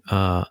 into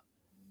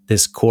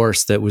this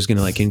course that was going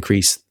to, like,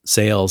 increase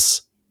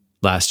sales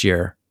last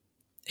year,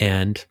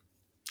 and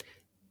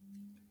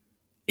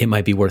it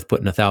might be worth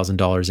putting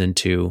 $1,000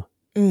 into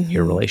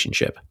your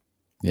relationship.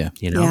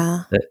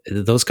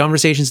 Those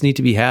conversations need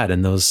to be had.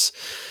 And those,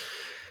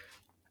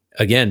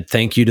 again,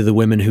 thank you to the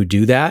women who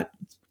do that.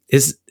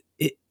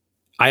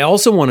 I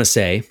also want to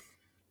say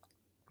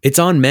it's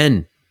on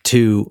men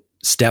to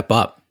step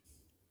up.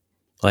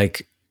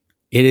 Like,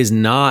 it is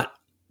not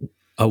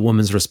a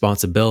woman's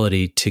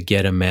responsibility to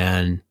get a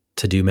man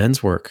to do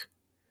men's work.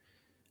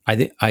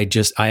 I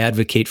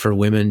advocate for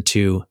women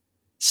to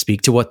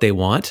speak to what they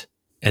want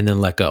and then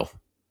let go,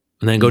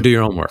 and then go do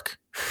your own work.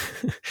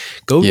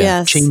 Go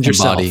change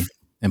yourself. Embody.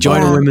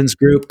 Join a women's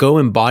group. Go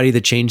embody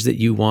the change that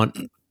you want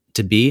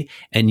to be,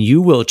 and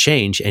you will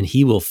change, and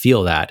he will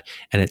feel that.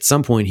 And at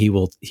some point he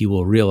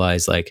will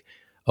realize, like,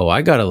 oh,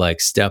 I got to,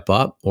 like, step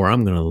up or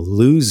I'm going to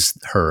lose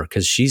her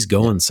because she's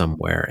going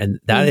somewhere. And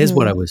that is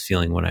what I was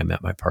feeling when I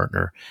met my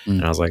partner.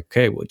 And I was like,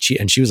 okay,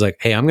 she was like,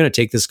 hey, I'm going to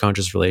take this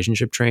conscious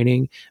relationship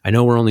training. I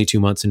know we're only 2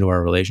 months into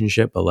our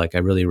relationship, but, like, I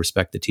really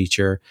respect the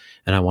teacher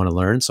and I want to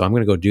learn. So I'm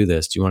going to go do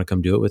this. Do you want to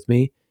come do it with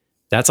me?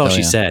 That's all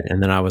she said.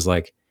 And then I was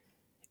like,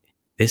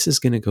 this is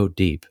going to go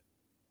deep.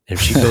 And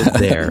if she goes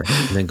there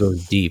and then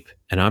goes deep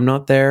and I'm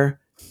not there,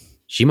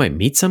 she might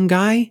meet some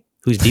guy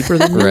who's deeper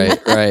than me.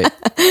 Right.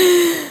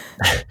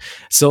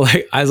 So,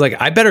 like, I was like,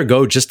 I better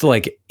go just to,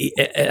 like,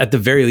 at the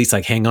very least,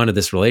 like, hang on to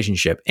this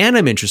relationship. And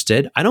I'm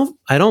interested. I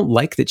don't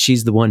like that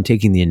she's the one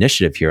taking the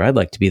initiative here. I'd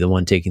like to be the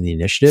one taking the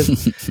initiative,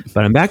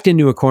 but I'm backed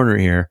into a corner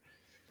here.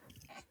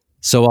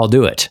 So I'll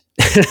do it.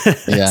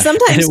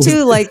 Sometimes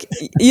too, like,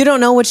 you don't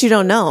know what you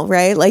don't know,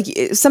 right? Like,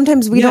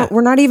 sometimes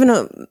we're not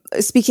even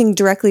speaking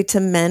directly to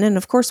men, and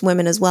of course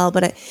women as well.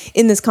 But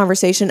in this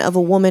conversation of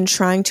a woman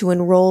trying to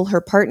enroll her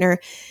partner,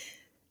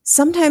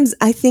 sometimes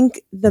I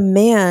think the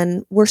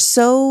man, we're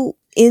so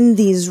in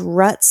these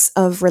ruts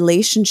of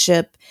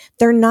relationship,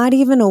 they're not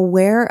even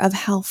aware of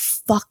how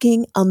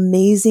fucking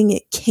amazing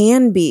it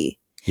can be.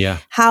 Yeah.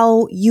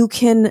 How you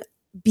can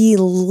be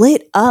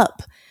lit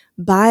up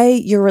by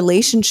your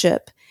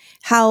relationship,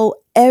 how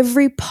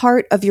every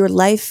part of your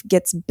life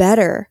gets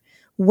better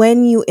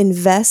when you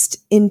invest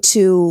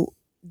into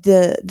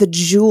the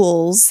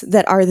jewels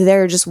that are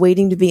there just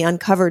waiting to be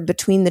uncovered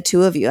between the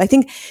two of you. I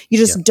think you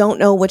just don't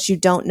know what you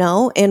don't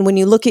know. And when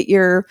you look at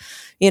your,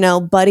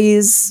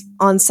 buddies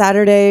on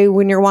Saturday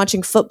when you're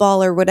watching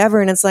football or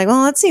whatever, and it's like,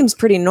 oh, that seems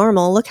pretty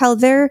normal. Look how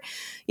they're,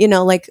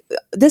 like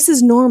this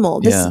is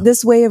normal.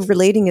 This way of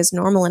relating is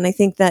normal. And I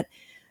think that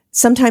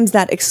sometimes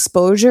that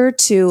exposure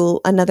to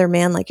another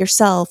man like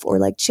yourself or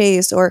like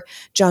Chase or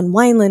John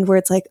Wineland, where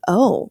it's like,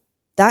 oh,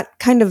 that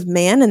kind of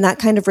man and that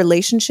kind of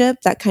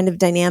relationship, that kind of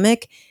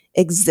dynamic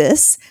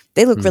exists.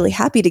 They look really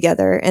happy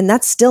together. And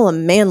that's still a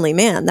manly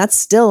man. That's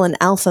still an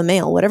alpha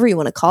male, whatever you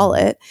want to call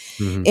it.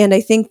 And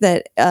I think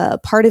that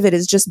part of it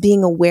is just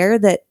being aware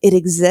that it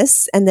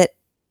exists and that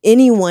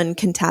anyone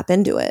can tap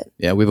into it.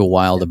 Yeah, we have a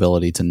wild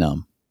ability to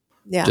numb.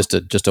 Yeah.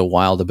 Just a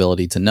wild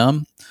ability to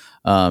numb,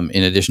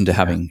 in addition to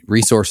having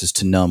resources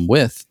to numb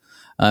with.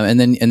 And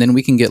then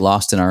we can get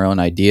lost in our own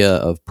idea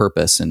of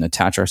purpose and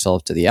attach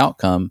ourselves to the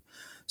outcome,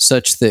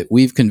 such that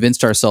we've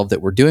convinced ourselves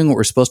that we're doing what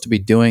we're supposed to be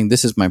doing.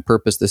 This is my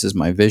purpose. This is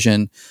my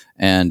vision.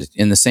 And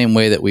in the same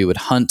way that we would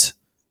hunt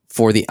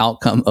for the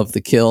outcome of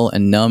the kill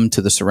and numb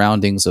to the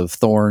surroundings of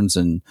thorns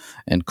and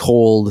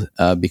cold,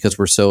 because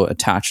we're so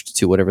attached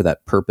to whatever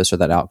that purpose or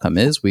that outcome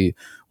is, we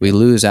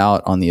lose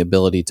out on the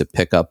ability to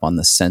pick up on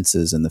the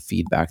senses and the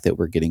feedback that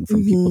we're getting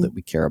from people that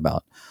we care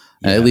about.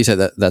 And at least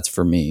that's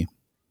for me.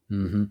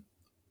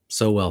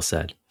 So well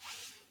said.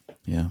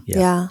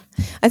 Yeah.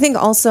 I think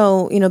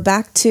also,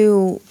 back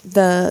to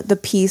the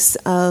piece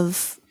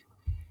of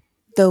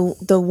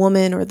the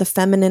woman or the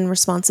feminine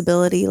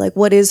responsibility, like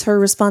what is her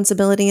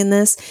responsibility in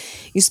this?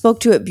 You spoke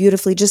to it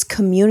beautifully. Just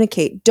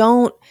communicate.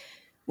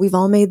 We've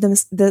all made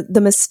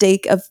the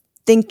mistake of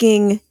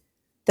thinking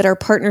that our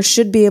partner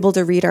should be able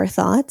to read our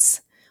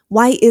thoughts.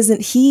 Why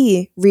isn't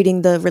he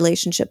reading the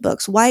relationship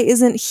books? Why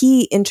isn't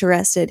he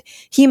interested?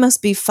 He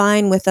must be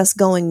fine with us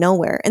going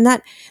nowhere. And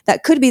that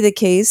could be the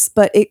case,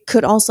 but it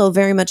could also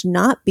very much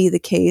not be the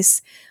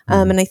case.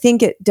 And I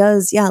think it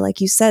does,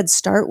 like you said,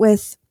 start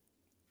with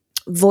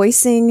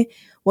voicing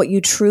what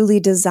you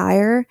truly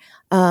desire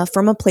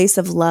from a place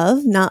of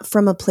love, not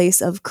from a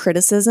place of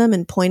criticism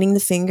and pointing the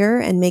finger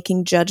and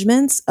making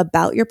judgments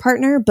about your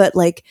partner, but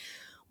like,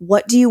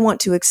 what do you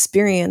want to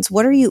experience?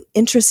 What are you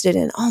interested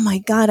in? Oh my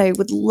God, I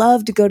would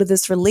love to go to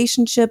this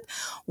relationship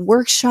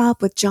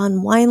workshop with John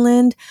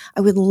Wineland.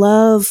 I would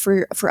love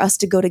for us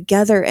to go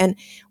together. And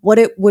what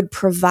it would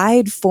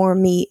provide for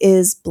me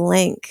is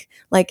blank.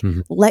 Like,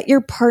 let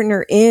your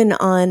partner in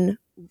on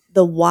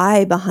the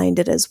why behind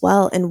it as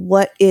well. And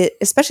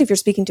especially if you're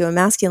speaking to a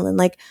masculine,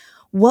 like,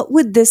 what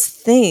would this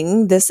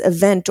thing, this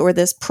event or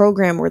this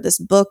program or this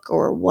book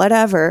or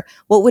whatever,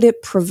 what would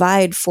it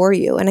provide for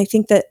you? And I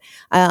think that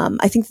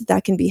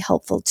that can be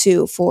helpful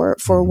too for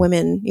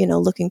women,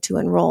 looking to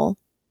enroll.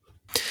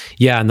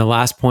 Yeah. And the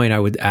last point I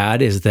would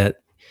add is that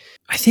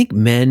I think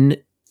men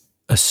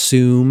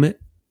assume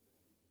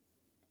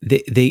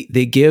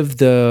they give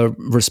the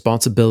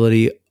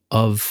responsibility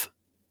of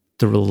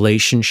the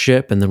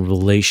relationship and the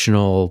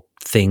relational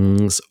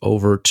things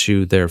over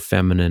to their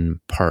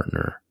feminine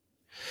partner.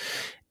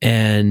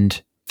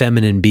 And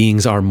feminine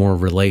beings are more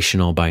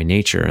relational by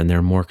nature, and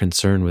they're more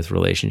concerned with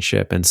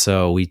relationship. And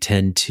so we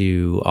tend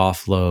to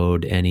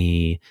offload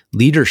any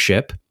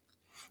leadership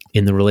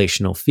in the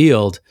relational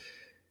field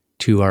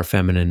to our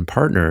feminine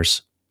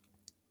partners.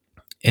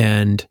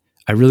 And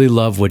I really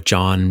love what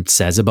John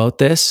says about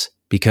this,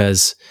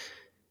 because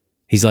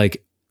he's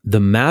like,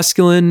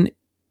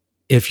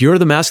 if you're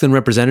the masculine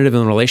representative in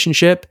the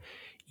relationship,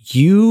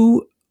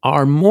 you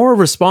are more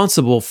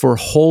responsible for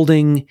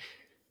holding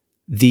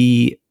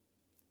the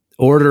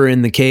order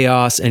in the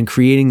chaos and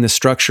creating the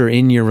structure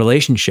in your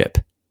relationship.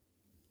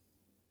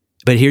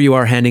 But here you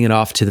are handing it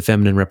off to the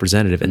feminine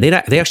representative, and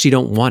they actually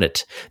don't want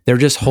it. They're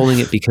just holding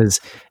it because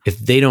if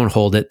they don't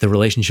hold it, the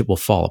relationship will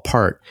fall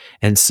apart.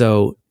 And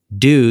so,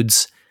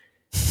 dudes,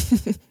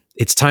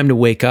 it's time to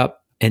wake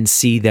up and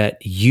see that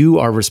you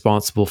are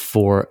responsible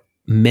for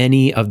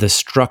many of the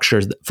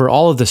structures, for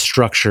all of the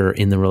structure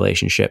in the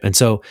relationship. And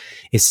so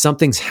if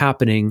something's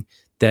happening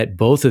that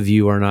both of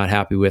you are not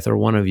happy with, or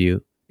one of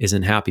you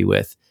isn't happy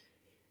with,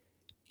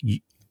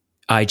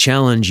 I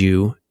challenge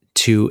you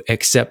to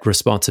accept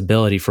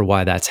responsibility for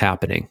why that's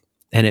happening.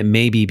 And it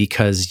may be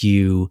because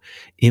you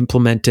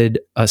implemented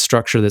a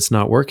structure that's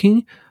not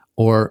working,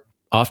 or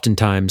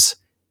oftentimes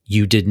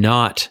you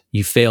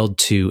failed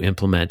to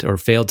implement or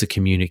failed to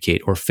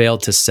communicate or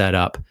failed to set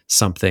up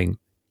something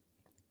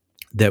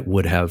that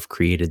would have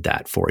created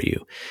that for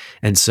you.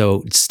 And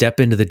so step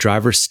into the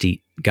driver's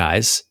seat,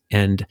 guys,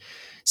 and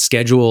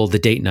schedule the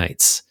date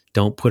nights.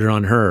 Don't put it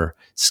on her.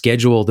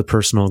 Schedule the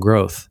personal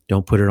growth.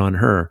 Don't put it on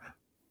her.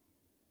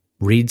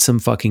 Read some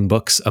fucking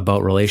books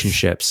about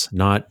relationships,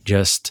 not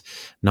just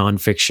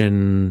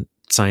nonfiction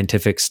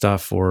scientific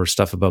stuff or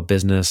stuff about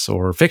business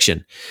or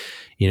fiction.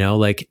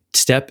 Like,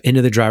 step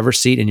into the driver's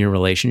seat in your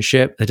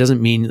relationship. That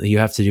doesn't mean that you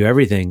have to do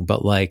everything,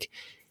 but like,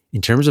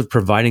 in terms of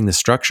providing the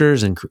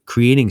structures and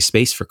creating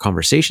space for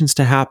conversations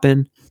to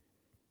happen,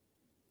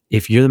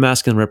 if you're the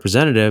masculine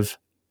representative,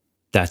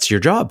 that's your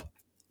job,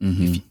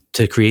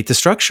 to create the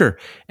structure.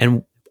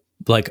 And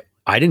like,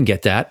 I didn't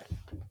get that.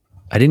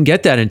 I didn't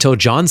get that until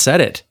John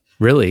said it,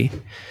 really.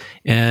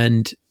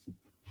 And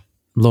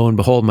lo and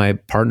behold, my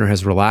partner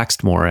has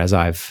relaxed more as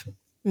I've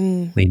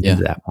leaned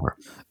into that more.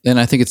 And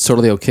I think it's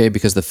totally okay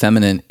because the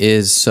feminine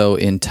is so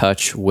in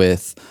touch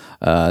with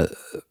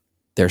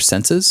their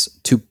senses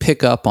to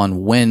pick up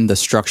on when the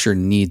structure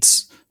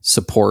needs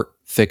support,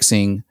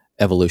 fixing,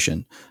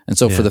 evolution. And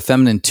so for the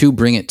feminine to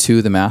bring it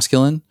to the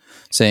masculine,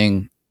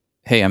 saying,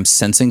 hey, I'm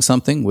sensing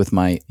something with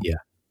my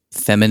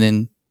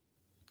feminine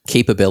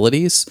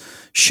capabilities,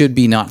 should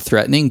be not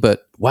threatening,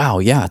 but wow,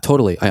 yeah,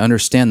 totally. I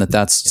understand that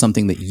that's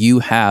something that you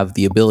have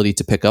the ability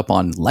to pick up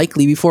on,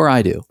 likely before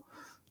I do.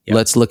 Yep.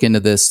 Let's look into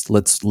this.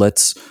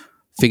 Let's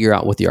figure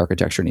out what the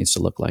architecture needs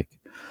to look like.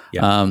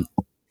 Yep.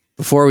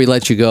 Before we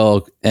let you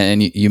go,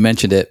 and you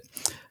mentioned it,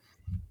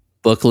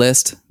 book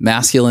list,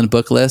 masculine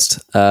book list.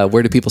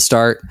 Where do people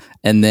start?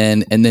 And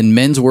then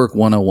Men's Work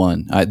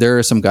 101. There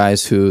are some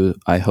guys who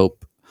I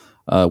hope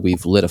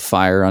we've lit a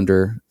fire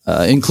under,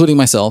 including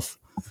myself.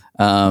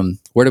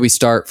 Where do we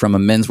start from a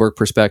men's work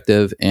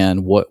perspective,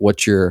 and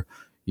what's your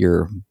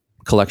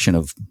collection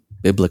of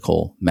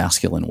biblical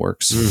masculine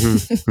works?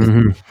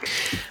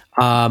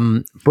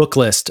 Book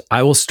list.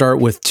 I will start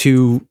with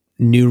 2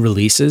 new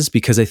releases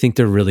because I think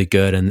they're really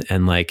good.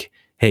 And like,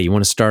 hey, you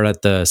want to start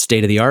at the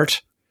state of the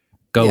art?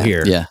 Go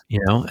here. Yeah. You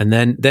know, and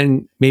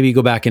then maybe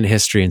go back into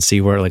history and see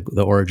where like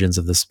the origins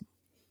of this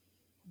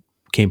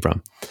came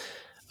from.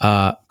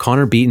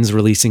 Connor Beaton's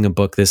releasing a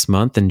book this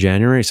month in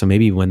January. So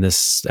maybe when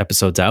this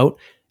episode's out,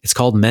 it's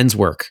called Men's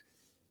Work.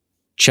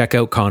 Check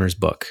out Connor's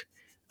book.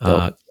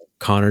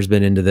 Connor's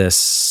been into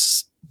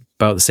this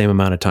about the same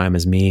amount of time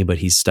as me, but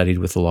he's studied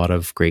with a lot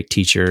of great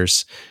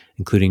teachers,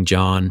 including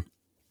John.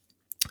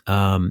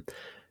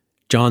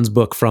 John's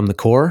book, From the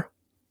Core,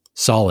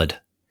 solid.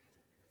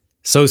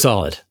 So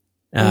solid.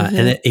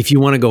 And if you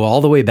want to go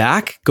all the way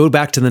back, go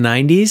back to the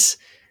 90s,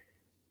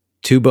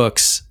 2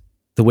 books,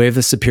 The Way of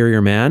the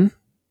Superior Man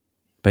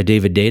by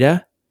David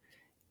Data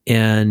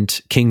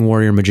and King,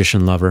 Warrior,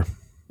 Magician, Lover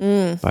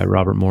by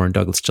Robert Moore and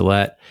Douglas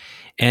Gillette.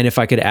 And if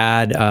I could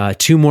add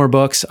 2 more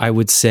books, I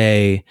would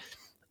say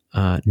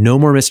No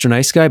More Mr.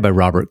 Nice Guy by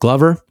Robert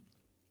Glover.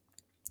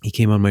 He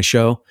came on my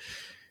show.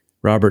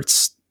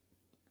 Robert's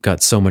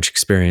got so much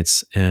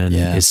experience and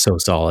is so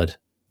solid.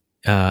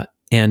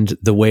 And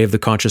The Way of the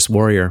Conscious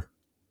Warrior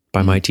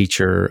by my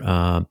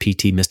teacher,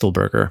 P.T.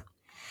 Mistelberger.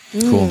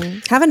 Cool.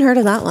 Haven't heard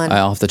of that one.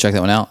 I'll have to check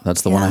that one out.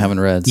 That's the one I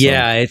haven't read. So.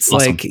 Yeah, it's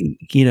awesome. Like,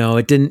 you know,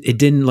 it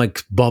didn't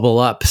like bubble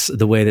up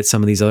the way that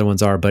some of these other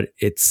ones are, but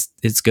it's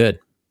good.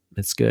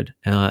 It's good.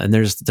 And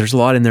there's a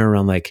lot in there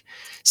around like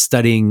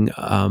studying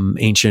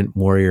ancient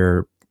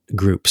warrior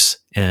groups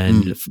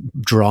and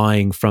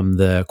drawing from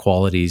the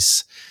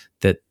qualities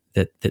that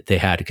they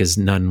had, because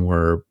none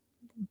were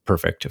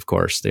perfect, of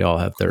course. They all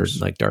have their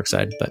like dark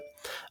side. But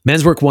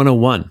Men's Work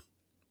 101.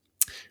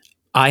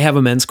 I have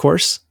a men's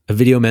course, a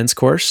video men's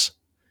course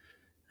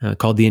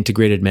called The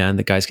Integrated Man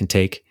that guys can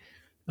take.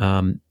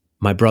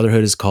 My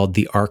brotherhood is called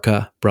the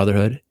ARCA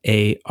Brotherhood,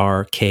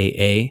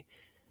 ARKA.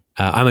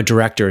 I'm a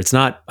director. It's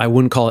not, I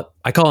wouldn't call it,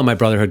 I call it my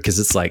brotherhood because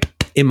it's like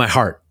in my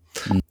heart,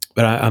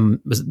 but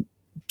I'm a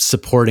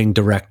supporting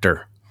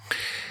director.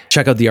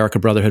 Check out the ARCA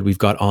Brotherhood. We've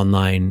got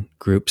online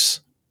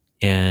groups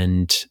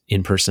and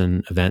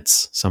in-person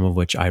events, some of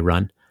which I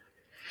run.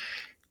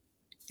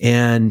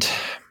 And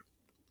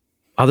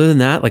other than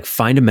that, like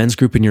find a men's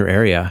group in your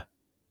area.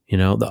 You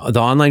know, the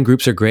online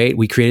groups are great.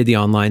 We created the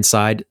online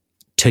side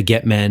to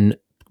get men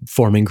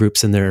forming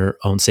groups in their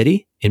own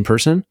city in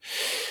person.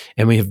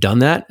 And we have done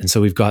that. And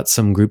so we've got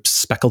some groups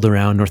speckled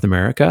around North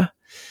America.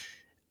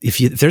 If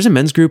there's a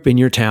men's group in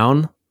your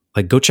town,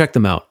 like go check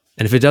them out.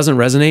 And if it doesn't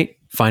resonate,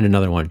 find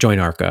another one. Join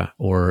ARCA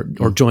or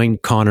join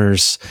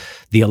Connor's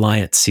The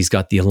Alliance. He's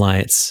got The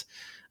Alliance.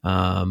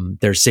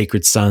 There's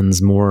Sacred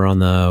Sons more on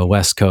the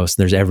West Coast.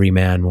 There's Every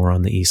Man more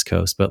on the East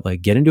Coast. But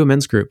like get into a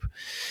men's group.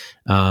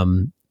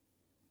 And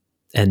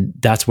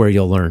that's where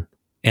you'll learn.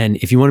 And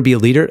if you want to be a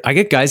leader, I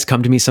get guys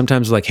come to me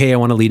sometimes like, hey, I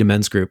want to lead a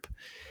men's group.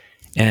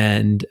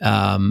 And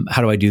how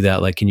do I do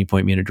that? Like, can you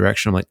point me in a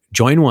direction? I'm like,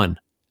 join one,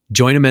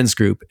 join a men's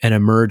group and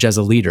emerge as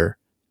a leader,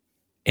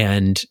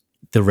 and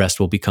the rest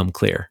will become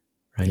clear.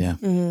 Right. Yeah.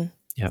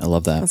 Yeah. I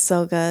love that. That's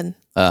so good.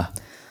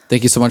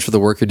 Thank you so much for the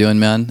work you're doing,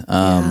 man.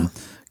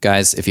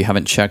 Guys, if you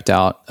haven't checked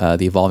out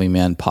the Evolving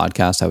Man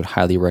podcast, I would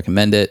highly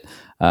recommend it.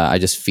 I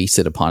just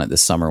feasted upon it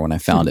this summer when I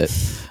found it.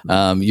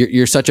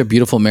 You're such a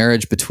beautiful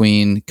marriage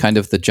between kind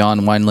of the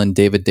John Wineland,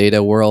 David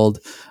Data world.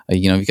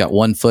 You've got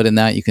one foot in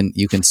that.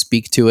 You can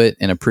speak to it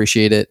and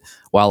appreciate it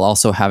while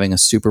also having a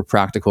super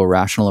practical,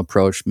 rational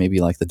approach,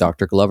 maybe like the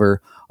Dr.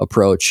 Glover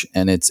approach.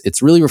 And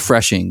it's really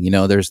refreshing.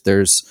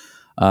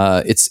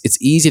 It's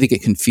easy to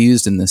get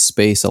confused in this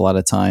space a lot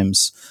of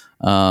times.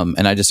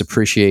 And I just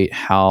appreciate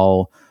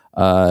how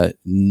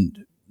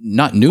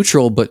not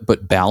neutral,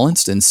 but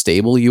balanced and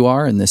stable you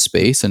are in this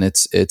space. And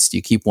it's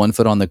you keep one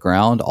foot on the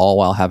ground, all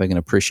while having an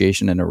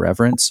appreciation and a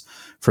reverence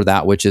for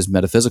that which is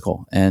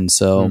metaphysical. And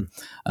so,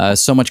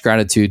 so much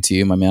gratitude to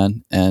you, my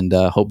man. And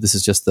hope this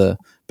is just the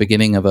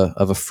beginning of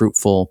a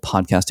fruitful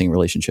podcasting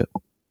relationship.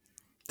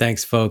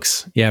 Thanks,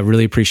 folks. Yeah,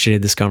 really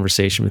appreciated this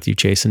conversation with you,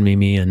 Chase and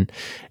Mimi, and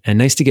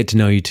nice to get to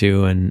know you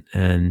too,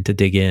 and to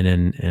dig in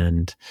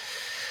and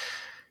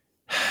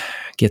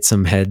get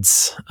some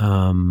heads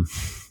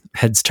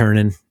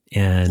turning,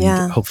 and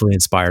hopefully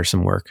inspire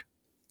some work.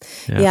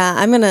 Yeah,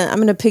 I'm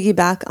gonna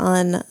piggyback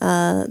on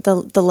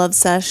the love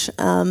sesh.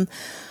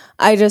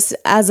 I just,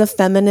 as a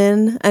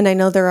feminine, and I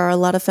know there are a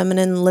lot of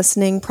feminine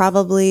listening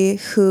probably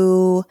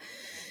who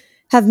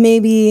have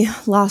maybe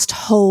lost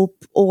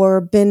hope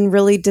or been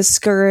really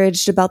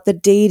discouraged about the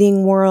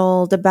dating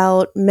world,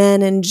 about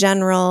men in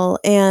general.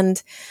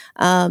 And,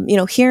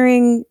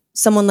 hearing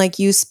someone like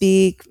you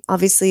speak,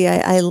 obviously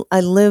I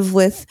live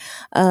with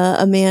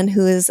a man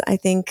who is, I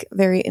think,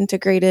 very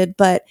integrated,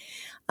 but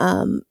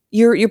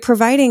you're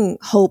providing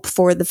hope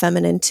for the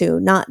feminine too,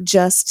 not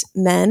just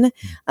men,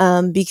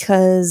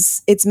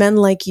 because it's men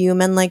like you,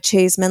 men like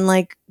Chase, men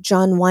like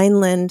John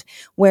Wineland,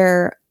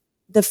 where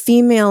the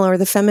female or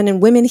the feminine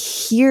women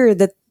hear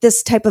that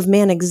this type of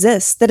man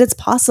exists, that it's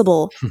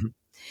possible,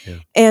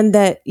 and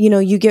that,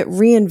 you get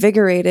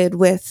reinvigorated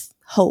with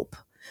hope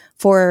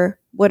for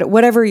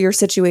whatever your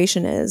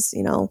situation is,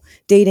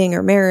 dating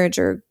or marriage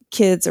or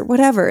kids or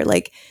whatever.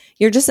 Like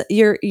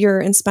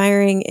you're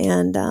inspiring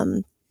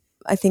and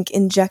I think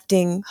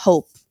injecting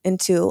hope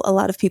into a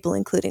lot of people,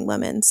 including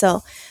women.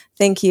 So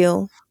thank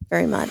you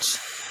very much.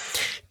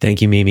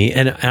 Thank you, Mimi.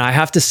 And I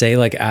have to say,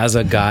 like, as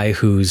a guy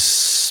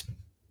who's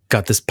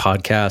got this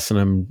podcast and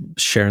I'm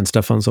sharing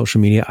stuff on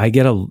social media, I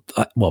get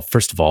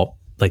first of all,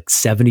 like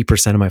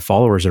 70% of my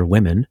followers are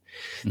women.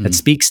 That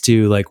speaks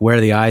to like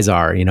where the eyes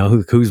are,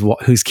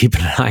 who's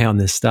keeping an eye on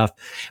this stuff.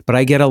 But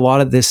I get a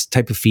lot of this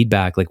type of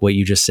feedback, like what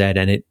you just said.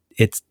 And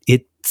it's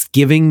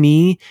giving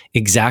me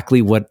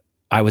exactly what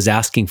I was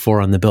asking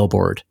for on the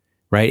billboard,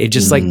 right? It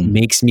just like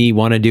makes me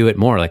want to do it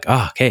more. Like,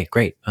 oh, okay,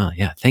 great. Oh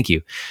yeah, thank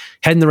you.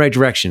 Head in the right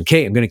direction.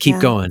 Okay, I'm going to keep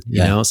going,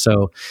 you know?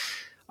 So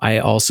I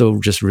also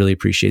just really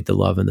appreciate the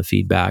love and the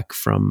feedback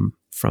from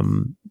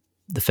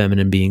the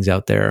feminine beings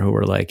out there who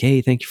are like,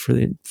 hey, thank you for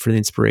the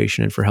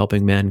inspiration and for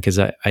helping men. Cause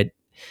I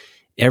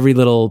every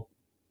little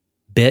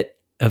bit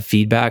of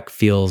feedback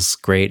feels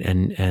great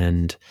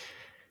and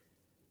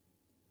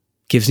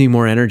gives me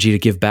more energy to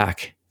give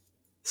back.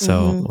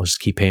 So we'll just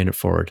keep paying it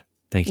forward.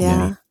 Thank you,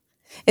 Mimi.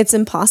 It's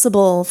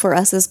impossible for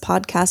us as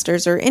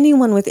podcasters or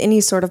anyone with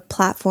any sort of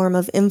platform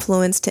of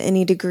influence to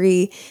any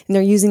degree, and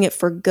they're using it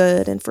for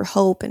good and for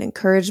hope and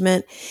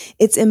encouragement.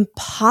 It's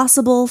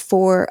impossible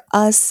for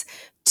us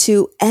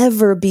to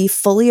ever be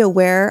fully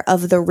aware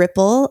of the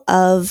ripple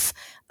of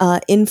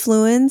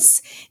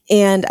influence.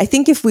 And I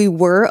think if we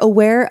were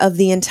aware of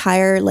the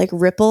entire like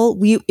ripple,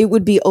 it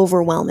would be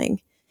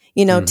overwhelming,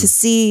 to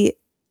see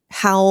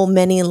how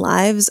many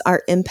lives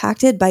are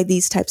impacted by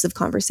these types of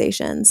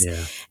conversations.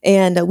 Yeah.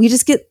 And we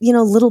just get,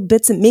 little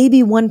bits and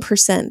maybe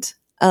 1%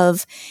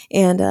 of,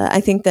 and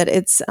I think that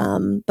it's,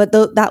 but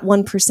that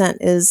 1%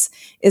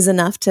 is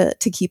enough to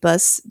keep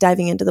us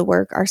diving into the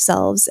work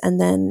ourselves.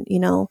 And then,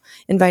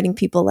 inviting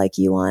people like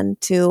you on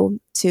to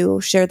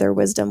share their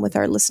wisdom with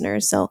our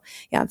listeners. So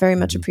yeah, very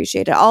much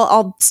appreciate it.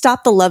 I'll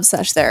stop the love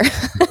sesh there.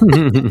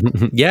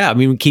 Yeah. I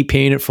mean, we keep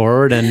paying it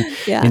forward and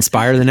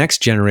inspire the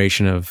next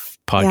generation of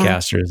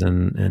podcasters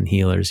and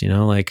healers,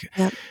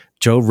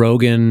 Joe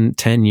Rogan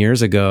 10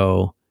 years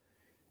ago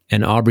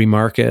and Aubrey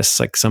Marcus,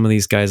 like some of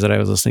these guys that I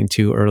was listening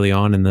to early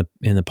on in the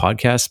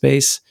podcast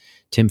space,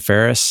 Tim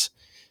Ferriss,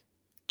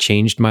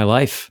 changed my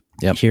life.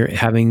 Here,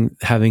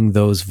 having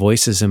those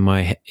voices in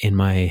my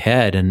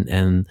head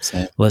and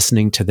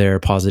listening to their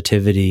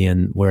positivity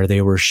and where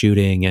they were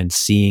shooting and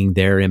seeing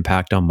their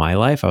impact on my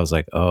life, I was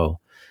like, oh,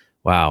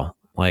 wow.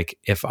 Like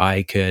if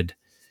I could.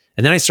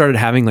 And then I started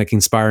having like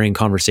inspiring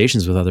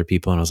conversations with other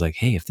people. And I was like,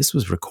 hey, if this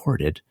was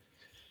recorded,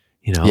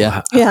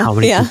 how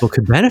many people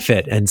could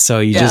benefit? And so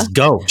you just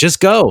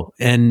go.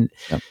 And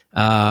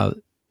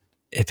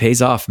it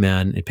pays off,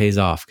 man. It pays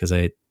off because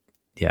I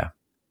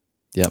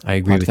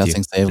agree with you.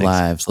 Podcasting save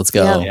lives. Let's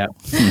go.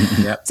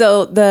 Yep.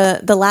 So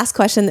the last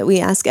question that we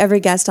ask every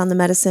guest on The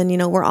Medicine,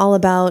 we're all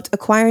about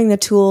acquiring the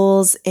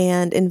tools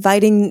and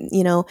inviting,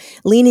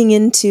 leaning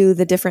into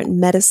the different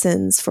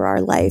medicines for our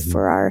life,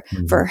 for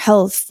our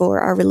health, for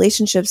our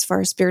relationships, for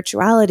our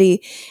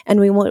spirituality. And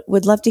we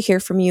would love to hear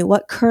from you.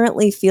 What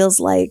currently feels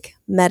like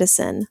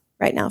medicine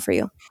right now for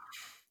you?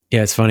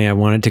 Yeah, it's funny. I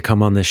wanted to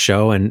come on this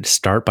show and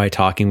start by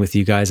talking with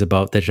you guys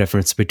about the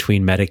difference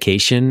between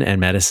medication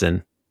and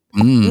medicine.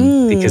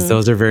 Because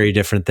those are very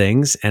different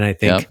things. And I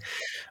think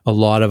a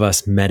lot of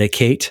us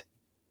medicate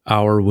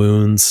our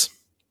wounds.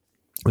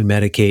 We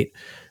medicate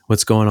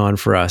what's going on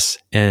for us.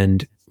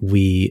 And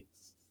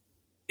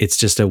it's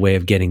just a way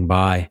of getting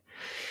by.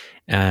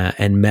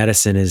 And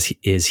medicine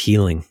is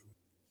healing,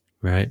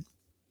 right?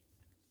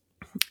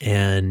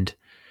 And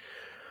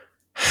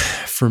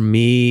for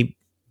me,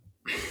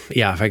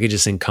 yeah, if I could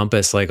just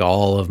encompass like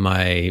all of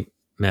my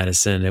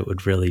medicine, it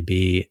would really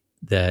be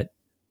that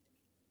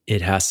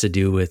it has to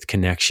do with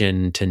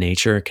connection to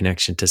nature,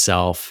 connection to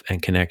self,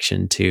 and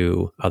connection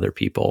to other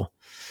people.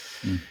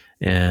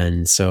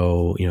 And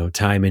so,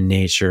 time in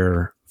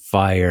nature,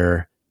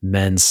 fire,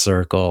 men's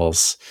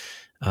circles,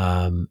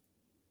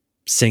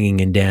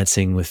 singing and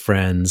dancing with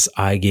friends,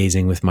 eye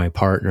gazing with my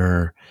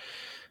partner,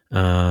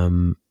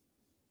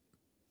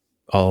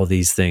 all of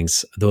these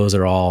things, those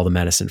are all the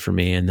medicine for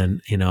me. And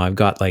then, I've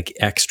got like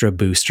extra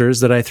boosters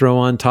that I throw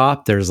on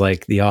top. There's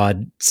like the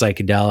odd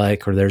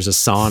psychedelic, or there's a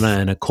sauna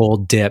and a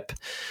cold dip,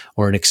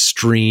 or an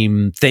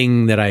extreme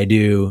thing that I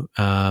do.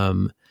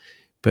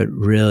 But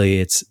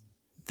really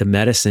the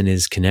medicine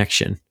is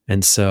connection.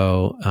 And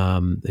so,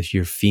 if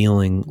you're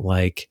feeling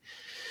like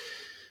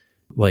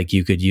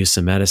you could use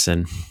some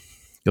medicine,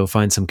 go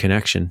find some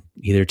connection,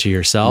 either to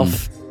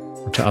yourself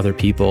or to other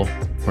people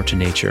or to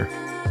nature.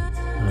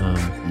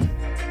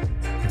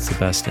 That's the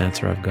best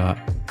answer I've got.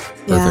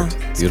 Perfect. Yeah,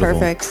 it's Beautiful.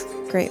 perfect.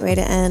 Great way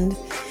to end.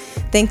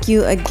 Thank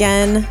you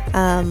again.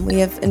 We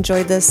have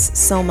enjoyed this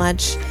so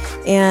much.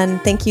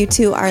 And thank you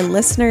to our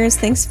listeners.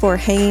 Thanks for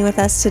hanging with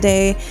us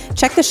today.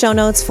 Check the show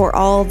notes for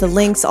all the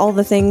links, all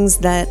the things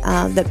that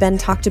Ben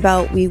talked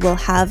about. We will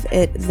have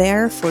it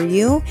there for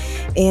you.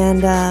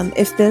 And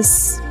if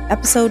this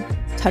episode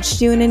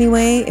touched you in any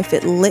way, if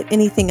it lit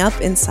anything up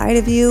inside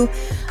of you,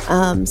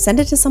 send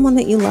it to someone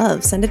that you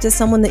love. Send it to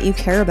someone that you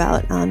care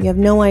about. You have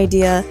no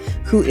idea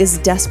who is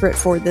desperate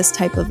for this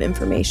type of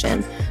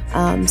information.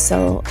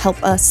 So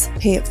help us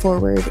pay it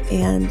forward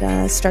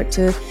and start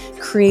to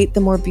create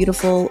the more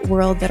beautiful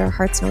world that our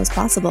hearts know is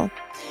possible.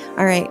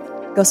 All right,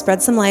 go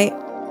spread some light.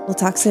 We'll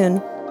talk soon.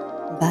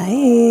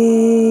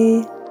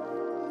 Bye.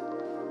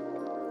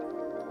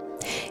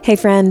 Hey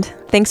friend,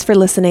 thanks for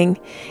listening.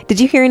 Did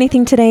you hear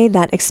anything today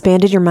that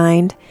expanded your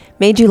mind,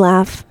 made you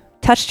laugh,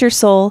 touched your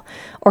soul,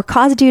 or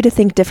caused you to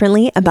think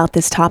differently about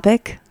this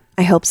topic?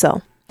 I hope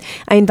so.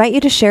 I invite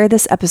you to share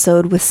this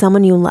episode with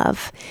someone you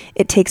love.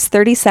 It takes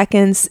 30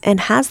 seconds and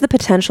has the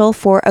potential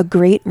for a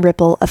great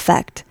ripple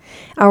effect.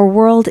 Our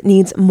world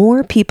needs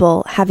more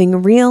people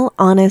having real,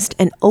 honest,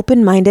 and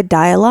open-minded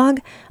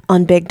dialogue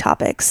on big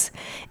topics.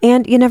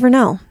 And you never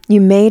know, you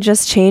may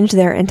just change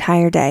their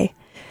entire day.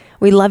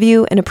 We love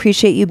you and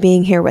appreciate you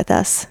being here with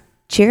us.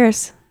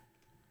 Cheers.